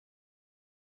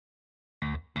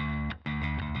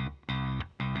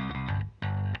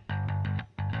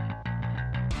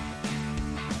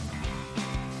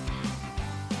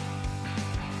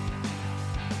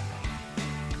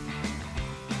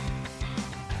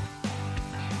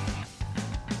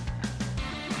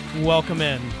Welcome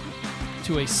in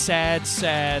to a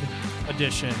sad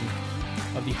edition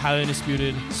of the Highly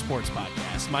Disputed Sports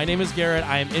Podcast. My name is Garrett.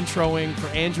 I am introing for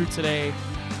Andrew today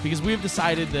because we have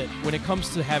decided that when it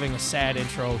comes to having a sad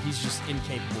intro, he's just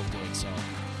incapable of doing so.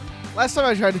 Last time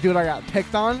I tried to do it, I got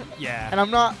picked on. Yeah. And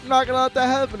I'm not going to let that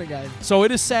happen again. So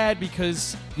it is sad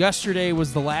because yesterday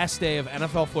was the last day of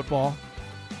NFL football.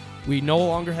 We no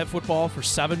longer have football for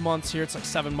 7 months here. It's like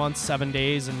 7 months, 7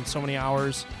 days, and so many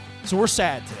hours. So we're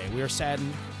sad today. We are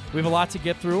saddened. We have a lot to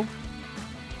get through.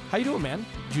 How you doing, man?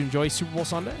 Did you enjoy Super Bowl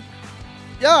Sunday?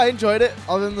 Yeah, I enjoyed it,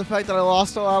 other than the fact that I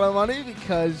lost a lot of money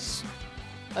because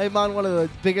I'm on one of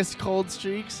the biggest cold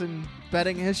streaks in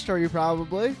betting history,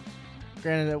 probably.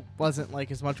 Granted, it wasn't like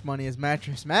as much money as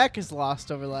Mattress Mac has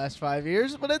lost over the last 5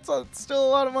 years, but it's still a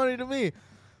lot of money to me.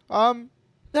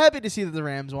 Happy to see that the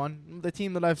Rams won. The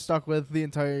team that I've stuck with the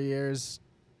entire year has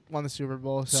won the Super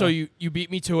Bowl. So you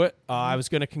beat me to it. I was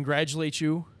going to congratulate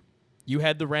you. You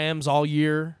had the Rams all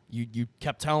year. You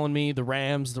kept telling me the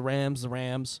Rams.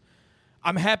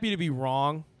 I'm happy to be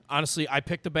wrong. Honestly, I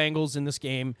picked the Bengals in this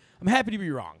game. I'm happy to be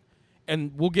wrong.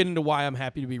 And we'll get into why I'm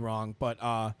happy to be wrong.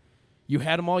 But you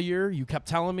had them all year. You kept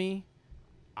telling me.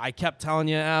 I kept telling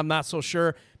you, I'm not so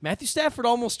sure. Matthew Stafford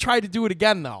almost tried to do it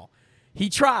again, though. He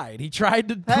tried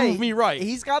to prove me right.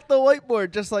 He's got the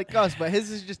whiteboard just like us, but his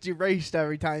is just erased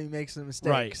every time he makes a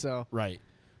mistake. Right.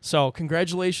 So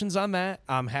congratulations on that.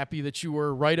 I'm happy that you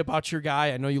were right about your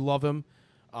guy. I know you love him.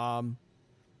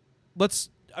 Let's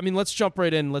jump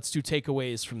right in. Let's do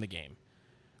takeaways from the game.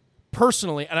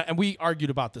 Personally, and we argued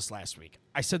about this last week.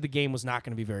 I said the game was not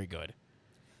going to be very good.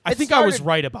 I think I was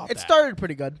right about that. It started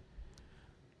pretty good.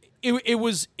 It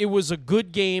was a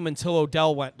good game until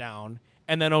Odell went down.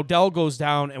 And then Odell goes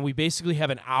down, and we basically have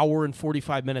an hour and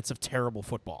 45 minutes of terrible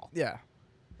football. Yeah.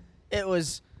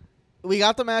 We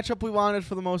got the matchup we wanted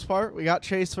for the most part. We got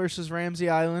Chase versus Ramsey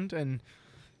Island, and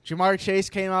Jamar Chase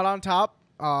came out on top.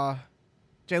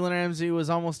 Jalen Ramsey was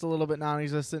almost a little bit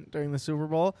non-existent during the Super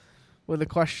Bowl with a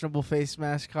questionable face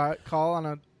mask call on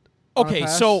a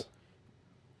pass. So,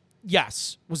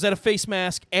 yes. Was that a face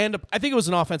mask? And I think it was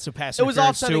an offensive pass. It was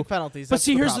offsetting penalties. But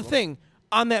see, here's the thing.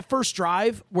 On that first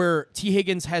drive where T.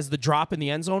 Higgins has the drop in the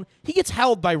end zone, he gets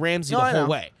held by Ramsey the whole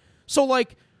way. So,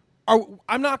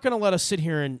 I'm not going to let us sit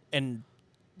here and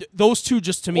those two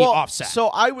just to me offset. So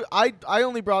I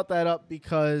only brought that up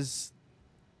because,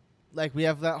 we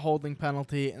have that holding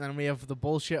penalty, and then we have the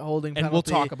bullshit holding penalty. And we'll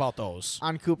talk about those.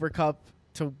 On Cooper Kupp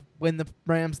to win the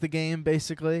Rams the game,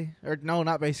 basically. Or, no,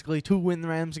 not basically, to win the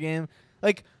Rams game.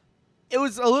 It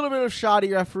was a little bit of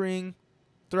shoddy refereeing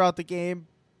throughout the game.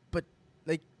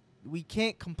 We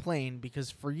can't complain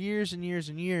because for years and years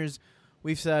and years,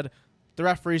 we've said the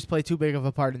referees play too big of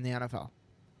a part in the NFL.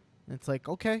 And it's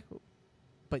okay.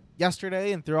 But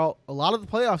yesterday and throughout a lot of the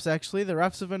playoffs, actually, the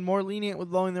refs have been more lenient with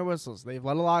blowing their whistles. They've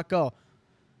let a lot go.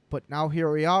 But now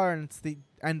here we are, and it's the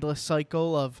endless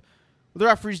cycle of the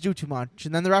referees do too much,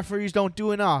 and then the referees don't do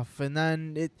enough, and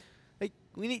then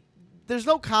there's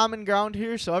no common ground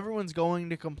here, so everyone's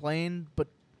going to complain, but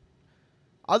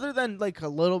other than a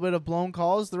little bit of blown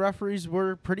calls, the referees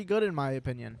were pretty good in my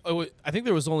opinion. I think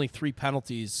there was only 3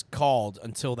 penalties called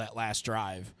until that last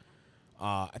drive.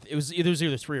 It was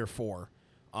either 3 or 4.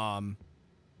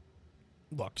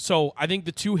 Look, so I think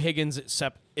the 2 Higgins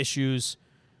issues,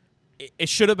 it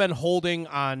should have been holding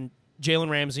on Jalen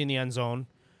Ramsey in the end zone,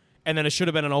 and then it should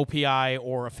have been an OPI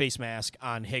or a face mask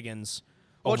on Higgins.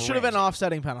 Well, it should have been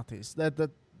offsetting penalties.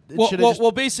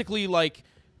 Basically,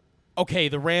 okay,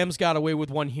 the Rams got away with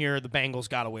one here, the Bengals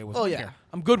got away with one here.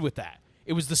 I'm good with that.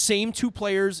 It was the same 2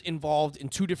 players involved in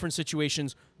 2 different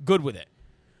situations, good with it.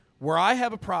 Where I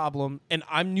have a problem, and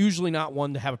I'm usually not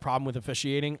one to have a problem with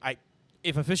officiating,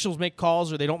 if officials make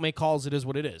calls or they don't make calls, it is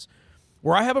what it is.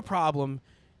 Where I have a problem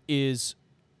is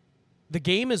the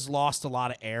game has lost a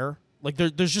lot of air.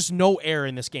 There's just no air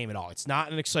in this game at all. It's not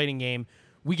an exciting game.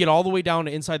 We get all the way down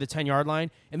to inside the 10-yard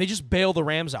line, and they just bail the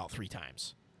Rams out 3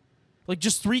 times.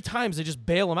 Just 3 times, they just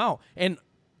bail them out. And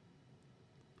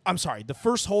I'm sorry, the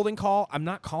first holding call, I'm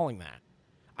not calling that.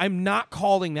 I'm not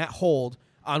calling that hold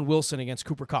on Wilson against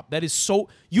Cooper Kupp. That is so...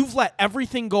 You've let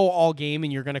everything go all game,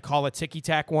 and you're going to call a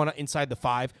ticky-tack one inside the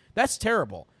 5. That's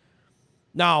terrible.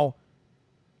 Now,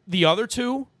 the other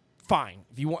 2, fine.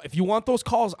 If you want those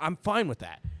calls, I'm fine with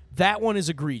that. That one is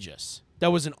egregious.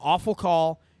 That was an awful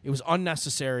call. It was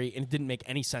unnecessary, and it didn't make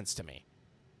any sense to me.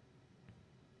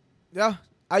 Yeah,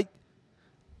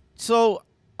 So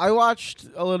I watched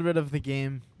a little bit of the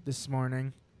game this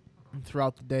morning and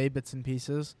throughout the day, bits and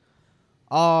pieces.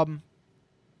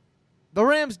 The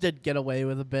Rams did get away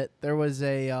with a bit. There was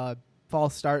a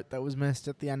false start that was missed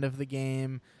at the end of the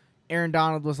game. Aaron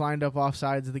Donald was lined up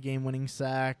offsides of the game-winning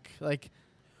sack. Like,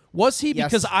 was he?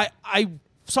 Yes. Because I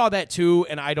saw that too,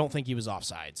 and I don't think he was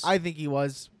offsides. I think he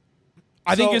was.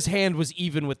 I think his hand was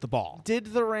even with the ball. Did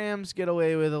the Rams get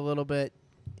away with a little bit?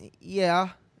 Yeah.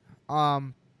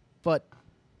 But,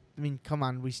 I mean, come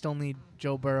on. We still need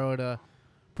Joe Burrow to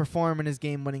perform in his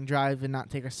game-winning drive and not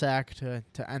take a sack to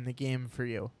end the game for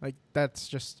you. Like, that's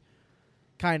just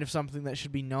kind of something that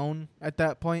should be known at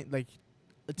that point. Like,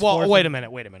 wait a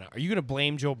minute. Are you going to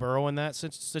blame Joe Burrow in that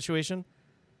situation?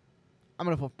 I'm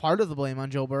going to put part of the blame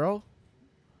on Joe Burrow.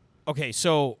 Okay,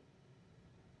 so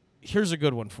here's a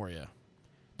good one for you.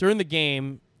 During the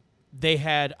game, they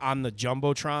had on the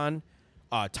Jumbotron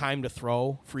time to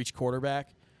throw for each quarterback.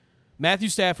 Matthew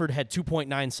Stafford had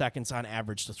 2.9 seconds on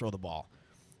average to throw the ball.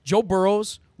 Joe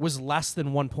Burrow's was less than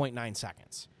 1.9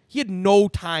 seconds. He had no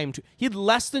time to. He had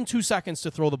less than 2 seconds to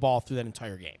throw the ball through that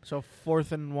entire game. So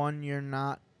 4th and 1, you're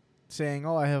not saying,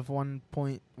 I have 1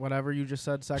 point whatever you just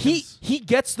said seconds? He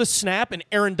gets the snap, and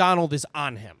Aaron Donald is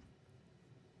on him.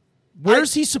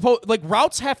 Where's he supposed? Like,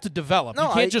 routes have to develop. You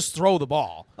can't just throw the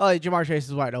ball. Jamar Chase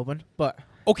is wide open, but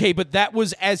okay, but that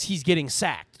was as he's getting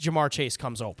sacked. Jamar Chase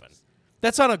comes open.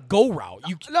 That's on a go route.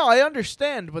 No, I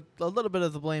understand, but a little bit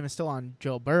of the blame is still on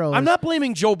Joe Burrow. I'm not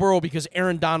blaming Joe Burrow because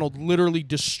Aaron Donald literally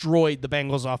destroyed the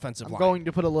Bengals' offensive line. I'm going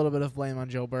to put a little bit of blame on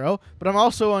Joe Burrow, but I'm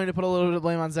also going to put a little bit of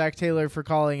blame on Zach Taylor for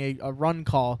calling a run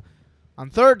call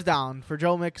on 3rd down for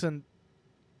Joe Mixon.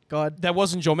 Go ahead. That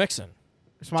wasn't Joe Mixon.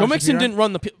 Joe Mixon didn't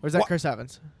run the... Or is that Chris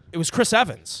Evans? It was Chris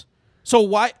Evans. So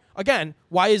why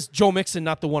is Joe Mixon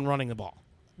not the one running the ball?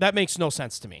 That makes no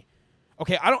sense to me.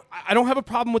 Okay, I don't have a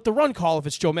problem with the run call if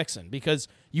it's Joe Mixon because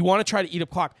you want to try to eat up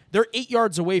clock. They're 8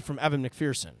 yards away from Evan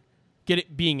McPherson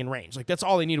being in range. Like, that's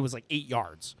all they needed was like 8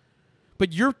 yards.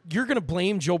 But you're going to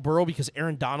blame Joe Burrow because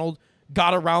Aaron Donald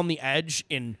got around the edge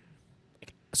in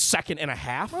like a second and a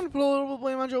half? I'm going to put a little bit of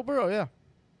blame on Joe Burrow, yeah.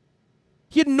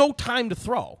 He had no time to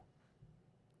throw.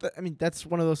 I mean, that's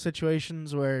one of those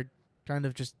situations where kind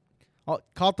of just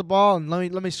caught the ball and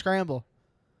let me scramble.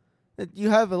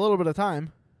 You have a little bit of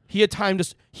time. He had time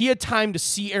to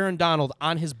see Aaron Donald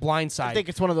on his blind side. I think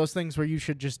it's one of those things where you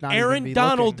should just not Aaron even be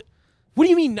Donald. looking. What do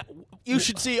you mean? You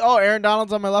should see, Aaron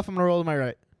Donald's on my left, I'm going to roll to my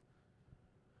right.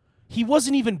 He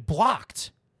wasn't even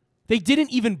blocked. They didn't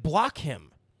even block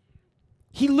him.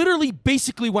 He literally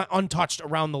basically went untouched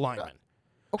around the lineman.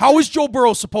 Okay. How is Joe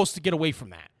Burrow supposed to get away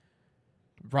from that?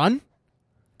 Run?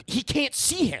 He can't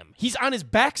see him. He's on his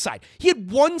backside. He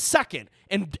had 1 second,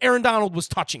 and Aaron Donald was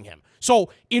touching him. So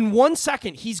in 1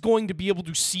 second, he's going to be able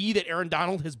to see that Aaron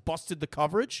Donald has busted the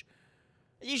coverage.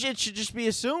 It should just be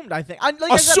assumed, I think.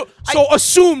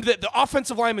 Assumed that the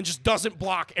offensive lineman just doesn't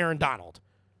block Aaron Donald.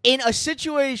 In a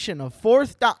situation of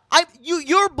 4th down,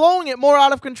 you're blowing it more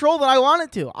out of control than I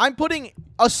wanted to. I'm putting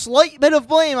a slight bit of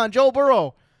blame on Joe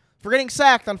Burrow for getting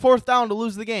sacked on 4th down to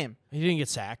lose the game. He didn't get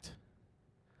sacked.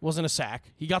 It wasn't a sack.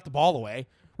 He got the ball away.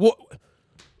 Well,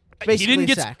 basically he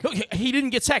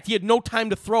didn't get sacked. He had no time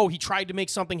to throw. He tried to make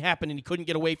something happen, and he couldn't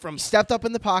get away from... He stepped up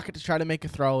in the pocket to try to make a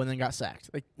throw and then got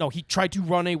sacked. No, he tried to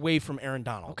run away from Aaron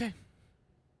Donald. Okay.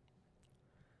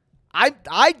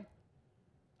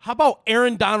 How about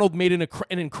Aaron Donald made an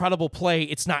incredible play?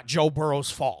 It's not Joe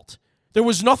Burrow's fault. There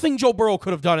was nothing Joe Burrow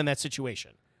could have done in that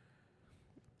situation.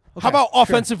 Okay, how about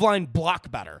offensive line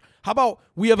block better? How about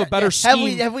we have a better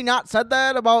scheme? Have we not said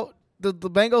that about the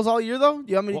Bengals all year, though? Do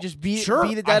you want me to just beat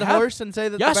a dead horse and say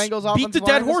that the Bengals offensive line... beat the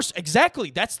dead horse. Exactly.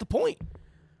 That's the point.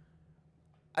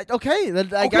 I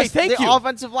guess the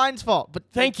offensive line's fault. But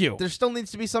thank you. There still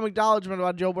needs to be some acknowledgement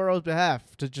about Joe Burrow's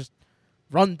behalf to just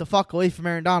run the fuck away from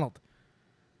Aaron Donald.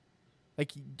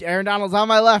 Like, Aaron Donald's on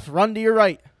my left. Run to your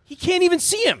right. He can't even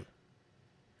see him.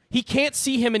 He can't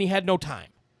see him, and he had no time.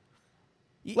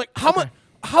 Like,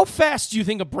 how fast do you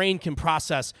think a brain can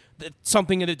process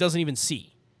something that it doesn't even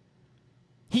see?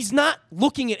 He's not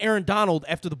looking at Aaron Donald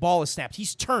after the ball is snapped.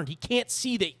 He's turned. He can't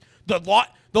see that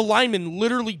the lineman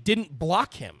literally didn't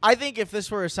block him. I think if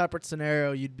this were a separate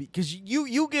scenario, you'd be... Because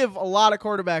you give a lot of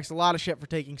quarterbacks a lot of shit for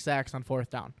taking sacks on 4th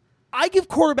down. I give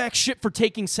quarterbacks shit for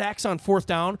taking sacks on 4th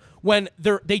down when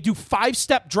they do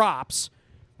 5-step drops,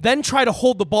 then try to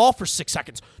hold the ball for 6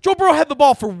 seconds. Joe Burrow had the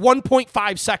ball for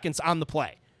 1.5 seconds on the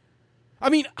play. I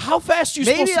mean, how fast are you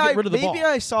supposed to get rid of the ball? Maybe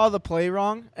I saw the play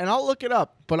wrong, and I'll look it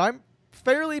up, but I'm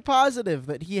fairly positive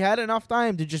that he had enough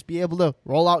time to just be able to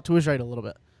roll out to his right a little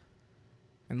bit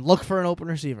and look for an open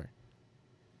receiver.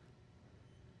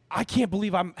 I can't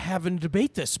believe I'm having to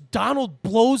debate this. Donald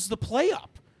blows the play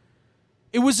up.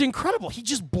 It was incredible. He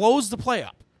just blows the play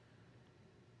up.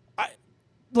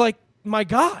 My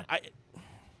God.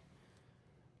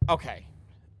 Okay.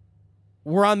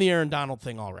 We're on the Aaron Donald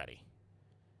thing already.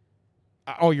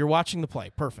 Oh, you're watching the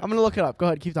play. Perfect. I'm going to look it up. Go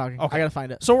ahead. Keep talking. Okay. I got to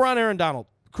find it. So we're on Aaron Donald.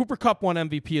 Cooper Kupp won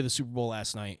MVP of the Super Bowl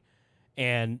last night.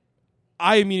 And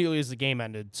I immediately, as the game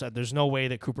ended, said there's no way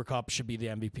that Cooper Kupp should be the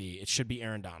MVP. It should be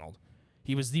Aaron Donald.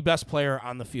 He was the best player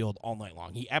on the field all night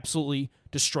long. He absolutely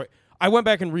destroyed. I went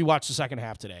back and rewatched the second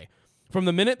half today. From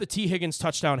the minute the T. Higgins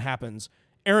touchdown happens,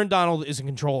 Aaron Donald is in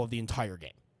control of the entire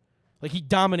game. Like, he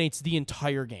dominates the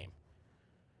entire game.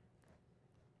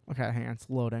 Okay, hang on. It's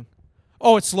loading.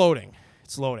 Oh, it's loading.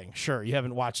 It's loading. Sure, you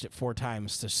haven't watched it 4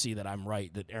 times to see that I'm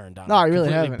right, that Aaron Donald no, I really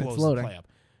completely haven't. blows It's loading. the play up.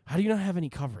 How do you not have any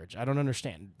coverage? I don't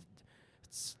understand.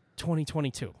 It's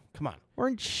 2022. Come on. We're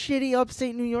in shitty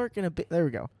upstate New York in a bit. There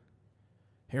we go.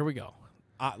 Here we go.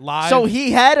 Live. So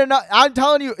he had enough. I'm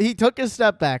telling you, he took his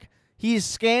step back. He's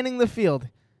scanning the field.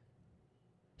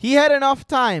 He had enough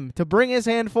time to bring his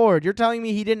hand forward. You're telling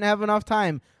me he didn't have enough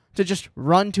time to just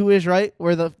run to his right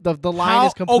where the line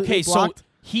is completely blocked? So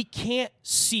he can't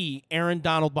see Aaron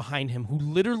Donald behind him, who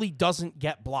literally doesn't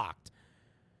get blocked.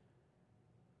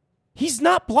 He's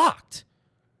not blocked.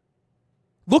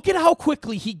 Look at how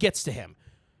quickly he gets to him.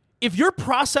 If you're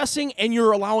processing and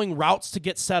you're allowing routes to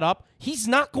get set up, he's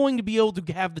not going to be able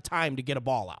to have the time to get a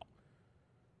ball out.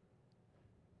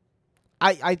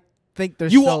 I think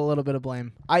there's still a little bit of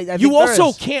blame. You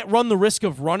also can't run the risk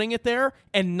of running it there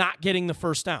and not getting the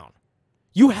first down.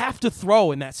 You have to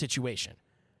throw in that situation.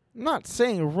 I'm not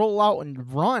saying roll out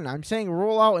and run. I'm saying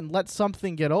roll out and let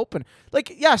something get open.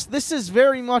 Like, yes, this is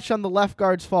very much on the left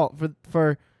guard's fault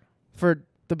for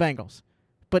the Bengals.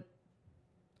 But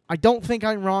I don't think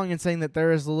I'm wrong in saying that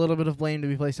there is a little bit of blame to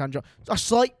be placed on a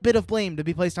slight bit of blame to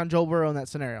be placed on Joe Burrow in that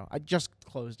scenario. I just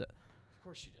closed it. Of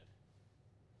course you did.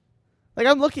 Like,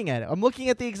 I'm looking at it. I'm looking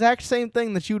at the exact same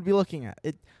thing that you would be looking at.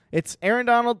 It's Aaron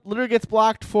Donald literally gets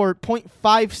blocked for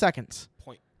 0.5 seconds.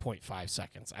 0.5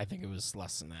 seconds. I think it was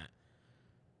less than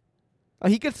that.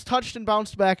 He gets touched and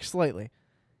bounced back slightly.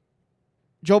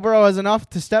 Joe Burrow has enough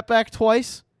to step back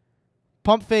twice,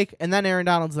 pump fake, and then Aaron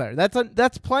Donald's there.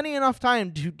 That's plenty enough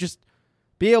time to just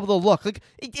be able to look. Like,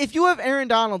 if you have Aaron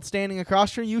Donald standing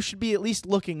across from you, you should be at least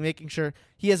looking, making sure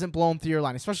he hasn't blown through your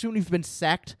line, especially when you've been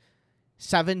sacked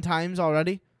 7 times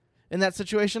already in that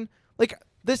situation. Like,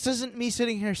 this isn't me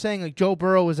sitting here saying, like, Joe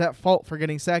Burrow was at fault for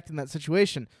getting sacked in that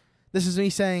situation. This is me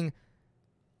saying,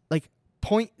 like,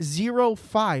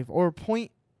 0.05 or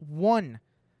 0.1%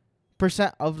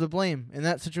 of the blame in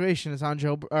that situation is on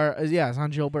Joe. Is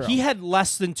on Joe Burrow. He had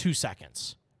less than 2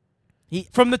 seconds.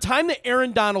 From the time that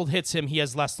Aaron Donald hits him, he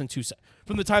has less than 2 seconds.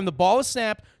 From the time the ball is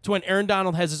snapped to when Aaron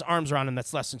Donald has his arms around him,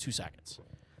 that's less than 2 seconds.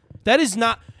 That is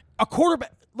not a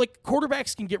quarterback. Like,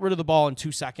 quarterbacks can get rid of the ball in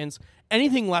 2 seconds.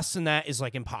 Anything less than that is,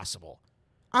 like, impossible.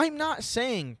 I'm not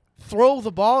saying throw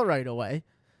the ball right away.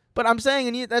 But I'm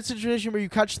saying in that situation where you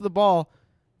catch the ball,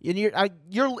 and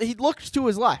he looks to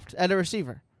his left at a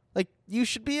receiver. Like, you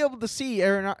should be able to see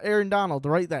Aaron Donald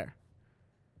right there.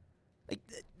 Like,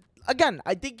 again,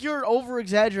 I think you're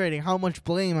over-exaggerating how much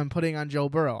blame I'm putting on Joe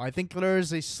Burrow. I think there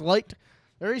is a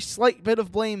very slight bit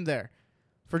of blame there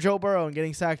for Joe Burrow and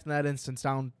getting sacked in that instance,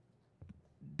 down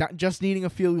just needing a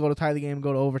field goal to tie the game and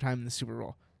go to overtime in the Super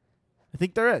Bowl. I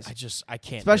think there is. I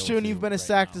can't. Especially when you've been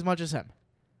sacked as much as him.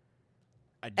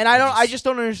 I just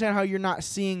don't understand how you're not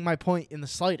seeing my point in the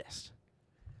slightest.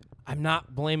 I'm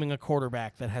not blaming a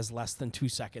quarterback that has less than 2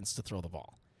 seconds to throw the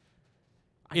ball.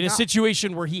 In a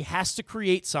situation where he has to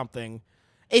create something.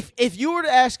 If you were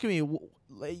to ask me,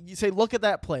 you say, look at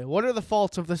that play. What are the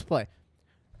faults of this play?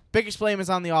 Biggest blame is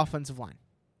on the offensive line.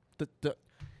 The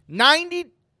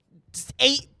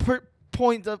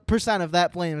 98% of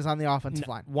that blame is on the offensive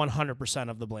line. 100%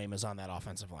 of the blame is on that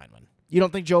offensive lineman. You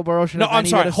don't think Joe Burrow should have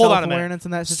any bit of self-awareness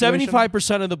in that situation?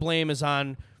 75% of the blame is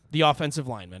on the offensive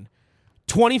lineman.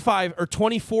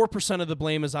 24% of the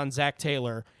blame is on Zach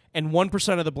Taylor, and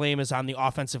 1% of the blame is on the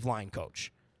offensive line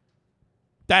coach.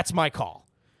 That's my call.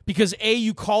 Because A,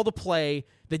 you call the play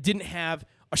that didn't have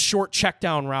a short check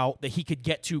down route that he could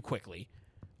get to quickly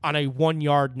on a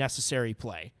 1-yard necessary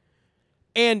play.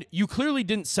 And you clearly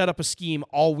didn't set up a scheme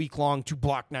all week long to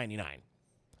block 99.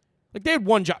 Like, they had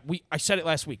one job. I said it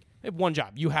last week. They have one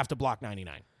job. You have to block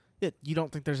 99. You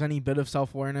don't think there's any bit of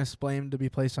self-awareness blame to be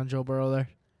placed on Joe Burrow there?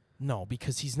 No,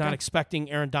 because he's not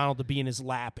expecting Aaron Donald to be in his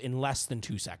lap in less than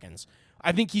 2 seconds.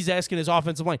 I think he's asking his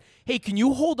offensive line, hey, can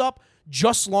you hold up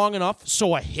just long enough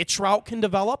so a hitch route can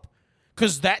develop?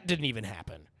 Because that didn't even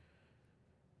happen.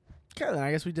 Okay, then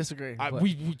I guess we disagree.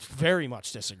 We very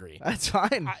much disagree. That's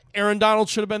fine. Aaron Donald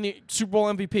should have been the Super Bowl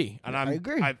MVP. And I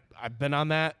agree. I've been on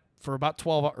that for about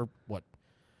 12 or what?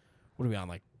 What are we on,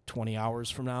 like 20 hours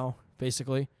from now,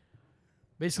 basically?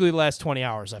 Basically, the last 20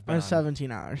 hours I've been on.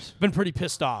 17 hours. Been pretty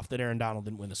pissed off that Aaron Donald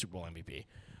didn't win the Super Bowl MVP.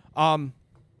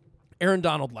 Aaron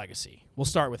Donald legacy. We'll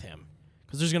start with him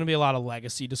because there's going to be a lot of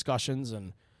legacy discussions,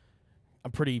 and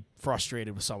I'm pretty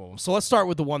frustrated with some of them. So let's start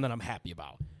with the one that I'm happy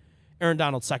about. Aaron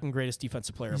Donald, second greatest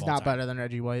defensive player of all time. He's not better than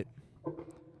Reggie White.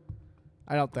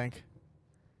 I don't think.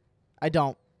 I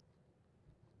don't.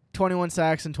 21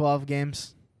 sacks in 12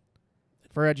 games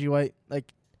for Reggie White.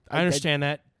 Like I understand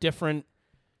that. Different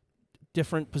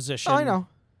position. Oh, I know.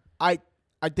 I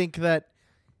think that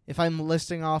if I'm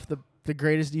listing off the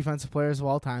greatest defensive players of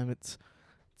all time, it's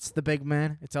the big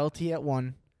man. It's LT at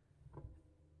 1.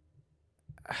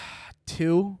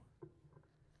 2,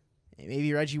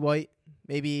 maybe Reggie White.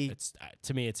 Maybe it's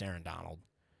to me, it's Aaron Donald.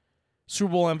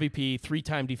 Super Bowl MVP,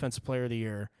 3-time Defensive Player of the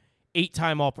Year,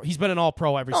 8-time All-Pro. He's been an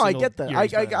All-Pro every single year. I get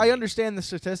that. I understand the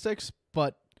statistics,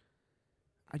 but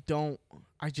I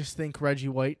just think Reggie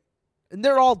White, and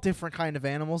they're all different kind of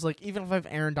animals. Like, even if I have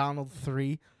Aaron Donald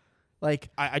 3, like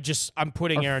I'm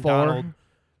putting Aaron 4. Donald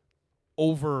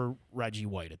over Reggie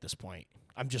White at this point.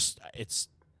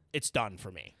 It's done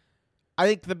for me. I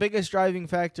think the biggest driving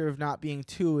factor of not being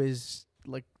 2 is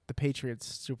like the Patriots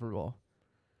Super Bowl.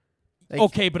 Like,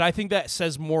 okay, but I think that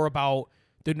says more about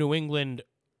the New England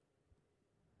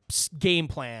game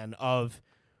plan of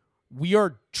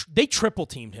they triple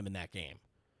teamed him in that game.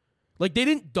 Like, they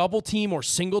didn't double team or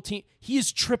single team. He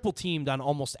is triple teamed on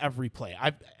almost every play.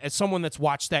 As someone that's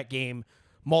watched that game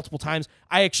multiple times,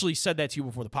 I actually said that to you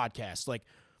before the podcast. Like,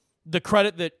 the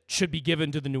credit that should be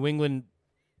given to the New England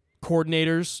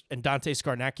coordinators and Dante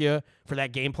Scarnecchia for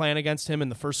that game plan against him in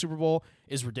the first Super Bowl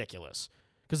is ridiculous.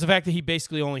 Because the fact that he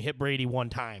basically only hit Brady one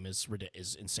time is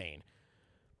insane.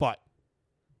 But,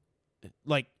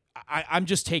 like, I'm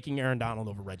just taking Aaron Donald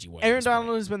over Reggie White. Aaron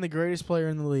Donald has been the greatest player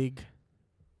in the league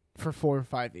for 4 or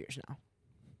 5 years now.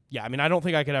 Yeah, I mean, I don't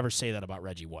think I could ever say that about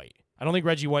Reggie White. I don't think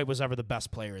Reggie White was ever the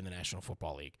best player in the National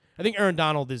Football League. I think Aaron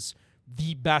Donald is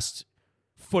the best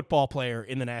football player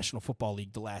in the National Football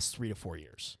League the last 3 to 4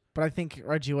 years. But I think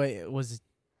Reggie White was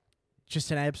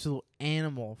just an absolute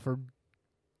animal for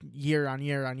year on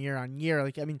year on year on year.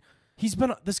 Like, I mean,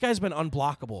 this guy's been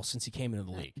unblockable since he came into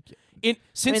the league.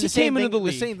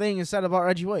 The same thing is said about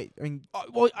Reggie White. I mean,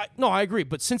 I agree.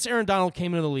 But since Aaron Donald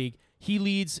came into the league, he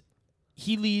leads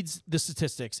the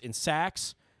statistics in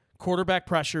sacks, quarterback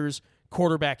pressures,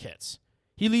 quarterback hits.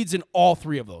 He leads in all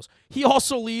 3 of those. He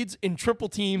also leads in triple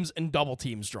teams and double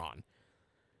teams drawn.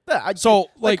 Yeah,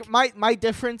 my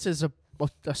difference is a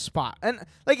spot, and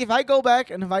like if I go back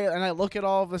and I look at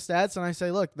all of the stats and I say,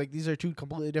 look, like these are 2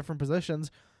 completely different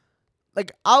positions.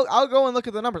 Like I'll go and look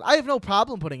at the numbers. I have no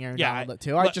problem putting Aaron Donald at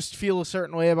 2. I just feel a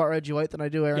certain way about Reggie White than I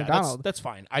do Aaron Donald. That's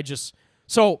fine. Just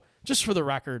for the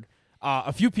record,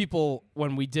 a few people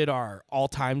when we did our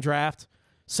all-time draft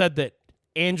said that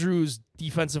Andrew's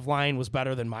defensive line was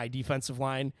better than my defensive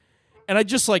line, and I'd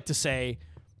just like to say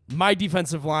my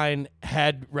defensive line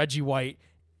had Reggie White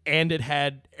and it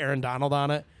had Aaron Donald on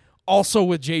it. Also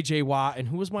with J.J. Watt, and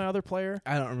who was my other player?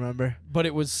 I don't remember. But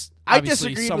it was I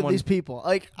disagreed with these people.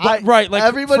 Like,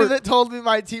 everybody that told me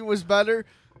my team was better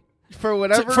for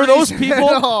whatever reason. For those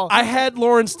people, I had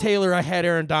Lawrence Taylor, I had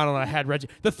Aaron Donald, and I had Reggie.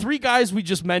 The 3 guys we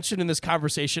just mentioned in this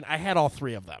conversation, I had all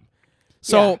 3 of them.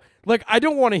 So, I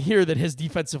don't want to hear that his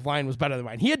defensive line was better than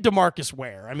mine. He had DeMarcus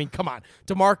Ware. I mean, come on.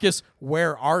 DeMarcus,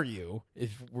 where are you,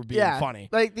 if we're being funny?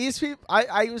 Like, these people,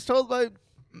 I was told by,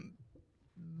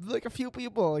 like, a few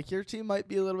people, like, your team might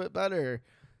be a little bit better.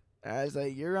 And I was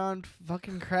like, you're on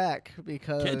fucking crack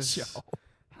because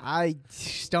I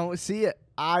just don't see it.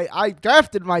 I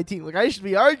drafted my team. Like, I should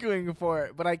be arguing for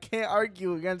it, but I can't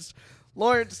argue against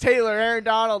Lawrence Taylor, Aaron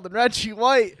Donald, and Reggie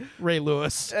White. Ray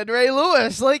Lewis.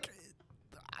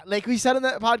 Like we said in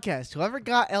that podcast, whoever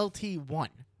got LT won.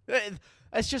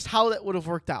 That's just how that would have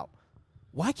worked out.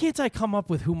 Why can't I come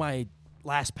up with who my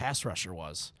last pass rusher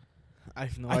was? I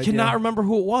have no idea. I cannot remember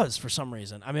who it was for some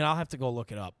reason. I mean, I'll have to go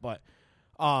look it up. But,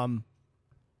 all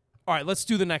right, let's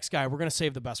do the next guy. We're going to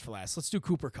save the best for last. Let's do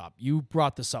Cooper Kupp. You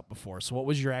brought this up before. So what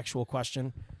was your actual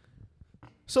question?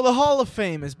 So the Hall of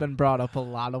Fame has been brought up a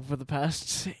lot over the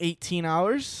past 18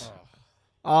 hours.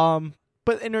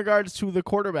 But in regards to the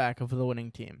quarterback of the winning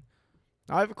team,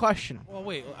 I have a question. Well,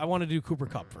 wait. I want to do Cooper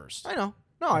Kupp first. I know.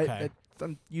 No, okay.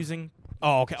 I'm using.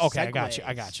 Oh, okay. Okay, segues.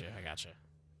 I got you.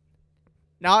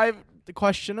 Now I have the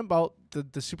question about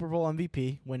the Super Bowl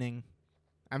MVP, winning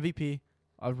MVP,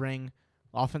 a ring,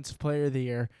 Offensive Player of the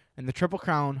Year, and the Triple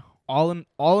Crown all in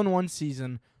one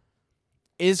season.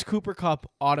 Is Cooper Kupp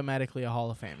automatically a Hall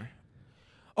of Famer?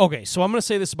 Okay, so I'm going to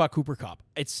say this about Cooper Kupp.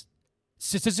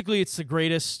 Statistically, it's the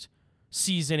greatest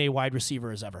season a wide receiver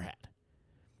has ever had.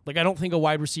 Like, I don't think a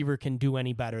wide receiver can do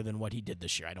any better than what he did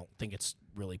this year. I don't think it's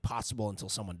really possible until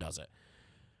someone does it.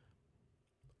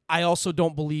 I also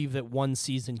don't believe that one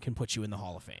season can put you in the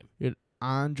Hall of Fame. Dude,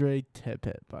 Andre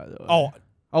Tippett, by the way.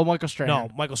 Oh, Michael Strahan. No,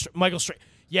 Michael Strahan.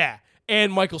 Yeah,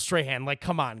 and Michael Strahan. Like,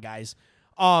 come on, guys.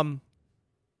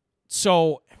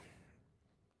 So,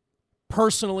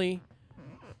 personally,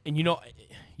 and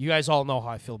you guys all know how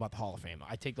I feel about the Hall of Fame.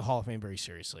 I take the Hall of Fame very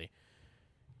seriously.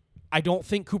 I don't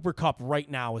think Cooper Kupp right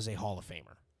now is a Hall of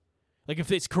Famer. Like, if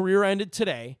his career ended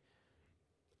today,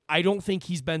 I don't think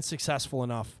he's been successful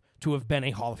enough to have been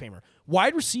a Hall of Famer.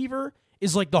 Wide receiver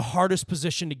is like the hardest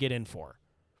position to get in for,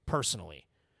 personally.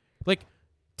 Like,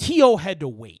 T.O. had to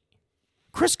wait.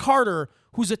 Chris Carter,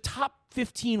 who's a top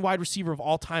 15 wide receiver of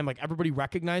all time, like everybody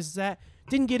recognizes that,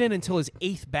 didn't get in until his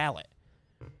 8th ballot.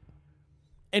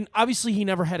 And obviously he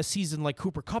never had a season like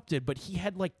Cooper Kupp did, but he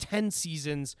had like 10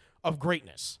 seasons of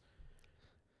greatness.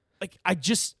 Like, I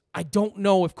don't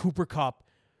know if Cooper Kupp,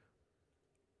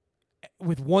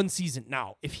 with one season,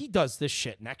 now, if he does this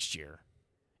shit next year,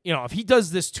 if he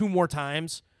does this 2 more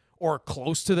times or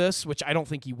close to this, which I don't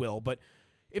think he will, but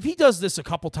if he does this a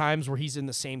couple times where he's in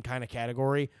the same kind of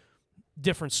category,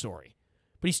 different story.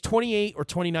 But he's 28 or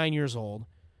 29 years old.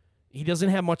 He doesn't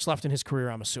have much left in his career,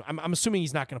 I'm assuming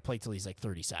he's not going to play till he's like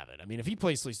 37. I mean, if he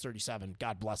plays till he's 37,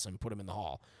 God bless him, put him in the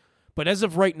Hall. But as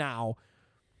of right now,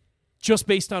 just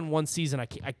based on one season, I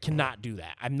cannot do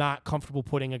that. I'm not comfortable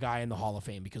putting a guy in the Hall of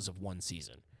Fame because of one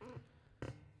season.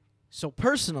 So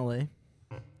personally,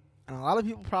 and a lot of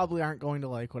people probably aren't going to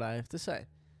like what I have to say,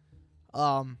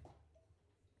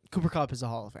 Cooper Kupp is a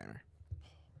Hall of Famer.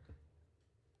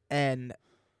 And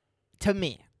to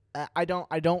me, I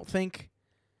don't think,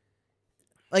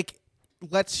 like,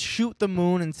 let's shoot the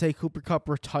moon and say Cooper Kupp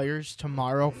retires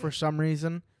tomorrow for some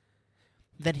reason,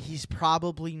 then he's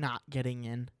probably not getting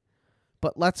in.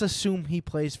 But let's assume he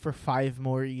plays for 5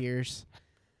 more years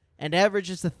and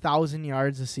averages 1,000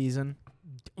 yards a season.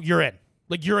 You're in.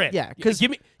 Like, you're in. Yeah, because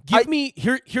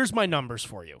here's my numbers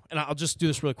for you, and I'll just do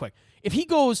this really quick. If he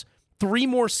goes 3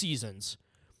 more seasons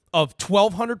of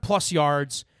 1,200 plus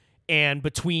yards and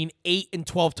between 8 and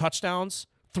 12 touchdowns,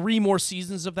 3 more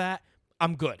seasons of that,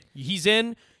 I'm good. He's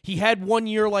in. He had 1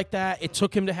 year like that. It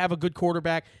took him to have a good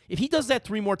quarterback. If he does that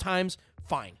 3 more times,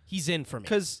 fine. He's in for me.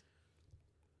 Because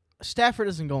Stafford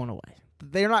isn't going away.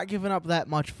 They're not giving up that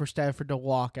much for Stafford to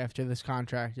walk after this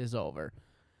contract is over.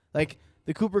 Like,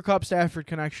 the Cooper Kupp Stafford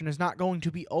connection is not going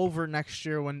to be over next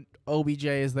year when OBJ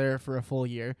is there for a full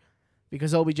year,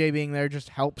 because OBJ being there just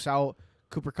helps out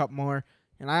Cooper Kupp more.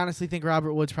 And I honestly think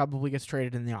Robert Woods probably gets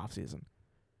traded in the offseason.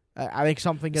 I think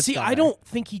something gets done. I don't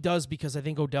think he does, because I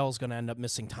think Odell's going to end up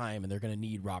missing time and they're going to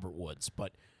need Robert Woods.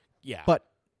 But, yeah. But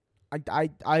I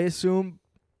assume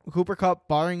Cooper Kupp,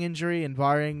 barring injury and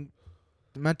barring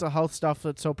the mental health stuff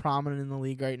that's so prominent in the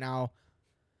league right now,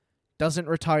 doesn't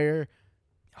retire.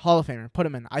 Hall of Famer. Put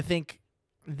him in. I think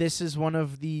this is one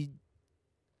of the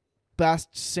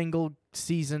best single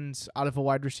seasons out of a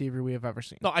wide receiver we have ever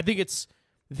seen. No, I think it's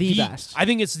the best. I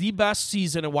think it's the best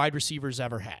season a wide receiver's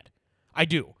ever had. I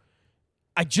do.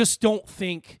 I just don't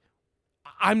think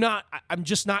I'm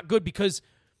just not good because,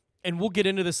 and we'll get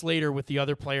into this later with the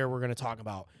other player we're going to talk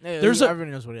about.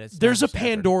 Everyone knows what it is. There's a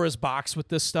Pandora's box with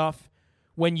this stuff.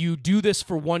 When you do this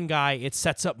for one guy, it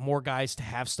sets up more guys to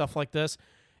have stuff like this.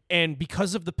 And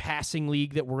because of the passing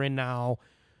league that we're in now,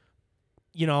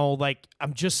 like,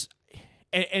 I'm just,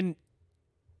 and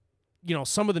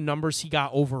some of the numbers he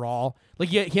got overall, like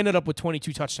he ended up with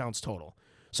 22 touchdowns total.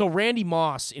 So Randy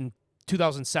Moss in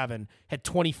 2007 had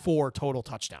 24 total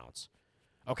touchdowns.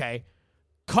 Okay.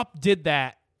 Kupp did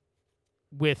that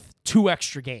with 2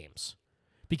 extra games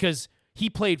because he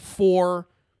played 4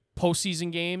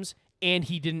 postseason games and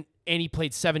he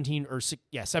played 17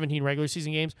 regular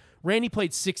season games. Randy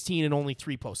played 16 and only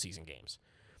 3 postseason games.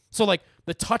 So, like,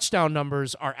 the touchdown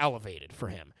numbers are elevated for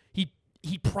him.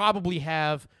 He probably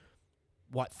have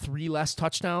 3 less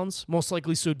touchdowns? Most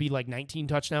likely, so it'd be like 19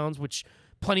 touchdowns, which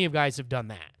plenty of guys have done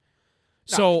that.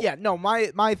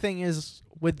 My thing is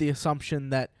with the assumption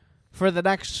that for the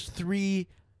next 3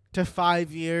 to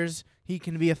 5 years, he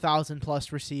can be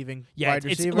 1,000+ receiving wide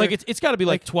receiver. It's got to be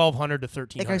like 1,200 to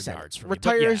 1,300 yards for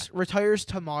retires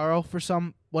tomorrow for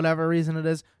some whatever reason it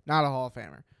is. Not a Hall of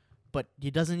Famer, but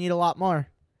he doesn't need a lot more.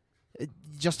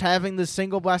 Just having the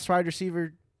single best wide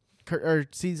receiver or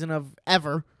season of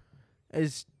ever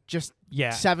is just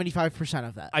 75%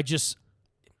 of that. I just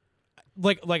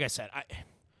like I said,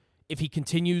 if he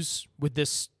continues with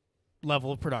this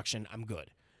level of production, I'm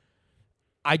good.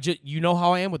 You know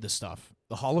how I am with this stuff.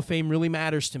 The Hall of Fame really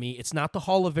matters to me. It's not the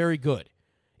Hall of Very Good.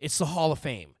 It's the Hall of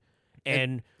Fame.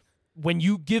 And when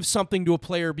you give something to a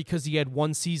player because he had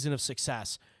one season of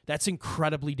success, that's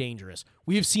incredibly dangerous.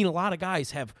 We have seen a lot of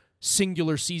guys have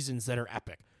singular seasons that are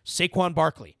epic. Saquon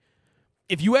Barkley.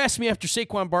 If you ask me after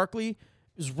Saquon Barkley's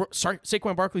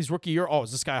rookie year,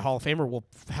 is this guy a Hall of Famer? Well,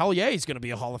 hell yeah, he's going to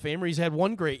be a Hall of Famer. He's had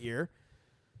one great year.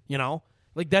 You know?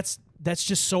 Like, that's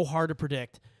just so hard to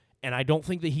predict, and I don't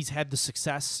think that he's had the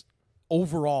success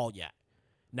overall yet.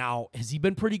 Now, has he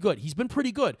been pretty good? He's been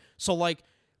pretty good. So, like,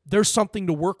 there's something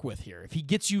to work with here. If he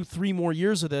gets you 3 more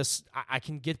years of this, I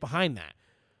can get behind that.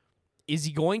 Is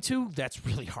he going to? That's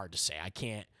really hard to say. I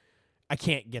can't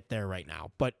get there right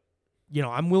now. But, you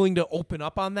know, I'm willing to open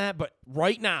up on that. But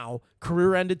right now,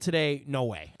 career ended today, no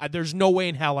way. There's no way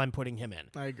in hell I'm putting him in.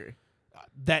 I agree.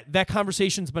 That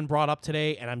conversation's been brought up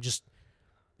today, and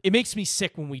it makes me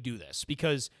sick when we do this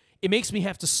because it makes me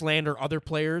have to slander other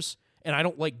players, and I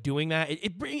don't like doing that.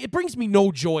 It brings me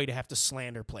no joy to have to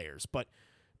slander players, but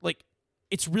like,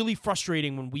 it's really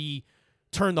frustrating when we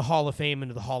turn the Hall of Fame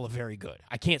into the Hall of Very Good.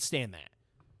 I can't stand that.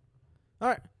 All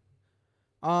right.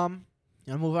 You want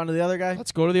to move on to the other guy?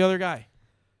 Let's go to the other guy.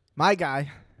 My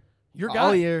guy. Your guy.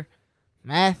 All year,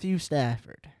 Matthew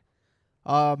Stafford.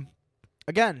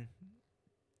 Again,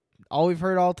 all we've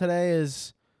heard all today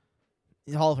is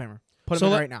he's a Hall of Famer. Put him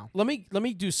in right now. Let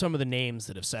me do some of the names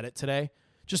that have said it today,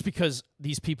 just because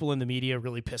these people in the media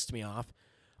really pissed me off.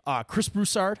 Chris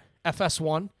Broussard,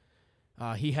 FS1.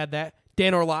 He had that.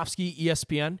 Dan Orlovsky,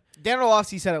 ESPN. Dan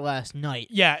Orlovsky said it last night.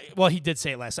 Yeah, well, he did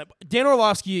say it last night. Dan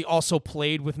Orlovsky also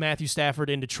played with Matthew Stafford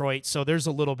in Detroit, so there's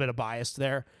a little bit of bias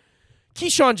there.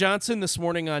 Keyshawn Johnson this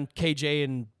morning on KJ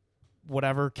and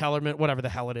Kellerman, whatever the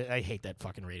hell it is. I hate that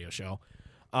fucking radio show.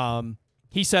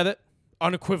 He said it.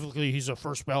 Unequivocally, he's a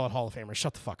first ballot Hall of Famer.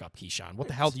 Shut the fuck up, Keyshawn. What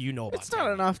the hell do you know about It's not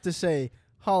Taylor? enough to say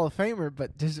Hall of Famer,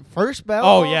 but does it first ballot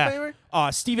Hall of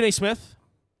Famer? Stephen A. Smith,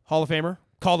 Hall of Famer.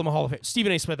 Called him a Hall of Famer.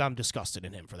 Stephen A. Smith, I'm disgusted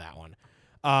in him for that one.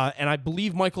 And I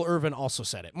believe Michael Irvin also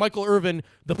said it. Michael Irvin,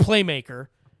 the playmaker,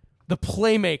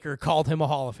 called him a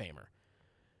Hall of Famer.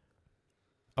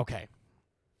 Okay.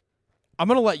 I'm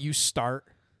going to let you start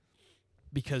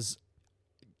because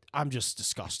I'm just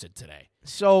disgusted today.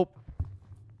 So,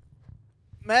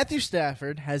 Matthew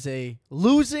Stafford has a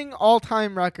losing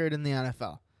all-time record in the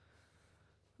NFL.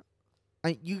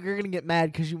 You're going to get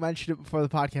mad because you mentioned it before the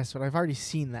podcast, but I've already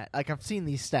seen that. Like, I've seen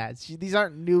these stats. These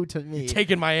aren't new to me. You're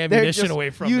taking my ammunition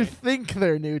away from me. You think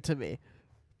they're new to me.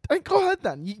 Go ahead,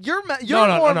 then. You're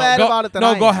more mad go, about it than I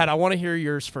am. No, go ahead. I want to hear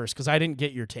yours first because I didn't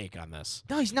get your take on this.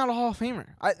 No, he's not a Hall of Famer.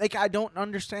 I don't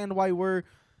understand why we're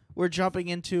jumping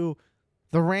into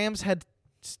the Rams had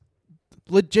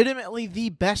legitimately the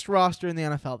best roster in the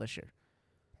NFL this year.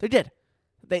 They did.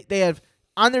 They have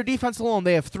on their defense alone.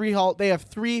 They have three Hall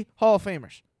of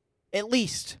Famers, at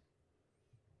least.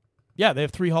 Yeah, they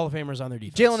have 3 Hall of Famers on their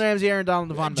defense. Jalen Ramsey, Aaron Donald,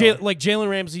 and Von Miller. Like Jalen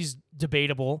Ramsey's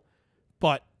debatable,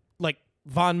 but like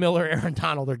Von Miller, Aaron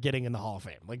Donald are getting in the Hall of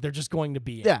Fame. Like they're just going to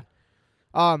be in.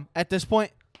 Yeah. At this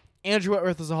point, Andrew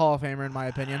Whitworth is a Hall of Famer in my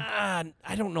opinion.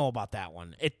 I don't know about that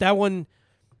one. That one,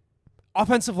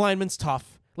 offensive lineman's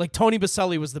tough. Like Tony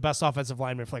Baselli was the best offensive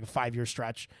lineman for like a 5-year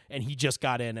stretch, and he just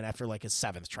got in and after like his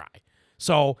 7th try.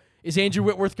 So is Andrew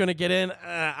Whitworth going to get in?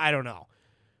 I don't know.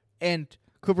 And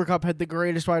Cooper Kupp had the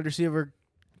greatest wide receiver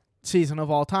season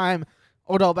of all time.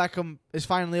 Odell Beckham is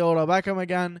finally Odell Beckham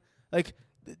again. Like,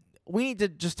 we need to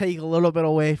just take a little bit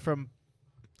away from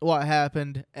what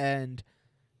happened and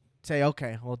say,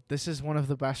 okay, well, this is one of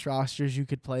the best rosters you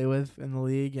could play with in the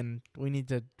league, and we need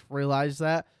to realize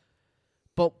that.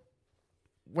 But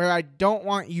where I don't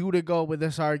want you to go with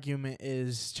this argument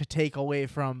is to take away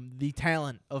from the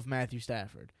talent of Matthew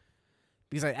Stafford.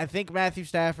 Because I think Matthew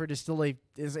Stafford is still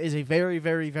is a very,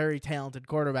 very, very talented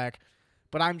quarterback,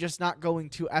 but I'm just not going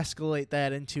to escalate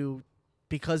that into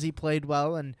because he played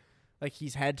well and like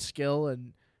he's had skill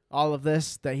and all of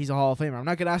this that he's a Hall of Famer. I'm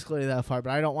not going to escalate that far,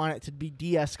 but I don't want it to be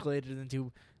de-escalated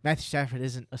into Matthew Stafford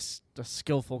isn't a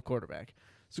skillful quarterback.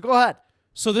 So go ahead.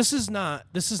 So this is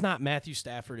not Matthew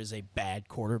Stafford is a bad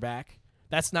quarterback.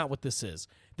 That's not what this is.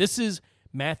 This is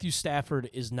Matthew Stafford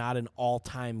is not an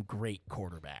all-time great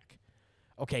quarterback.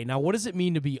 Okay, now what does it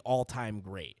mean to be all-time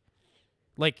great?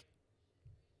 Like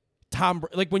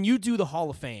when you do the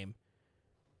Hall of Fame,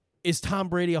 is Tom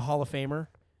Brady a Hall of Famer?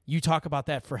 You talk about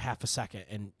that for half a second,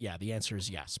 and yeah, the answer is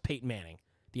yes. Peyton Manning,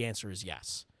 the answer is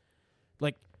yes.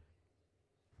 Like,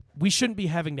 we shouldn't be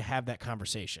having to have that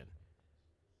conversation.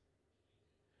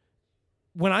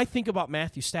 When I think about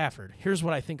Matthew Stafford, here's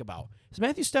what I think about. Has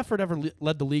Matthew Stafford ever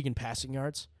led the league in passing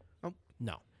yards? Nope.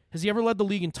 No. Has he ever led the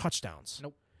league in touchdowns?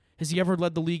 Nope. Has he ever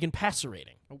led the league in passer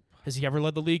rating? Nope. Has he ever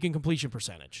led the league in completion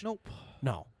percentage? Nope.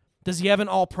 No. Does he have an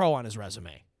All-Pro on his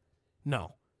resume?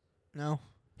 No. No.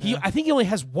 I think he only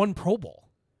has 1 Pro Bowl.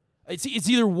 It's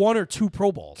either 1 or 2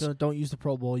 Pro Bowls. So don't use the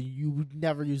Pro Bowl. You would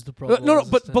never use the Pro Bowl. No,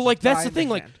 but like that's the thing.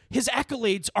 Like his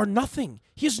accolades are nothing.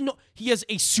 He has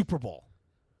a Super Bowl.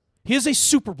 He has a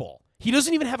Super Bowl. He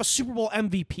doesn't even have a Super Bowl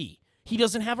MVP. He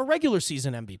doesn't have a regular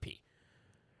season MVP.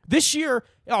 This year,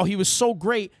 he was so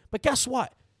great, but guess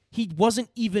what? He wasn't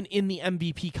even in the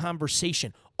MVP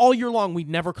conversation. All year long, we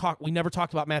never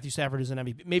talked about Matthew Stafford as an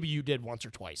MVP. Maybe you did once or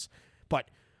twice, but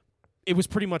it was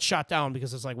pretty much shot down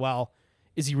because it's like, well,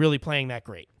 is he really playing that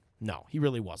great? No, he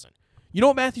really wasn't. You know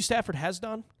what Matthew Stafford has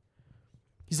done?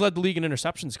 He's led the league in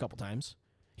interceptions a couple times.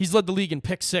 He's led the league in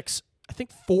pick six. I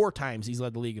think 4 times he's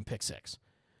led the league in pick six.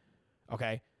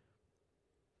 Okay?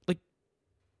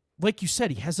 Like you said,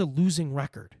 he has a losing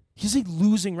record. He's a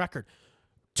losing record.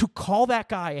 To call that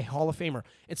guy a Hall of Famer,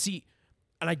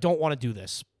 and I don't want to do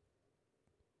this.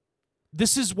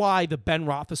 This is why the Ben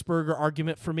Roethlisberger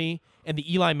argument for me and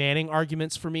the Eli Manning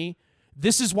arguments for me,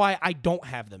 this is why I don't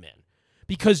have them in.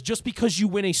 Because just because you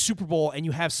win a Super Bowl and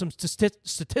you have some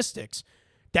statistics,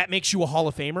 that makes you a Hall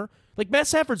of Famer. Like Matt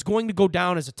Stafford's going to go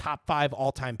down as a top 5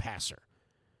 all-time passer.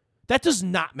 That does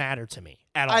not matter to me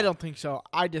at all. I don't think so.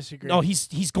 I disagree. No,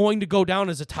 he's going to go down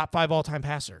as a top 5 all-time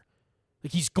passer.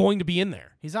 Like he's going to be in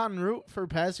there. He's en route for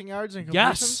passing yards and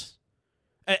completions.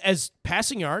 Yes, as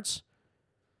passing yards,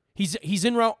 he's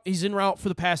en route. He's en route for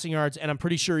the passing yards, and I'm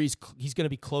pretty sure he's going to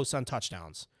be close on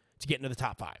touchdowns to get into the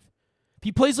top 5. If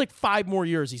he plays like 5 more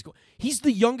years, he's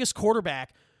the youngest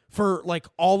quarterback for like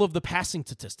all of the passing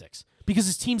statistics because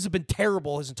his teams have been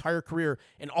terrible his entire career,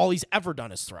 and all he's ever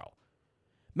done is throw.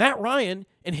 Matt Ryan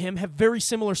and him have very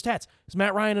similar stats. Is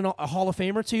Matt Ryan a Hall of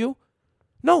Famer to you?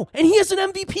 No, and he is an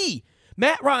MVP.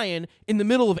 Matt Ryan, in the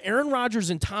middle of Aaron Rodgers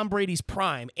and Tom Brady's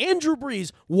prime, and Drew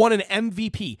Brees won an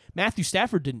MVP. Matthew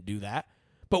Stafford didn't do that,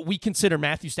 but we consider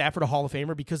Matthew Stafford a Hall of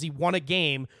Famer because he won a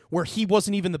game where he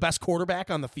wasn't even the best quarterback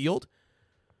on the field.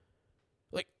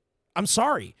 Like, I'm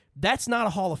sorry, that's not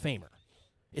a Hall of Famer.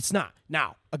 It's not.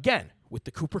 Now, again, with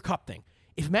the Cooper Kupp thing,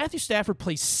 if Matthew Stafford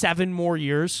plays 7 more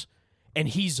years and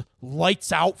he's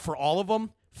lights out for all of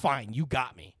them, fine, you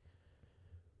got me.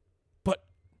 But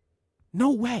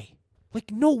no way. Like,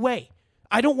 no way.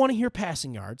 I don't want to hear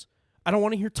passing yards. I don't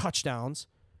want to hear touchdowns.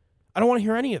 I don't want to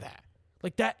hear any of that.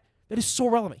 Like, that is so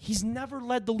relevant. He's never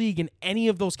led the league in any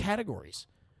of those categories.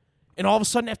 And all of a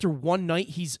sudden, after one night,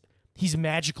 he's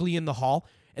magically in the Hall.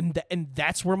 And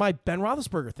that's where my Ben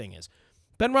Roethlisberger thing is.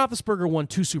 Ben Roethlisberger won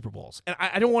 2 Super Bowls. And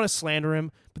I don't want to slander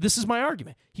him, but this is my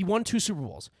argument. He won 2 Super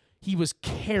Bowls. He was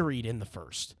carried in the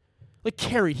first. Like,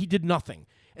 carried. He did nothing.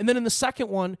 And then in the second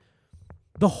one,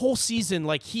 the whole season,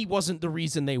 like, he wasn't the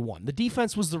reason they won. The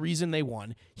defense was the reason they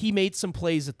won. He made some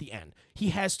plays at the end. He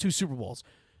has 2 Super Bowls.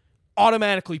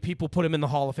 Automatically, people put him in the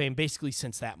Hall of Fame basically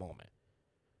since that moment.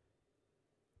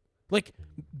 Like,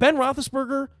 Ben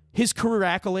Roethlisberger, his career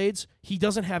accolades, he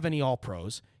doesn't have any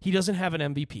All-Pros. He doesn't have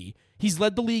an MVP. He's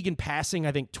led the league in passing,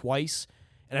 I think, twice,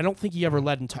 and I don't think he ever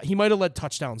led in he might have led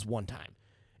touchdowns 1 time,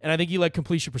 and I think he led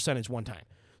completion percentage 1 time.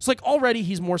 So, like, already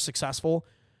he's more successful,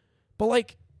 but,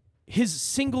 like, his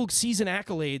single-season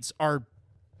accolades are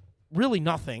really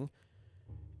nothing.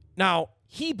 Now,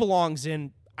 he belongs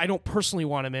in. I don't personally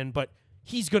want him in, but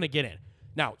he's going to get in.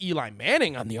 Now, Eli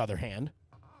Manning, on the other hand,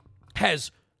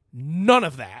 has none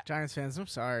of that. Giants fans, I'm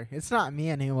sorry. It's not me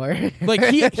anymore. Like,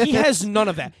 he has none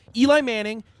of that. Eli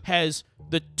Manning has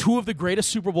 2 of the greatest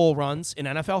Super Bowl runs in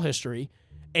NFL history,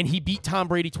 and he beat Tom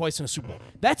Brady twice in a Super Bowl.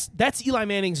 That's Eli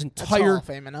Manning's entire... That's Hall of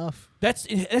Fame enough. That's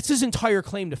his entire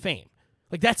claim to fame.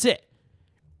 Like, that's it.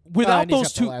 Without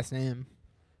those 2, the last name.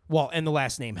 Well, and the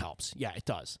last name helps. Yeah, it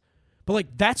does. But,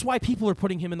 like, that's why people are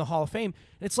putting him in the Hall of Fame.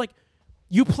 And it's like,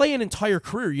 you play an entire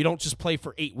career. You don't just play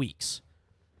for 8 weeks.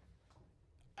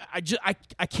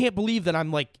 I can't believe that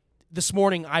I'm like, this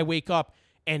morning I wake up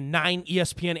and 9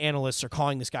 ESPN analysts are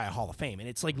calling this guy a Hall of Fame. And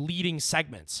it's like leading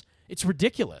segments. It's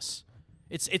ridiculous.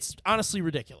 It's honestly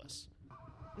ridiculous.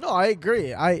 No, I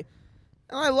agree. I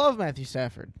love Matthew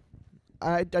Stafford.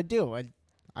 I do.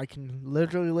 I can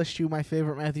literally list you my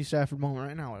favorite Matthew Stafford moment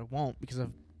right now. I won't because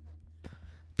I've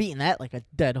beaten that like a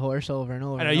dead horse over and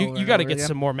over. I know you got to get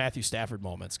some more Matthew Stafford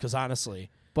moments because honestly,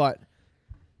 but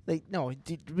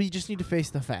we just need to face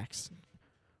the facts.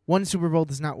 1 Super Bowl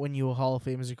does not win you a Hall of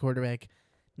Fame as a quarterback,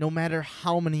 no matter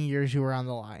how many years you were on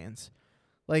the Lions.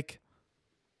 Like,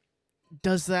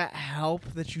 does that help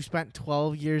that you spent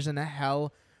 12 years in a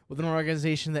hell with an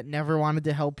organization that never wanted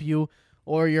to help you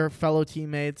or your fellow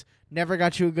teammates? Never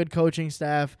got you a good coaching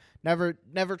staff. Never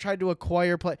tried to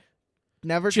acquire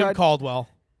Jim Caldwell.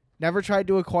 Never tried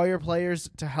to acquire players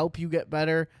to help you get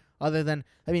better. Other than,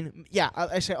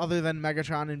 I say other than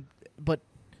Megatron, but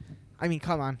I mean,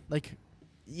 come on, like,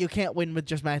 you can't win with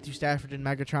just Matthew Stafford and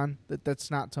Megatron.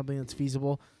 That's not something that's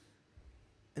feasible.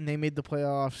 And they made the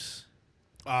playoffs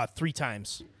 3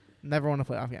 times. Never won a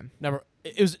playoff game. Never.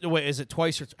 Is it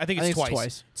twice or I think it's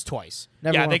twice. It's twice.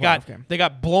 Never won a playoff game. They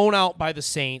got blown out by the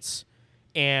Saints,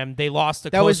 and they lost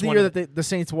that was the year that the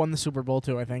Saints won the Super Bowl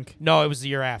too, I think. No, it was the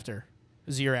year after.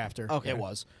 Okay. It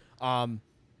was.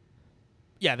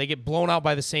 They get blown out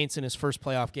by the Saints in his first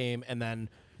playoff game, and then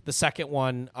the second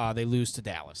one they lose to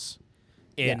Dallas,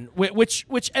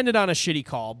 which ended on a shitty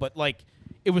call, but like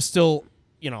it was still,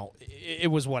 it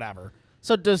was whatever.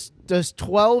 So does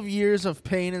 12 years of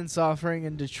pain and suffering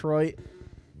in Detroit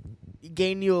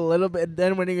gain you a little bit,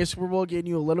 then winning a Super Bowl gain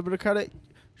you a little bit of credit?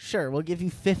 Sure, we'll give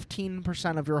you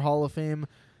 15% of your Hall of Fame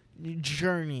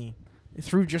journey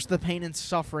through just the pain and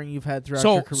suffering you've had throughout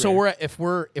your career.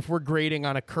 So if we're grading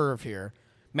on a curve here,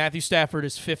 Matthew Stafford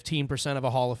is 15% of a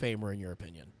Hall of Famer in your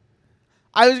opinion.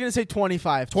 I was going to say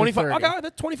 25. 25. Okay,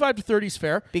 that 25 to 30 is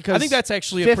fair. Because I think that's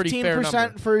actually a pretty fair number.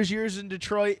 15% for his years in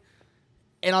Detroit,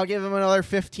 and I'll give him another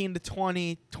 15 to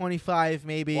 20, 25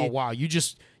 maybe. Oh wow,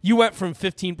 you went from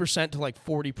 15% to like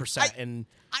 40%, and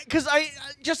because I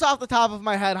just off the top of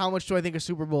my head, how much do I think a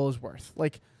Super Bowl is worth?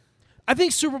 Like, I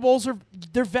think Super Bowls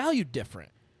they're valued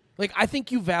different. Like, I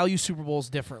think you value Super Bowls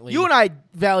differently. You and I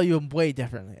value them way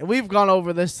differently, and we've gone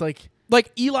over this like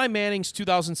Eli Manning's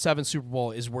 2007 Super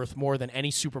Bowl is worth more than any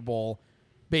Super Bowl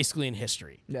basically in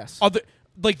history. Yes.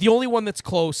 The only one that's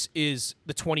close is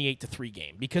the 28-3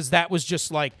 game, because that was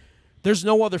just like there's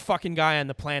no other fucking guy on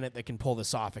the planet that can pull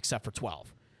this off except for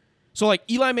 12. So like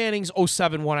Eli Manning's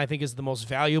 07 one I think is the most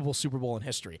valuable Super Bowl in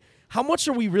history. How much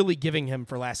are we really giving him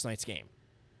for last night's game?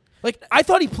 Like, I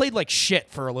thought he played like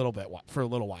shit for a little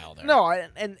while there. No,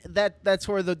 and that's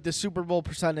where the Super Bowl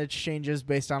percentage changes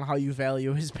based on how you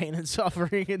value his pain and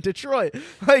suffering in Detroit.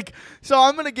 Like, so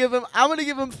I'm gonna give him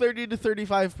 30 to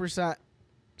 35%.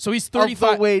 So he's 35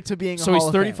 of the way to being. So he's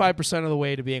 35% of the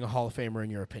way to being a Hall of Famer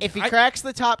in your opinion. If he cracks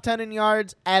the top 10 in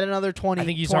yards, add another 20. I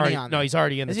think he's 20 already. on No, there. he's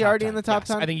already in. Is the he top already 10. in the top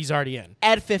 10? I think he's already in.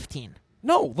 Add 15.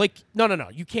 No, no.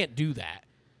 You can't do that.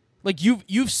 Like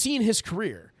you've seen his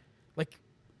career. Like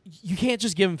you can't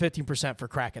just give him 15% for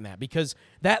cracking that, because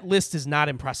that list is not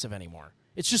impressive anymore.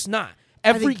 It's just not.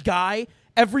 Every guy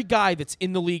that's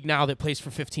in the league now that plays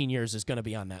for 15 years is going to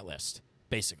be on that list,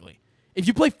 basically. If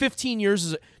you play 15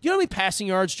 years, do you know how many passing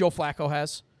yards Joe Flacco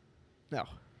has? No.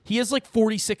 He has like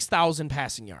 46,000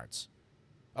 passing yards.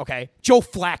 Okay? Joe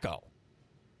Flacco.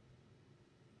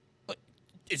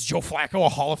 Is Joe Flacco a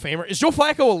Hall of Famer? Is Joe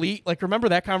Flacco elite? Like, remember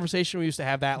that conversation we used to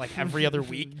have that like every other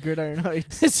week? Good or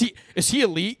night. Is he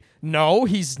elite? No,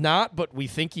 he's not, but we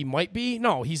think he might be.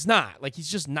 No, he's not. Like, he's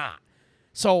just not.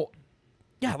 So,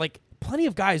 yeah, like, plenty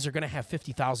of guys are going to have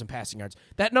 50,000 passing yards.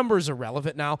 That number is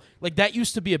irrelevant now. Like, that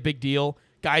used to be a big deal.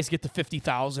 Guys get to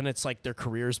 50,000, it's like their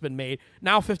career's been made.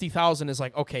 Now 50,000 is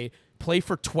like, okay, play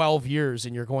for 12 years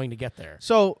and you're going to get there.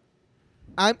 So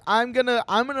I'm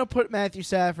gonna put Matthew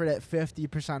Stafford at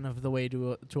 50% of the way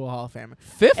to a Hall of Famer.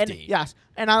 50? And, yes,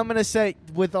 and I'm gonna say,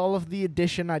 with all of the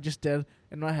addition I just did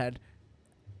in my head,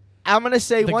 I'm gonna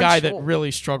say the guy that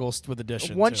really struggles with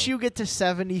addition. Once you get to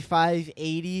 75,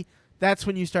 80, that's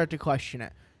when you start to question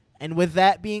it. And with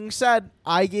that being said,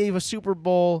 I gave a Super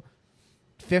Bowl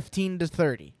 15 to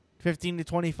 30, 15 to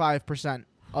 25%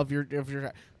 of your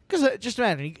because just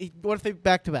imagine, what if they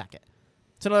back to back it?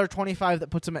 It's another 25 that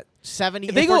puts them at 70.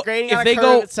 If they go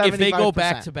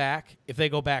back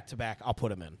to back, I'll put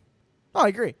them in. Oh, I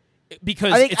agree.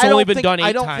 Because it's only been done 8 times.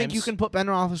 I don't think you can put Ben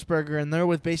Roethlisberger in there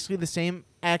with basically the same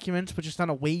acumen, but just on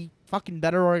a way fucking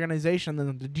better organization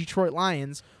than the Detroit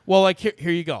Lions. Well, like here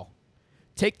you go.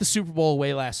 Take the Super Bowl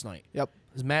away last night. Yep.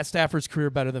 Is Matt Stafford's career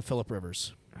better than Phillip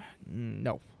Rivers?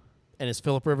 No. And is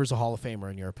Phillip Rivers a Hall of Famer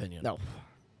in your opinion? No.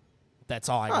 That's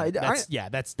all I know.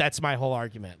 That's my whole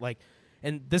argument. Like,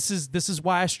 and this is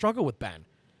why I struggle with Ben.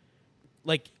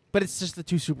 Like, but it's just the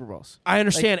 2 Super Bowls. I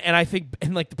understand, and I think,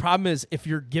 and like the problem is, if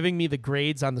you're giving me the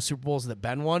grades on the Super Bowls that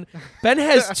Ben won, Ben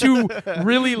has 2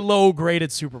 really low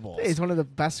graded Super Bowls. Hey, he's one of the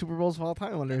best Super Bowls of all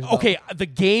time. Okay, the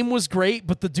game was great,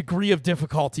 but the degree of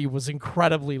difficulty was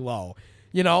incredibly low.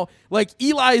 You know, like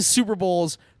Eli's Super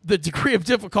Bowls, the degree of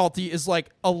difficulty is like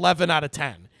 11 out of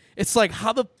 10. It's like,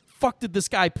 how the fuck did this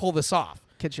guy pull this off?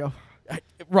 Kid show.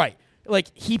 Right.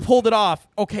 Like, he pulled it off.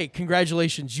 Okay,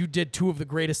 congratulations. You did 2 of the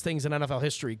greatest things in NFL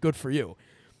history. Good for you.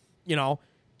 You know,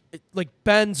 like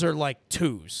Ben's are like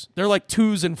 2s. They're like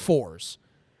 2s and 4s.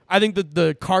 I think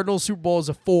the Cardinals Super Bowl is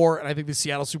a 4, and I think the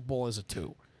Seattle Super Bowl is a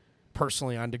 2,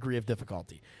 personally, on degree of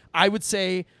difficulty. I would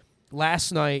say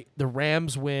last night, the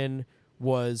Rams win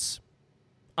was,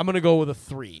 I'm going to go with a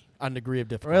 3 on degree of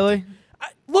difficulty. Really?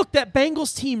 Look, that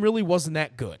Bengals team really wasn't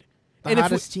that good. The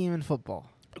hottest team in football.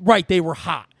 Right, they were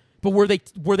hot. But were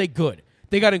they good?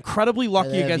 They got incredibly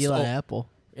lucky against Eli Apple.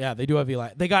 Yeah, they do have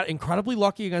Eli. They got incredibly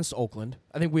lucky against Oakland.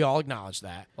 I think we all acknowledge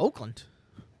that. Oakland?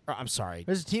 I'm sorry.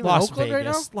 There's a team Las in Oakland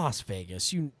Vegas, right now? Las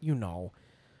Vegas. You know.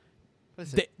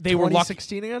 They were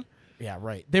 2016 again? Yeah,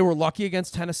 right. They were lucky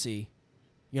against Tennessee.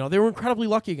 They were incredibly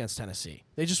lucky against Tennessee.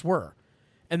 They just were.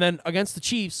 And then against the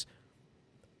Chiefs,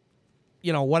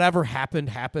 whatever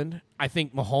happened. I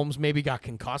think Mahomes maybe got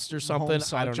concussed or something.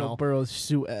 I don't know. Joe Burrow's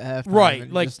suit at halftime.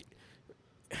 Right. Like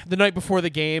the night before the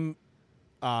game,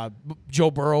 Joe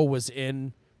Burrow was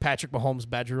in Patrick Mahomes'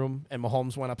 bedroom, and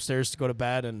Mahomes went upstairs to go to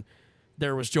bed, and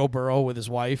there was Joe Burrow with his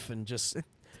wife, and just...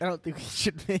 I don't think we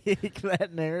should make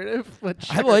that narrative. But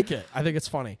sure. I like it. I think it's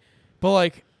funny.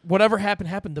 But, whatever happened.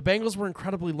 The Bengals were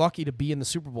incredibly lucky to be in the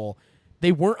Super Bowl.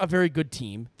 They weren't a very good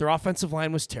team. Their offensive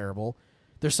line was terrible.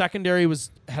 Their secondary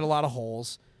had a lot of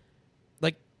holes.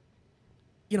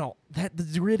 The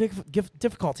degree of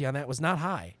difficulty on that was not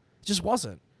high. It just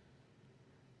wasn't.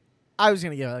 I was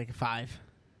going to give it a 5.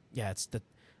 Yeah,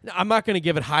 I'm not going to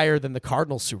give it higher than the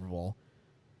Cardinals Super Bowl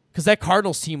because that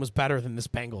Cardinals team was better than this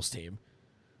Bengals team.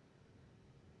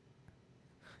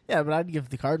 Yeah, but I'd give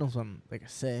the Cardinals one a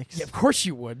 6. Yeah, of course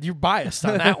you would. You're biased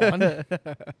on that one.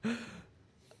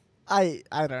 I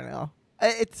don't know.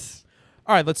 It's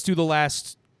all right. Let's do the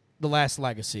last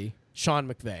legacy. Sean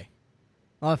McVay.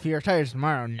 Well, if he retires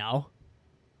tomorrow, no.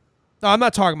 No, I'm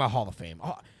not talking about Hall of Fame.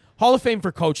 Hall of Fame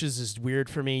for coaches is weird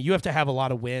for me. You have to have a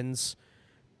lot of wins.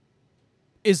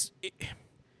 Is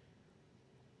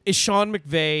Sean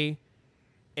McVay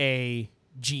a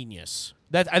genius?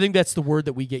 I think that's the word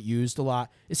that we get used a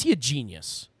lot. Is he a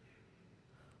genius?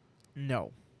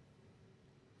 No.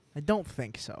 I don't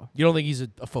think so. You don't think he's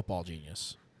a football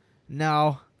genius?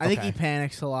 No. I think he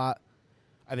panics a lot.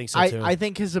 I think so, too. I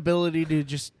think his ability to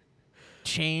just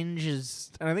change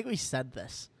is... And I think we said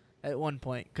this at one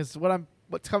point, because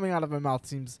what's coming out of my mouth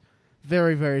seems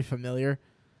very, very familiar.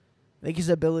 I think his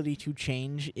ability to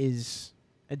change is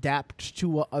adapt to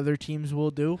what other teams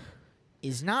will do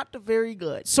is not very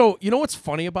good. So, you know what's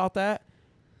funny about that?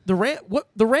 The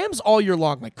Rams all year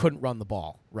long couldn't run the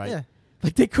ball, right? Yeah.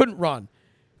 They couldn't run.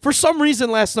 For some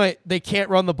reason last night they can't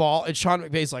run the ball, and Sean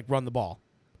McVay's run the ball.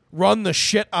 Run the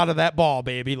shit out of that ball,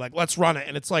 baby. Let's run it.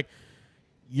 And it's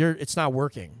it's not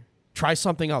working. Try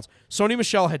something else. Sony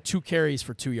Michel had 2 carries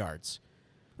for 2 yards.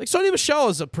 Sony Michel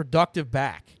is a productive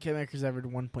back. Cam Akers averaged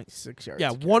 1.6 yards. Yeah,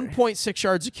 1.6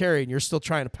 yards a carry, and you're still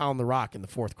trying to pound the rock in the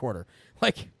fourth quarter.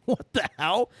 What the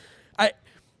hell? Sean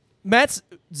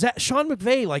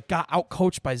McVay got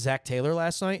outcoached by Zach Taylor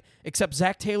last night, except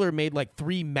Zach Taylor made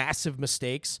 3 massive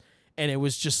mistakes, and it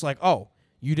was just oh,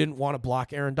 you didn't want to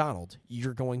block Aaron Donald.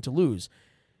 You're going to lose.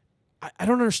 I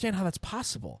don't understand how that's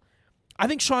possible. I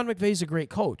think Sean McVay's a great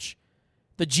coach.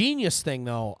 The genius thing,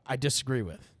 though, I disagree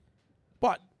with.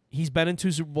 But he's been in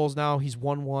 2 Super Bowls now. He's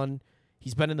won 1.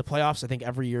 He's been in the playoffs, I think,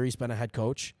 every year he's been a head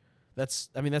coach. That's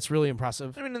really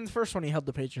impressive. In the first one, he held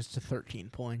the Patriots to 13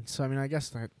 points. So, I guess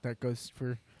that goes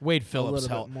for Wade Phillips a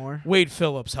little bit more. Wade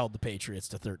Phillips held the Patriots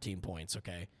to 13 points,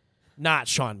 okay? Not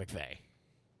Sean McVay.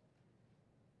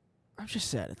 I'm just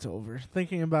sad it's over.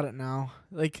 Thinking about it now.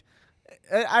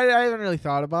 I haven't really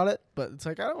thought about it, but it's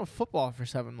I don't have football for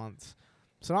 7 months.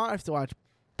 So now I have to watch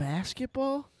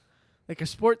basketball? A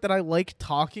sport that I like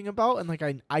talking about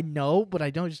and I know, but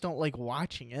I just don't like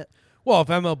watching it. Well, if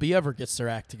MLB ever gets their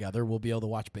act together, we'll be able to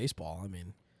watch baseball.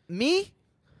 Me?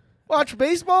 Watch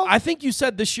baseball? I think you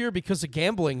said this year because of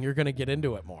gambling, you're going to get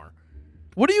into it more.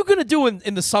 What are you going to do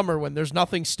in the summer when there's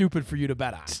nothing stupid for you to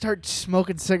bet on? Start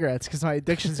smoking cigarettes because my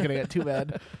addiction's going to get too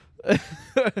bad.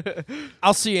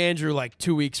 I'll see Andrew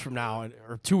 2 weeks from now,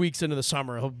 or 2 weeks into the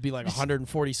summer. He'll be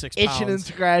 146 pounds. Itching and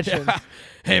scratching. Yeah.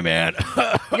 Hey, man.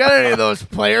 You got any of those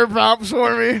player props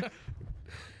for me?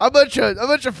 I bet you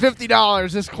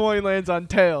 $50 this coin lands on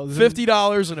tails.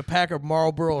 $50 and a pack of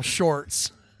Marlboro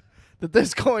shorts. That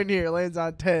this coin here lands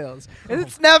on tails. And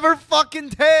it's never fucking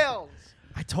tails.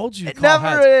 I told you to it call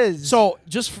never heads. is. So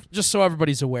just so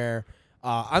everybody's aware,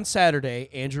 on Saturday,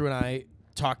 Andrew and I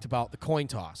talked about the coin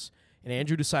toss. And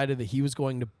Andrew decided that he was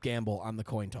going to gamble on the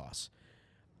coin toss.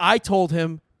 I told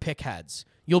him, pick heads.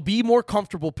 You'll be more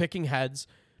comfortable picking heads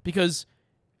because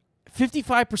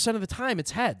 55% of the time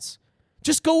it's heads.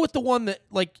 Just go with the one that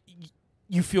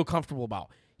you feel comfortable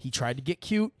about. He tried to get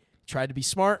cute. He tried to be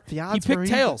smart. The odds he picked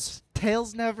tails.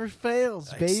 Tails never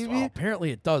fails, baby. Well,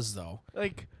 apparently it does, though.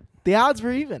 The odds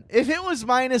were even. If it was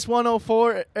minus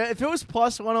 104, if it was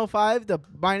plus 105 to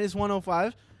minus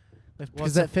 105,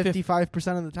 because that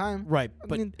 55% of the time. Right,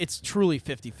 but it's truly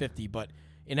 50-50, but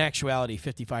in actuality,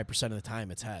 55% of the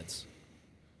time it's heads.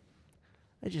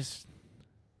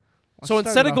 So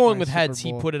instead of going with heads,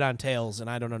 he put it on tails, and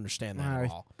I don't understand that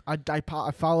at all.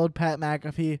 I followed Pat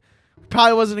McAfee.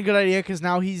 Probably wasn't a good idea because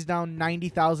now he's down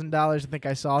 $90,000. I think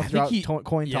I saw throughout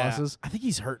coin tosses. I think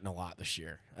he's hurting a lot this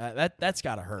year. That's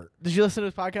got to hurt. Did you listen to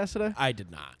his podcast today? I did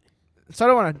not. So I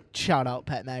don't want to shout out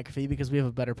Pat McAfee because we have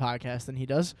a better podcast than he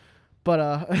does. But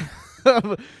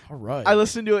all right, I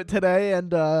listened to it today,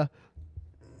 and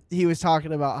he was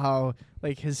talking about how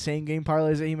like his same game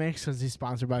parlays that he makes because he's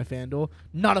sponsored by FanDuel.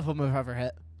 None of them have ever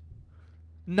hit.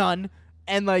 None.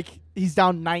 And like he's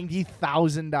down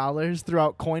 $90,000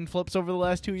 throughout coin flips over the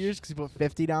last 2 years because he put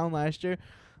 50 down last year.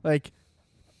 Like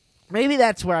maybe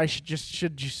that's where I should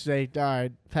just say, all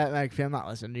right, Pat McAfee, I'm not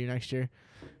listening to you next year.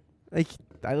 Like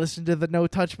I listened to the no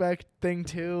touchback thing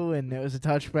too, and it was a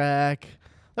touchback.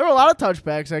 There were a lot of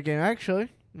touchbacks that game actually,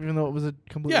 even though it was a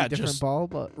completely different ball.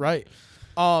 But right.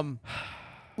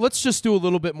 Let's just do a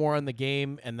little bit more on the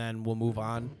game, and then we'll move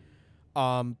on.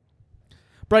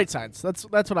 Bright sides. That's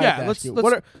what I have to ask you.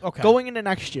 Okay. Going into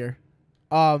next year,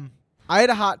 I had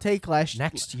a hot take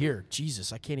next year.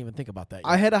 Jesus, I can't even think about that yet.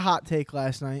 I had a hot take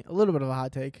last night, a little bit of a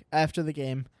hot take after the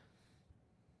game,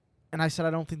 and I said I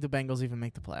don't think the Bengals even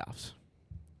make the playoffs.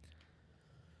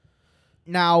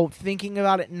 Now, thinking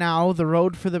about it now, the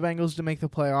road for the Bengals to make the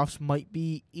playoffs might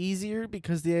be easier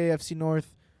because the AFC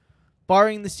North,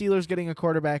 barring the Steelers getting a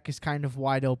quarterback, is kind of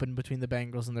wide open between the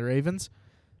Bengals and the Ravens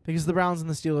because the Browns and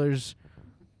the Steelers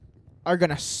are going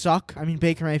to suck. I mean,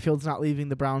 Baker Mayfield's not leaving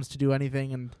the Browns to do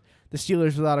anything, and the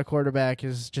Steelers without a quarterback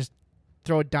is just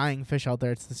throw a dying fish out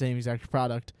there. It's the same exact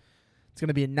product. It's going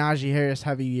to be a Najee Harris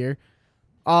heavy year.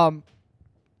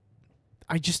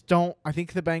 I just don't. I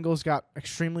think the Bengals got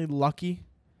extremely lucky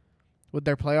with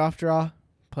their playoff draw,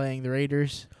 playing the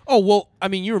Raiders. Oh, well, I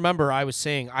mean, you remember I was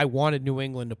saying I wanted New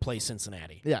England to play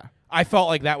Cincinnati. Yeah. I felt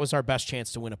like that was our best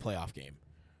chance to win a playoff game.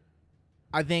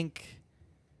 I think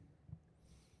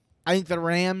the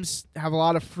Rams have a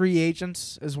lot of free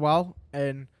agents as well,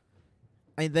 and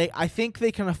I think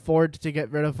they can afford to get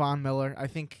rid of Von Miller. I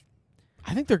think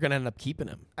they're going to end up keeping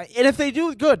him. And if they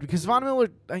do, good, because Von Miller,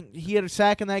 he had a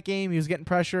sack in that game. He was getting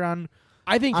pressure on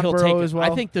I think on he'll Burrow take as well.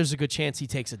 I think there's a good chance he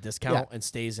takes a discount and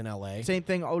stays in L.A. Same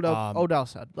thing Odell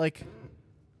said. Like,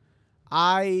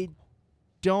 I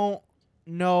don't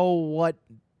know what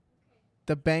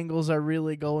the Bengals are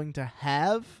really going to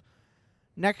have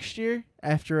next year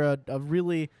after a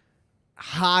really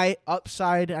high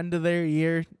upside end of their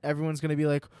year. Everyone's going to be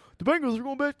like, the Bengals are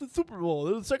going back to the Super Bowl.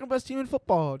 They're the second best team in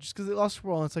football just because they lost the Super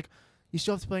Bowl. And it's like, you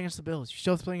still have to play against the Bills. You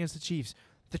still have to play against the Chiefs.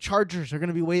 The Chargers are going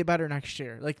to be way better next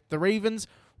year. Like, the Ravens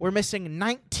were missing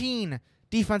 19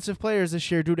 defensive players this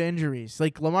year due to injuries.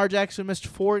 Like, Lamar Jackson missed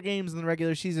 4 games in the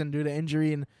regular season due to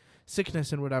injury and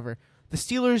sickness and whatever. The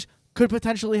Steelers could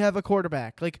potentially have a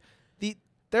quarterback. Like,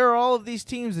 there are all of these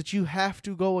teams that you have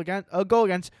to go against.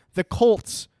 The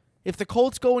Colts. If the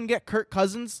Colts go and get Kirk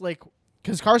Cousins, like,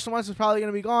 because Carson Wentz is probably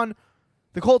going to be gone,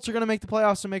 the Colts are going to make the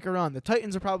playoffs and make a run. The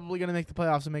Titans are probably going to make the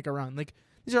playoffs and make a run. Like,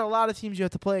 these are a lot of teams you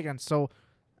have to play against. So,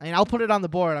 I mean, I'll put it on the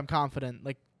board. I'm confident.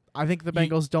 Like, I think the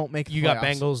Bengals don't make the playoffs. You got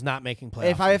Bengals not making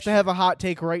playoffs. If I have to have a hot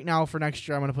take right now for next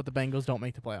year, I'm going to put the Bengals don't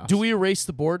make the playoffs. Do we erase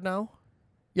the board now?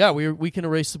 Yeah, we can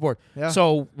erase the board. Yeah.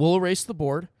 So we'll erase the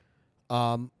board,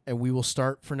 and we will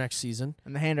start for next season.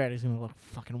 And the handwriting's going to look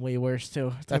fucking way worse,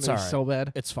 too. That's all right. So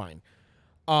bad. It's fine.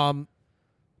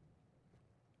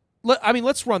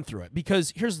 Let's run through it,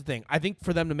 because here's the thing. I think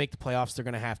for them to make the playoffs, they're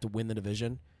going to have to win the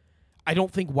division. I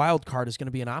don't think wild card is going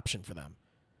to be an option for them.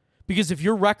 Because if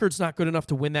your record's not good enough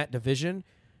to win that division,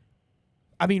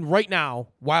 I mean, right now,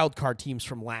 wild card teams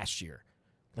from last year,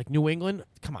 like New England,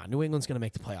 come on, New England's going to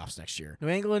make the playoffs next year. New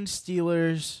England,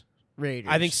 Steelers, Raiders.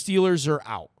 I think Steelers are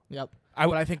out. Yep.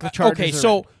 But I think the Chargers okay,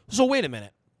 so wait a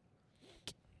minute.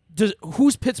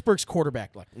 Who's Pittsburgh's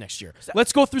quarterback next year?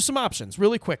 Let's go through some options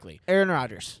really quickly. Aaron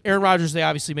Rodgers. Aaron Rodgers, they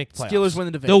obviously make the playoffs. Steelers win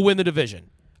the division. They'll win the division.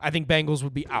 I think Bengals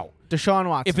would be out. Deshaun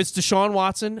Watson. If it's Deshaun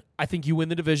Watson, I think you win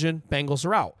the division. Bengals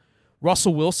are out.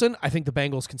 Russell Wilson, I think the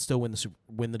Bengals can still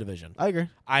win the division. I agree.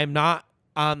 I am not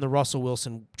on the Russell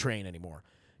Wilson train anymore.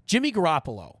 Jimmy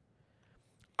Garoppolo,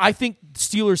 I think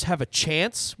Steelers have a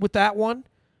chance with that one,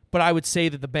 but I would say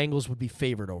that the Bengals would be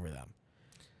favored over them.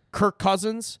 Kirk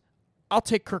Cousins, I'll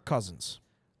take Kirk Cousins.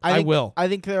 I will. I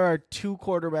think there are 2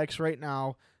 quarterbacks right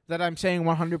now that I'm saying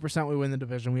 100% we win the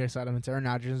division. We said them. It's Aaron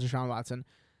Rodgers and Deshaun Watson.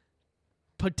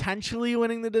 Potentially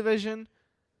winning the division,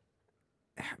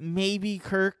 maybe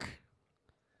Kirk.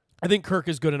 I think Kirk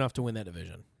is good enough to win that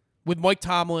division. With Mike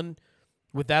Tomlin,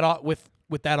 with that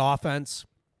offense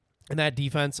and that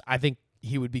defense, I think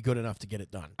he would be good enough to get it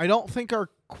done. I don't think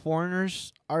our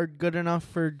corners are good enough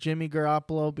for Jimmy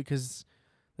Garoppolo because,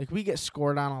 like, we get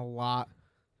scored on a lot.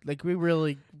 Like,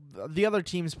 the other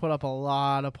teams put up a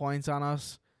lot of points on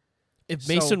us. If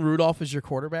Mason Rudolph is your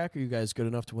quarterback, are you guys good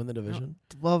enough to win the division?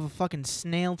 We'll have a fucking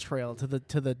snail trail to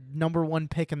the number 1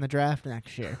 pick in the draft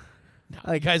next year. No,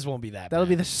 like, you guys won't be that That'll bad.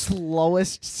 be the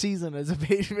slowest season as a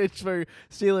Pittsburgh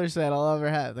Steelers fan I'll ever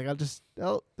have. Like,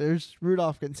 there's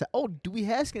Rudolph getting set. Oh, Dewey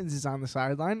Haskins is on the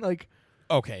sideline. Like,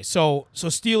 okay, so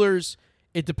Steelers,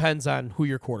 it depends on who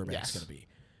your quarterback's going to be.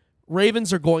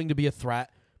 Ravens are going to be a threat,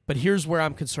 but here's where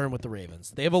I'm concerned with the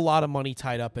Ravens. They have a lot of money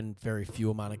tied up in very few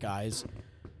amount of guys.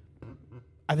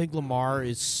 I think Lamar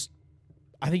he's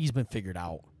been figured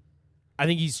out. I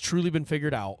think he's truly been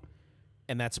figured out,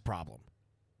 and that's a problem.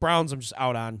 Browns, I'm just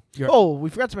out on. We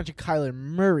forgot to mention Kyler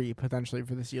Murray potentially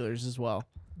for the Steelers as well.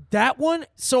 That one,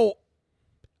 so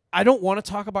I don't want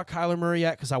to talk about Kyler Murray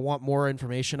yet because I want more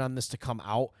information on this to come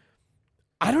out.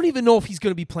 I don't even know if he's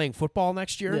going to be playing football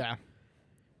next year. Yeah.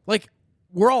 Like,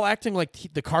 we're all acting like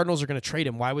the Cardinals are going to trade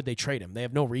him. Why would they trade him? They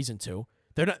have no reason to.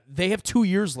 They're not. They have 2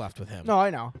 years left with him. No, I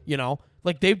know. You know?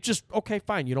 Like, they've just, okay,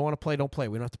 fine. You don't want to play, don't play.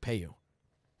 We don't have to pay you.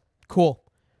 Cool.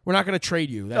 We're not going to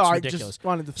trade you. That's ridiculous. I just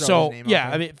wanted to throw his name out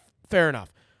there. I mean, fair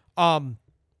enough.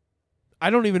 I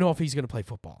don't even know if he's going to play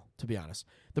football, to be honest.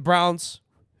 The Browns,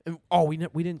 we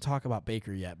didn't talk about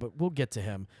Baker yet, but we'll get to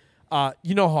him.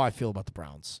 You know how I feel about the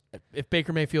Browns. If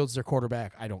Baker Mayfield's their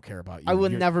quarterback, I don't care about you. I will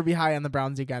never be high on the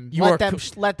Browns again.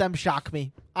 Let them shock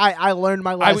me. I learned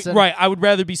my lesson. I would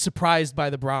rather be surprised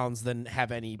by the Browns than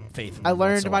have any faith in them. I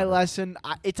learned whatsoever. my lesson.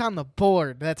 It's on the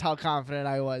board. That's how confident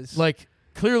I was. Like,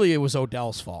 clearly it was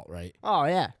Odell's fault, right? Oh,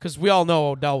 yeah. Because we all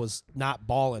know Odell was not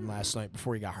balling last night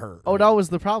before he got hurt. Right? Odell was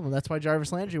the problem. That's why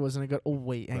Jarvis Landry wasn't a good... Oh,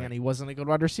 wait, hang on. He wasn't a good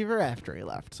wide receiver after he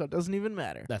left, so it doesn't even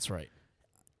matter. That's right.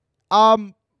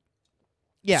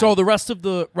 Yeah. So the rest of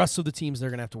the teams they're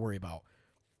going to have to worry about.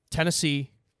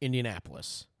 Tennessee,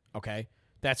 Indianapolis, okay?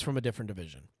 That's from a different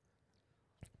division.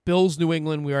 Bills, New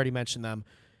England, we already mentioned them.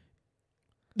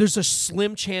 There's a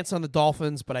slim chance on the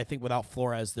Dolphins, but I think without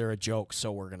Flores, they're a joke,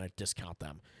 so we're going to discount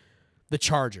them. The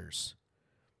Chargers.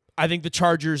 I think the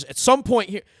Chargers, at some point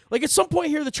here,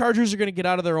 the Chargers are going to get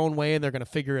out of their own way, and they're going to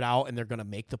figure it out, and they're going to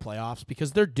make the playoffs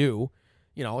because they're due.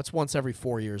 You know, it's once every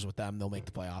 4 years with them. They'll make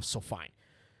the playoffs, so fine.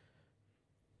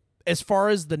 As far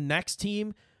as the next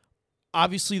team,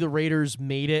 obviously the Raiders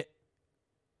made it.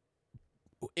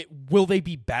 Will they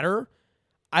be better?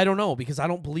 I don't know because I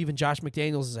don't believe in Josh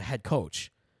McDaniels as a head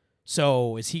coach.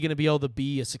 So is he going to be able to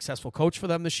be a successful coach for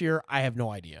them this year? I have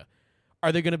no idea.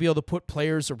 Are they going to be able to put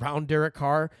players around Derek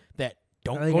Carr that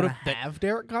don't go to have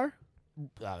Derek Carr?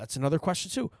 That's another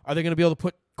question too. Are they going to be able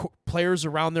to put players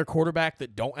around their quarterback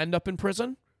that don't end up in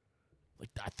prison? Like,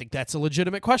 I think that's a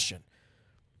legitimate question.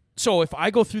 So if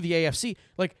I go through the AFC,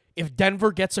 like if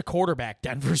Denver gets a quarterback,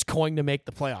 Denver's going to make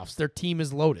the playoffs. Their team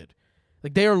is loaded.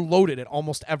 Like they are loaded at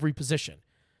almost every position.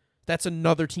 That's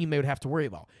another team they would have to worry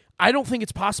about. I don't think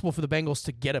it's possible for the Bengals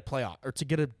to get a playoff or to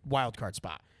get a wild card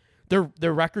spot.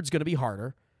 Their record's going to be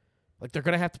harder. Like they're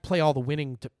going to have to play all the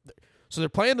winning. So they're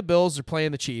playing the Bills, they're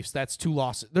playing the Chiefs. That's 2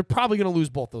 losses. They're probably going to lose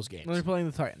both those games. They're playing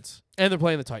the Titans. And they're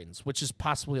playing the Titans, which is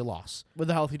possibly a loss. With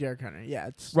a healthy Derrick Henry. Yeah,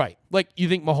 it's right. Like, you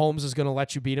think Mahomes is going to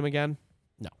let you beat him again?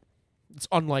 No. It's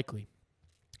unlikely.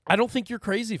 I don't think you're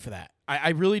crazy for that. I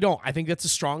really don't. I think that's a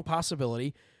strong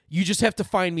possibility. You just have to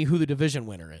find me who the division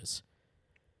winner is.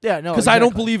 Yeah, no. Because I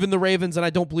don't believe in the Ravens and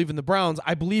I don't believe in the Browns.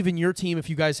 I believe in your team if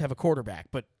you guys have a quarterback,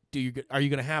 but are you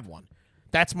going to have one?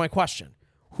 That's my question.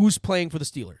 Who's playing for the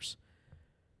Steelers?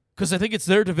 Because I think it's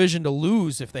their division to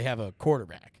lose if they have a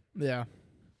quarterback. Yeah.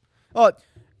 Oh,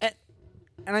 and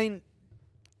I mean,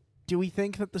 do we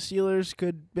think that the Steelers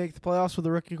could make the playoffs with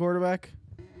a rookie quarterback?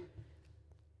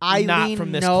 Not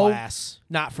from this class.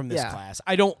 Not from this class.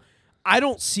 I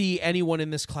don't see anyone in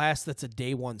this class that's a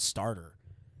day one starter.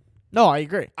 No, I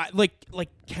agree. Like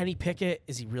Kenny Pickett,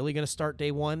 is he really going to start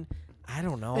day one? I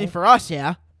don't know. Hey, for us,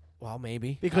 yeah. Well,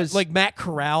 maybe. Because like Matt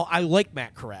Corral, I like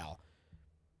Matt Corral.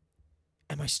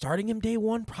 Am I starting him day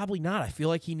one? Probably not. I feel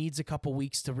like he needs a couple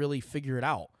weeks to really figure it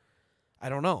out. I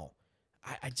don't know.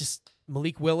 I just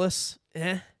Malik Willis,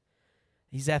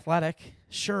 he's athletic.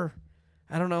 Sure.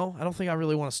 I don't know. I don't think I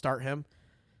really want to start him.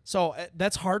 So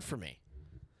that's hard for me.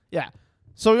 Yeah.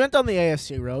 So we went down the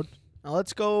AFC road. Now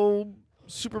let's go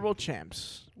Super Bowl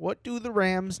champs. What do the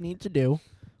Rams need to do,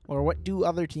 or what do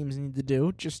other teams need to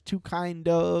do just to kind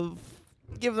of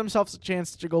give themselves a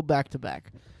chance to go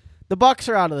back-to-back? The Bucs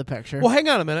are out of the picture. Well, hang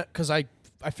on a minute, because I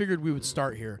figured we would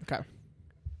start here. Okay.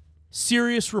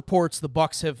 Serious reports the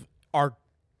Bucs are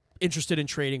interested in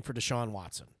trading for Deshaun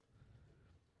Watson.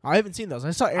 I haven't seen those.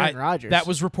 I saw Aaron Rodgers. That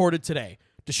was reported today.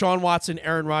 Deshaun Watson,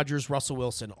 Aaron Rodgers, Russell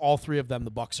Wilson, all 3 of them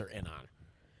the Bucs are in on.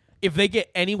 if they get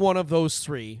any one of those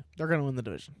three, they're going to win the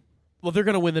division. Well, they're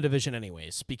going to win the division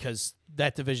anyways because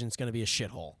that division's going to be a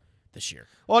shithole this year.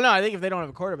 Well, no, I think if they don't have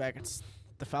a quarterback, it's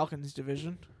the Falcons'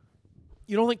 division.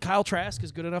 You don't think Kyle Trask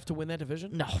is good enough to win that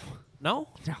division? No. No?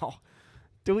 No.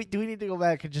 Do we need to go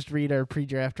back and just read our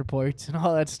pre-draft reports and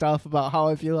all that stuff about how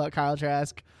I feel about Kyle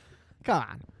Trask? Come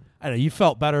on. I know. You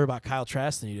felt better about Kyle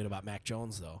Trask than you did about Mac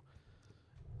Jones, though.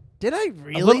 Did I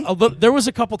really? There was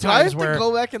a couple times where... I have to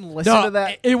go back and listen to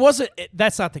that? It wasn't.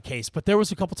 That's not the case, but there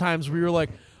was a couple times where you were like,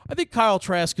 I think Kyle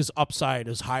Trask's upside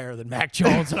is higher than Mac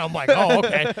Jones, and I'm like, oh,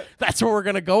 okay. That's where we're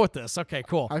going to go with this. Okay,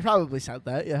 cool. I probably said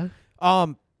that, yeah.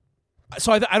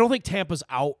 So I don't think Tampa's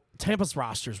out. Tampa's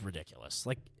roster is ridiculous.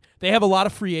 Like, they have a lot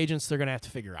of free agents they're going to have to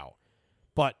figure out.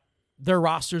 But their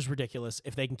roster is ridiculous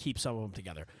if they can keep some of them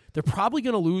together. They're probably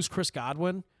going to lose Chris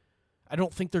Godwin. I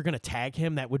don't think they're going to tag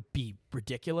him. That would be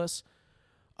ridiculous.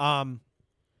 There's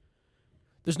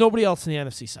nobody else in the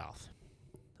NFC South.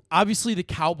 Obviously, the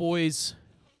Cowboys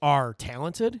are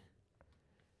talented.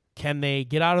 Can they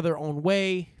get out of their own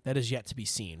way? That is yet to be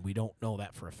seen. We don't know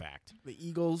that for a fact. The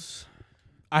Eagles.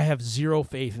 I have zero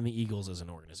faith in the Eagles as an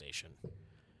organization.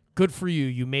 Good for you.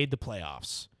 You made the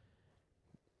playoffs.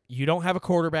 You don't have a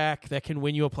quarterback that can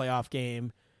win you a playoff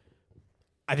game.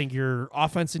 I think your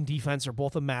offense and defense are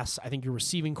both a mess. I think your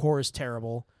receiving core is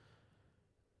terrible.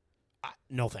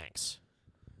 No thanks.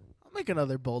 I'll make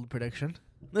another bold prediction.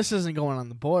 This isn't going on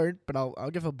the board, but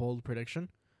I'll give a bold prediction.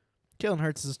 Jalen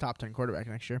Hurts is top 10 quarterback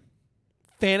next year.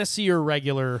 Fantasy or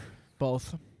regular?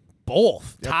 Both.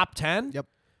 Both? Yep. Top 10? Yep.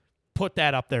 Put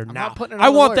that up there now. Not putting it I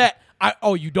on want the board. that.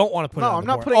 You don't want to put it on the board.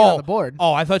 No, I'm not putting it on the board.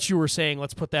 Oh, I thought you were saying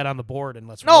let's put that on the board and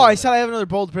let's. No, I said I have another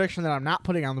bold prediction that I'm not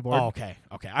putting on the board. Oh, okay.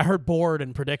 I heard board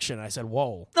and prediction. I said,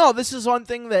 whoa. No, this is one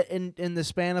thing that in the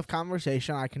span of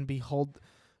conversation I can be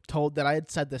told that I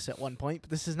had said this at one point, but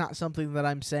this is not something that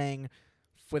I'm saying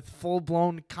with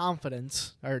full-blown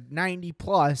confidence or 90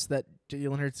 plus that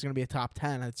Jalen Hurts is going to be a top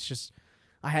 10. It's just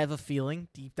I have a feeling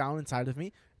deep down inside of me.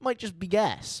 It might just be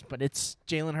gas, but it's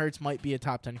Jalen Hurts might be a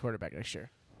top 10 quarterback next year.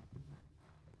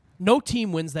 No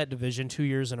team wins that division 2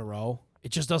 years in a row.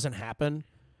 It just doesn't happen.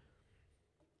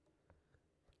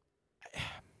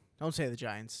 Don't say the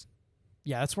Giants.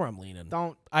 Yeah, that's where I'm leaning.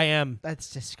 Don't. I am. That's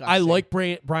disgusting. I like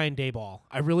Brian Daboll.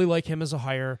 I really like him as a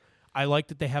hire. I like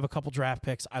that they have a couple draft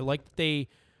picks. I like that they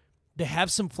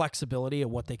have some flexibility of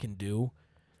what they can do.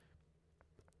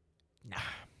 Nah.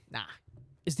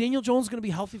 Is Daniel Jones going to be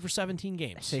healthy for 17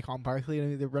 games? Saquon Barkley going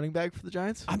to be the running back for the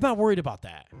Giants? I'm not worried about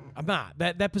that. I'm not.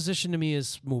 That position to me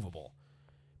is movable.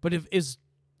 But is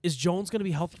Jones going to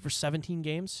be healthy for 17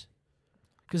 games?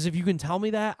 Because if you can tell me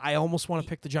that, I almost want to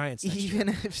pick the Giants next year. Even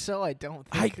if so, I don't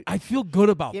think. I feel good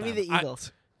about Give them. me the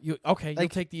Eagles. You'll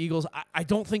take the Eagles. I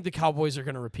don't think the Cowboys are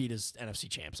going to repeat as NFC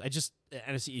champs.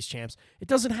 NFC East champs. It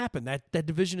doesn't happen. That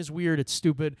division is weird. It's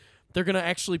stupid. They're going to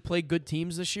actually play good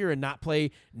teams this year and not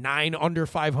play 9 under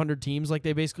 500 teams like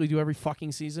they basically do every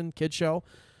fucking season, kid show.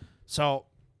 So,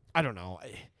 I don't know.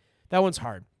 That one's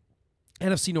hard.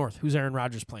 NFC North, who's Aaron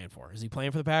Rodgers playing for? Is he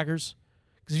playing for the Packers?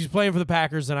 Because if he's playing for the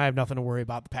Packers, then I have nothing to worry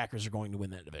about. The Packers are going to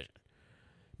win that division.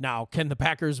 Now, can the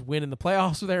Packers win in the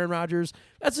playoffs with Aaron Rodgers?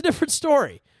 That's a different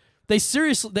story. They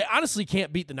honestly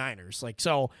can't beat the Niners.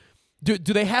 Do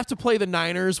they have to play the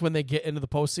Niners when they get into the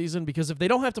postseason? Because if they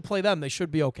don't have to play them, they should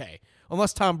be okay.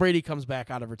 Unless Tom Brady comes back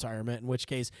out of retirement, in which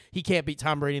case he can't beat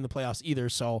Tom Brady in the playoffs either,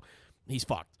 so he's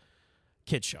fucked.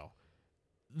 Kid show.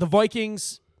 The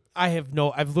Vikings, I have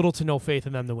little to no faith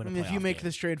in them to win a playoff if you make game.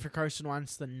 this trade for Carson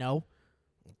Wentz, then no.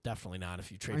 Definitely not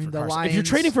if you trade for Carson. Lions, if you're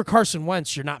trading for Carson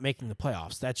Wentz, you're not making the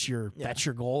playoffs. That's your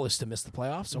goal is to miss the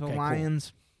playoffs. Okay, the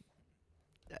Lions. Cool.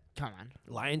 Come on.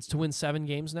 Lions to win 7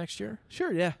 games next year?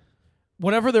 Sure, yeah.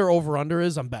 Whatever their over-under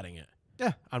is, I'm betting it.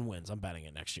 Yeah. On wins, I'm betting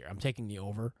it next year. I'm taking the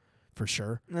over for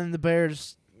sure. And then the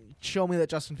Bears, show me that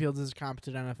Justin Fields is a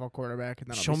competent NFL quarterback. And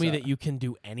then show me that you can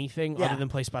do anything other than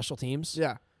play special teams.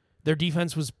 Yeah. Their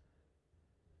defense was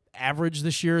average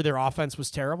this year. Their offense was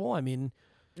terrible. I mean.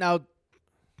 Now,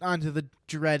 on to the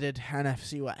dreaded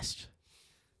NFC West.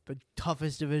 The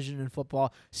toughest division in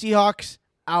football. Seahawks,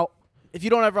 out. If you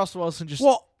don't have Russell Wilson, just...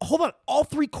 Well, hold on. All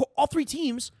three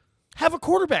teams have a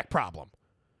quarterback problem.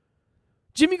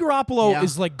 Jimmy Garoppolo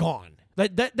is gone.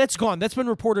 That's gone. That's been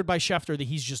reported by Schefter that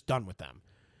he's just done with them.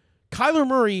 Kyler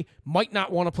Murray might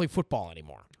not want to play football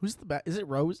anymore. Who's the best? Is it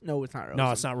Rose? No, it's not Rosen.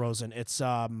 No, it's not Rosen. It's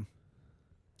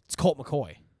Colt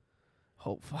McCoy.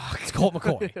 Oh, fuck. It's Colt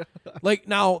McCoy.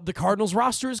 Now, the Cardinals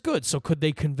roster is good, so could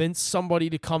they convince somebody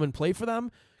to come and play for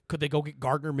them? Could they go get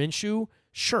Gardner Minshew?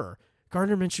 Sure.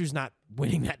 Gardner Minshew's not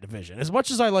winning that division. As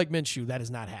much as I like Minshew, that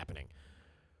is not happening.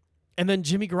 And then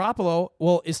Jimmy Garoppolo,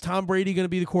 well, is Tom Brady going to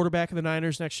be the quarterback of the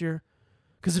Niners next year?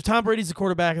 Because if Tom Brady's the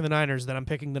quarterback of the Niners, then I'm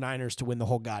picking the Niners to win the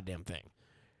whole goddamn thing.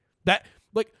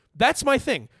 That's my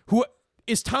thing. Who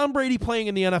is Tom Brady playing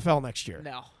in the NFL next year?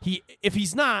 No. If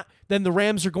he's not, then the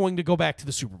Rams are going to go back to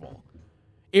the Super Bowl.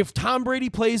 If Tom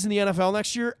Brady plays in the NFL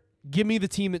next year, give me the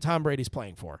team that Tom Brady's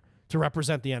playing for to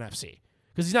represent the NFC.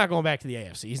 Because he's not going back to the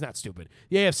AFC. He's not stupid.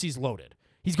 The AFC's loaded.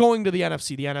 He's going to the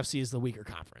NFC. The NFC is the weaker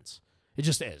conference. It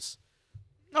just is.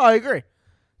 No, I agree.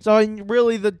 So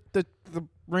really, the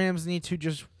Rams need to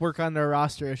just work on their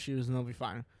roster issues, and they'll be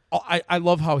fine. I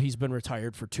love how he's been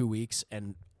retired for 2 weeks,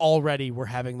 and already we're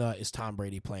having is Tom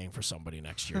Brady playing for somebody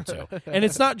next year, too. And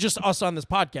it's not just us on this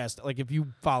podcast. Like, if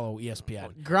you follow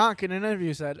ESPN. Gronk in an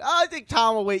interview said, I think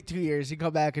Tom will wait 2 years and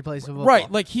come back and play some football.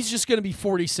 Right. Like, he's just going to be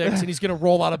 46, and he's going to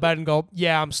roll out of bed and go,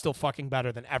 yeah, I'm still fucking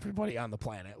better than everybody on the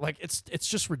planet. Like, it's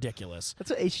just ridiculous.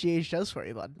 That's what HGH does for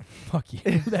you, bud. Fuck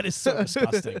you. That is so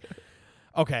disgusting.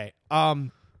 Okay.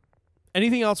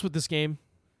 Anything else with this game?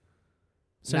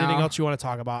 Is there anything else you want to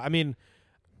talk about? I mean,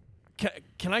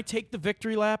 can I take the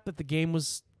victory lap that the game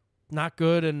was not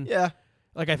good? And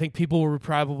like, I think people were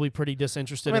probably pretty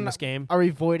disinterested in this game. Are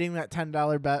we voiding that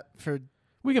 $10 bet for?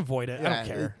 We can void it. I don't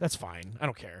care. That's fine. I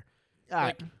don't care.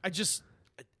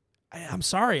 I'm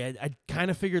sorry. I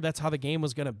kind of figured that's how the game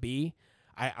was going to be.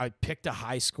 I picked a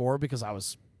high score because I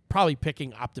was probably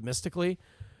picking optimistically,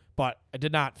 but I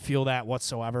did not feel that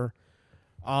whatsoever.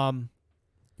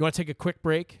 You want to take a quick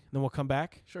break, and then we'll come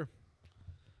back? Sure.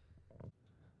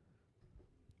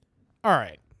 All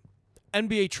right.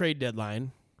 NBA trade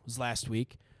deadline was last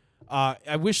week.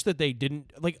 I wish that they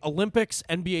didn't. Like, Olympics,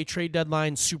 NBA trade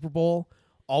deadline, Super Bowl,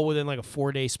 all within like a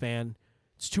 4-day span.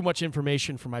 It's too much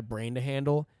information for my brain to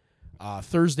handle.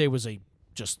 Thursday was a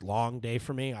just long day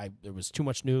for me. There was too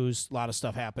much news, a lot of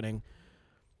stuff happening.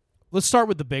 Let's start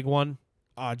with the big one.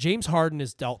 James Harden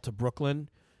is dealt to Brooklyn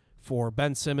for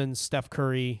Ben Simmons, Steph